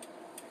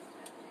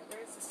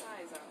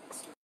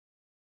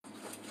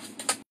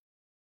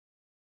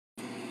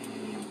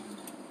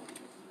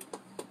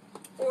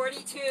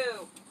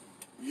 42.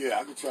 Yeah,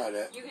 I can try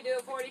that. You can do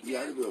a 42?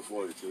 Yeah, I can do a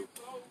 42.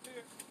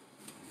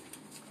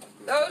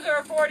 Those are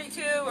a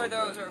 42 or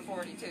those are a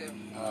 42?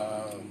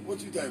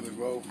 What you think,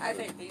 bro? I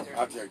think these are.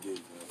 I'll take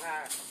these.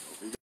 Alright.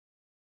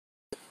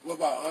 What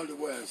about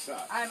underwear and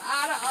socks? I'm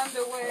out of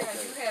underwear. Okay. I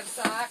do have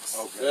socks.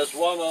 Okay. There's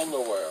one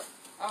underwear.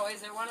 Oh,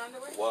 is there one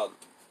underwear? One.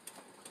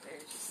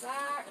 There's your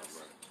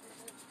socks.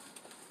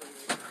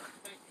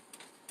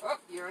 Oh,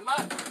 you're in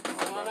luck.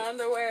 One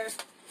underwear.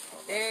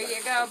 There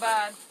you go,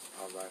 bud.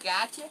 All right.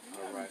 Gotcha.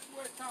 All right.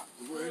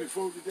 Was any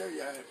food today?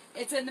 Yeah.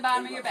 It's in the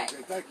bottom of your bag.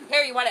 Okay, thank you.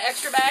 Here, you want an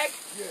extra bag?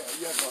 Yeah,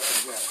 yeah.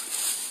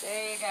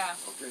 There you go.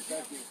 Okay,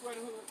 thank you.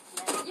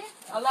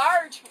 Yeah, a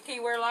large. Can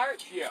you wear a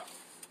large? Yeah.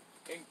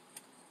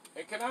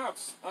 And can I have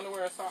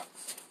underwear and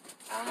socks?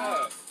 Out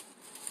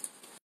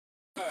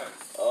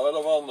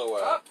of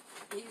underwear. Oh,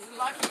 he's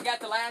lucky you got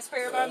the last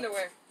pair of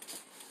underwear.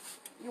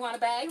 You want a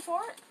bag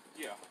for it?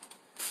 Yeah.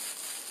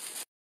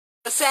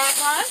 A sack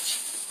lunch?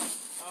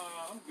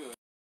 I'm good.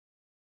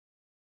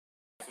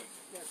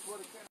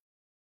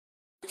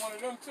 One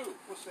of them too.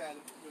 What's that?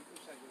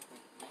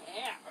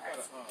 Yeah. I got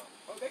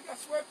a, they got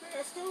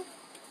sweatpants too?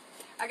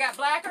 I got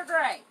black or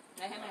gray.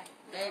 There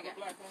you go.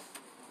 Black one.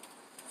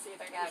 See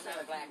if I got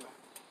another black one.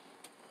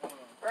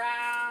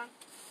 Brown.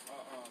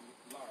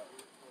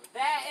 Large.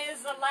 That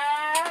is the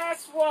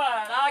last one.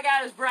 All I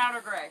got is brown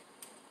or gray.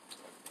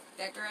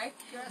 That gray?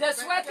 The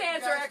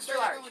sweatpants are extra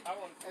large. I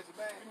want as a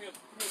bag. Give me a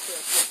pair of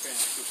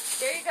sweatpants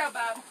too. There you go,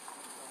 Bob.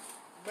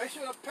 Make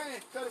sure the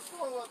pants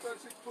 34 or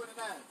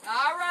 36.29.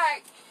 All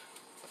right.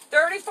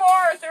 34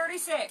 or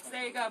 36.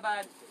 There you go,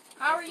 bud.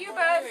 How are you,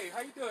 bud? Hey,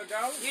 how you doing,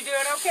 darling? You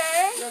doing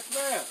okay? Yes,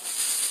 ma'am.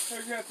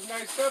 Hey, we got some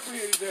nice stuff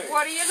here today.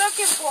 What are you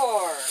looking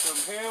for?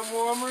 Some hand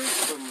warmers,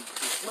 some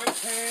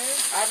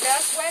sweatpants. I've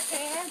got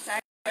sweatpants. I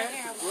got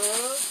hair.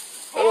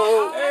 Gloves.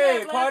 Hello.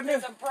 Hey, partner.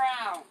 Is a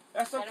brown.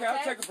 That's okay. Okay?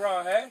 I'll take a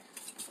brown hat.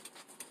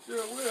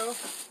 Sure will.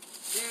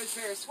 There's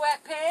your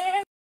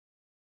sweatpants.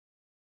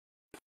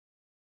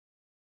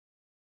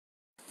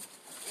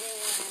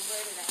 And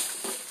where did I?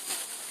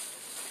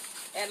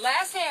 And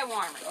last hand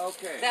warmer.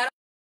 Okay. That.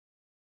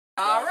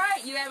 All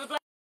right. You have a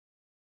blessed.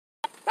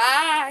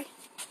 Bye.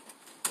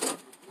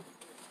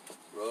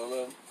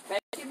 Rolling.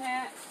 Thank you,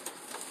 Matt.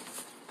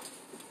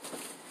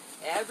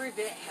 Every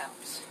bit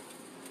helps.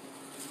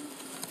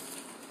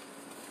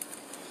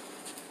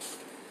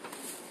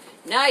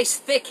 Nice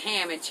thick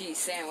ham and cheese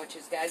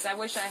sandwiches, guys. I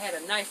wish I had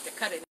a knife to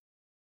cut it.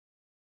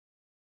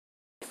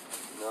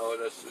 No,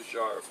 that's too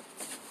sharp.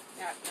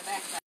 Yeah, the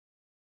back side.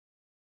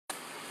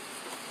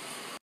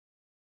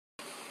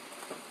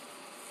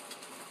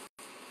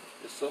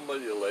 Is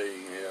somebody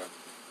laying here?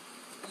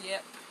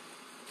 Yep.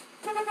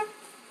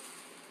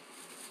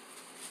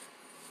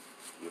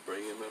 You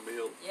bring him a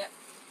meal? Yep.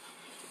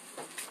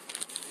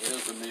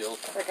 Here's a meal.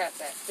 I got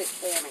that thick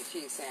ham and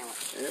cheese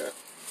sandwich. Here.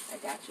 I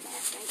got you,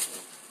 Matt. Thank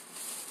you.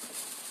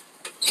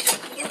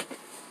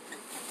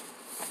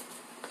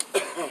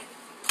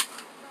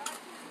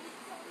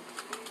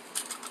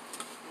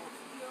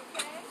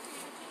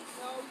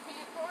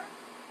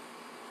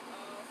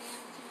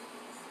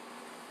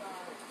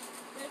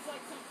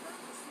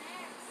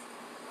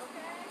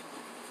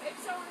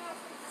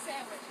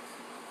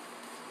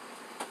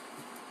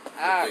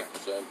 Take the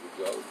sandwich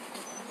out.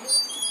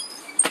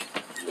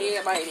 He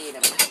might eat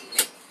them.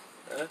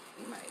 Huh?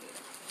 He might eat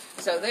them.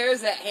 So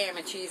there's that ham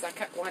and cheese. I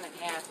cut one in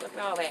half. Look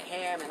at all that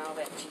ham and all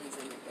that cheese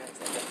in it, guys.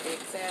 That's a big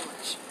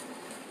sandwich.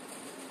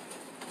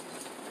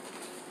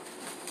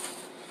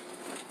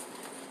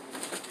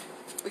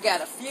 We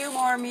got a few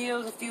more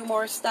meals, a few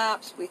more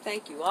stops. We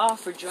thank you all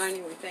for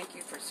joining. We thank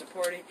you for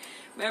supporting.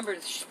 Remember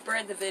to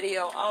spread the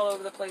video all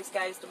over the place,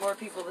 guys. The more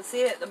people to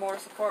see it, the more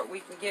support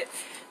we can get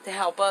to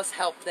help us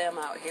help them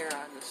out here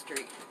on the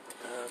street.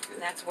 Okay.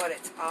 And that's what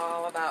it's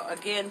all about.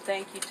 Again,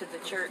 thank you to the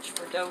church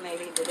for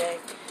donating today.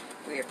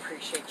 We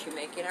appreciate you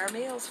making our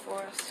meals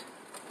for us.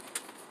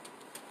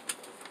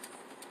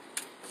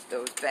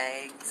 Those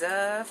bags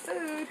of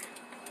food.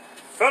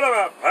 Fill them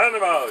up, hand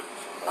them out.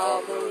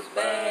 All those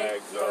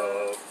bags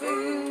of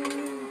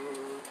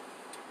food.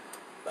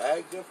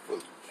 Bags of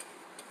food.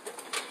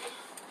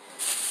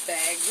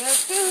 Bags of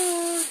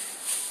food.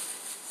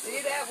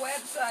 See that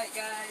website,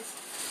 guys.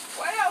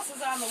 What else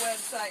is on the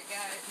website,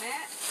 guys?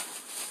 Matt?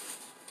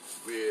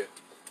 We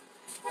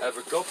have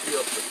a copy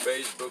of the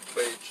Facebook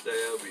page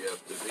there. We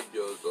have the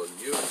videos on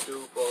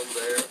YouTube on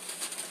there.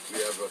 We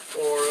have a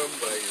forum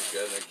where you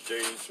can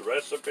exchange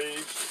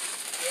recipes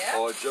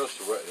or just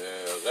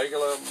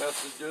regular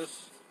messages.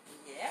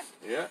 Yeah.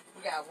 Yeah.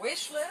 We got a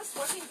wish list.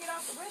 What can you get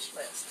off the wish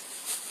list?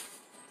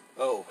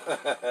 Oh,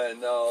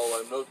 no,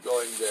 I'm not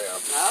going there.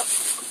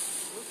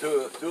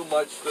 Nope. Too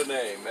much to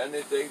name.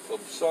 Anything from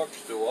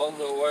socks to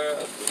underwear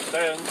to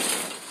tents.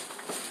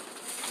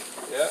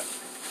 Yeah.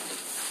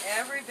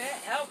 Every bit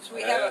helps.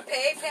 We have a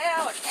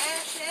PayPal, a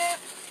Cash App.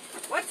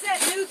 What's that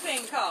new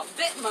thing called?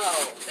 Venmo.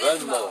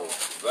 Venmo.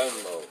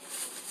 Venmo.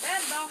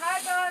 Hi,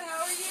 bud.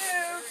 How are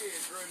you?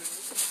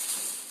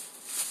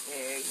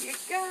 There you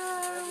go.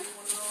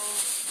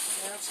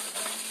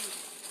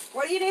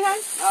 What do you need, hon?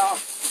 Oh.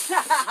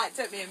 It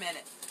took me a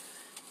minute.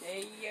 There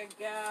you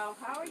go.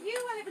 How are you?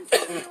 I haven't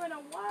seen you in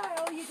a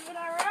while. You doing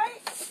all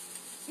right?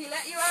 He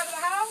let you out of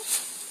the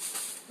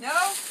house?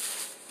 No?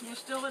 You're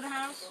still in the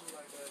house?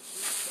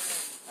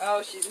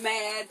 Oh, she's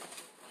mad.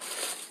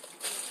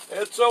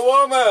 It's a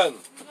woman.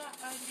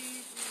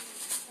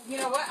 You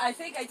know what? I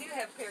think I do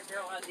have a pair of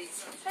girl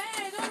undies.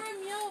 Hey, don't run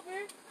me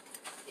over.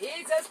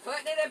 He's just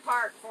putting it in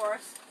park for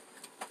us.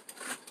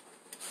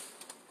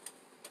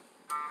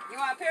 You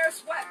want a pair of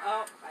sweat?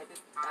 Oh, I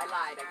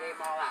lied. I gave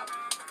them all out.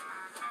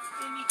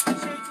 Any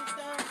t-shirts and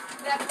stuff?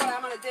 That's what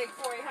I'm going to dig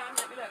for you, hon.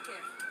 Let me look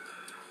here.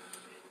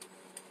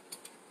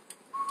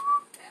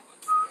 That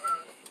one's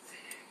legs.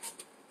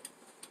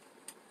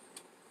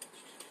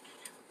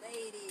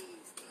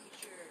 Ladies,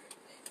 t-shirt,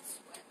 and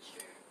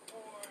sweatshirt,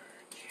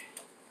 orange.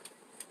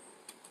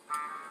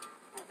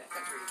 Oh, that's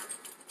pretty good.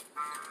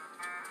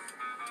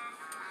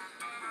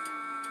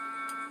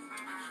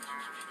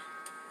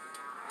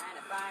 Trying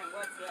to find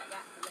what's that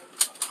got for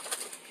ladies.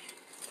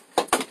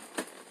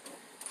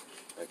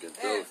 I can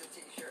tell. There's a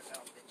t-shirt.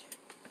 Oh, did you?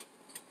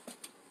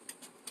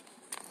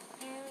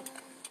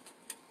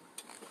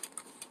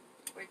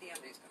 Where'd the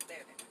undies go?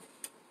 There they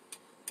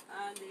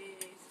are.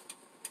 Undies.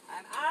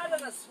 I'm out of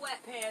the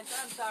sweatpants.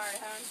 I'm sorry,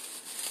 hon.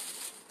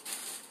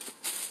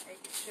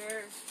 Making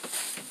sure.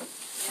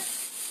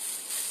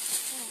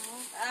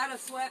 Yeah. Out of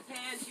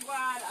sweatpants. You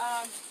want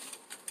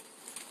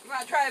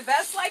to try a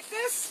vest like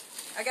this?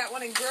 I got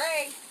one in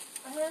gray.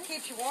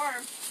 Keeps you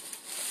warm.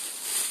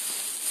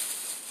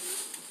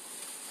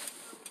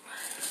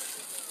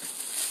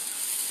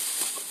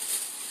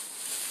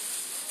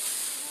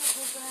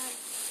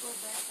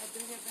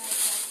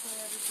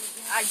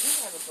 I do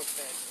have a book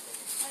bag.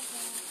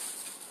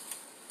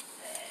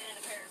 And a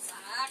pair of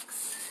socks.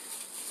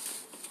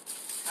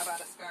 How about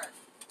a scarf?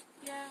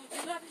 Yeah.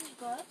 You got any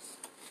gloves?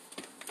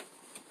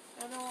 I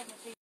don't know what my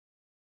face.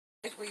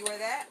 Will you wear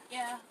that?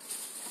 Yeah.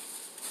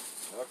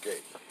 Okay.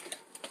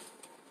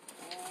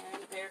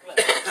 And a pair of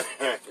gloves.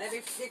 Let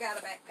me dig out a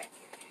backpack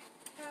here.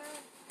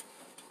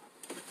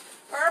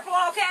 Purple,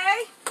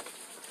 okay?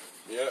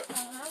 Yeah.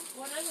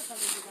 What other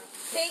color you got?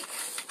 Pink.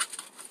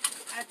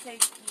 I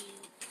take pink.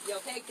 You'll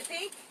take the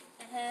pink?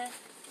 I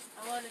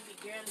want to be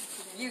girly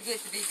today. You get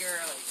to be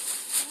girly.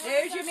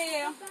 There's your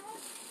meal.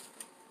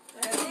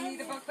 Does he need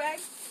a book bag?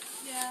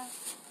 Yeah.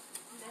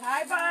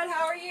 Hi, Bud.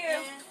 How are you?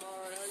 Yeah.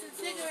 Some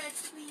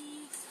cigarettes,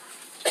 please.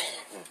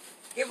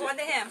 Give one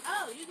to him.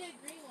 Oh, you get a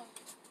green one.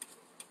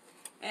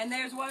 And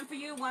there's one for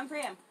you, one for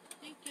him.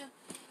 Thank you.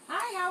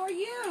 Hi, how are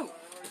you?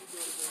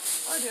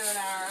 We're doing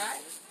all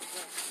right.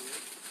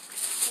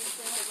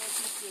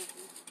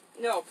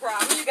 No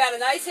problem. You got a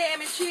nice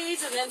ham and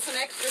cheese and then some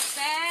extra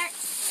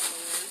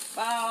snacks.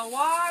 Bottle of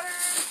water.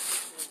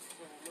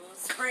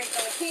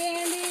 Sprinkle of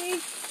candy.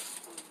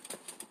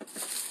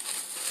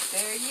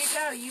 There you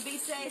go. You be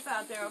safe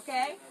out there,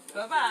 okay?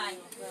 Bye-bye.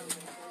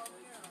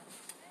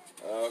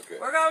 Okay.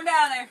 We're going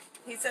down there.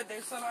 He said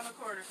there's some on the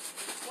corner.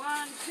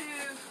 1, 2,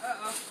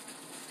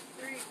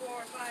 3,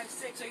 4, 5,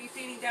 6. Are you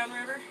feeding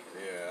downriver?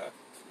 Yeah.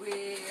 We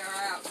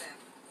are out then.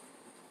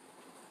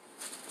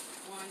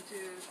 1, 2,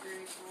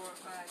 3, 4,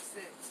 5,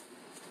 6.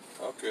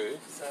 Okay.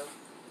 So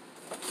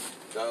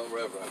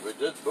Downriver. We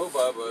did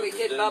Bubba, but we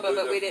did Bubba,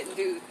 but we didn't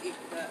do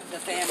the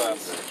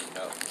families.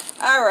 No.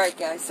 All right,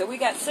 guys. So we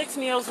got 6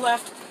 meals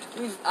left.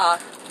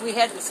 We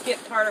had to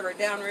skip part of our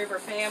downriver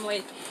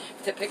family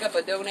to pick up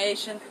a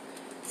donation.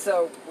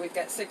 So we've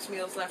got 6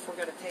 meals left. We're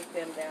going to take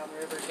them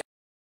downriver.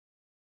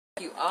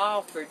 Thank you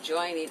all for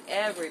joining.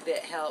 Every bit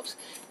helps.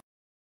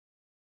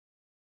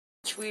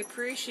 We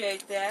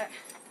appreciate that.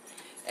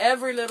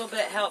 Every little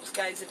bit helps,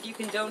 guys. If you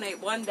can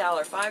donate $1,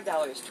 $5,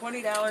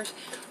 $20,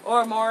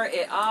 or more,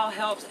 it all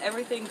helps.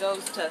 Everything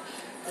goes to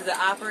the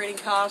operating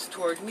cost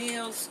toward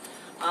meals.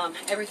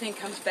 Everything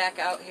comes back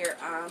out here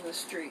on the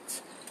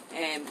streets.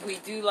 And we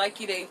do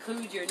like you to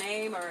include your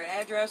name or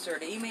address or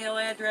an email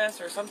address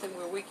or something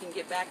where we can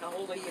get back a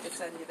hold of you to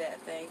send you that.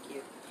 Thank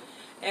you.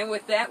 And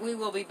with that, we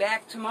will be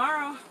back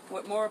tomorrow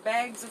with more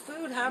bags of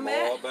food, huh,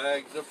 Matt? More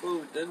bags of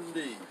food,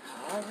 indeed.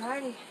 All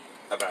righty.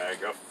 A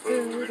bag of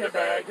food, a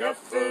bag of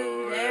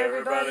food.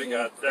 Everybody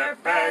got their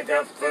bag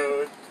of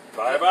food.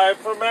 Bye-bye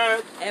from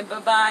Matt. And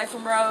bye-bye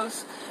from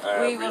Rose.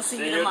 And We will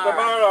see you tomorrow.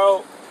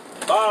 tomorrow.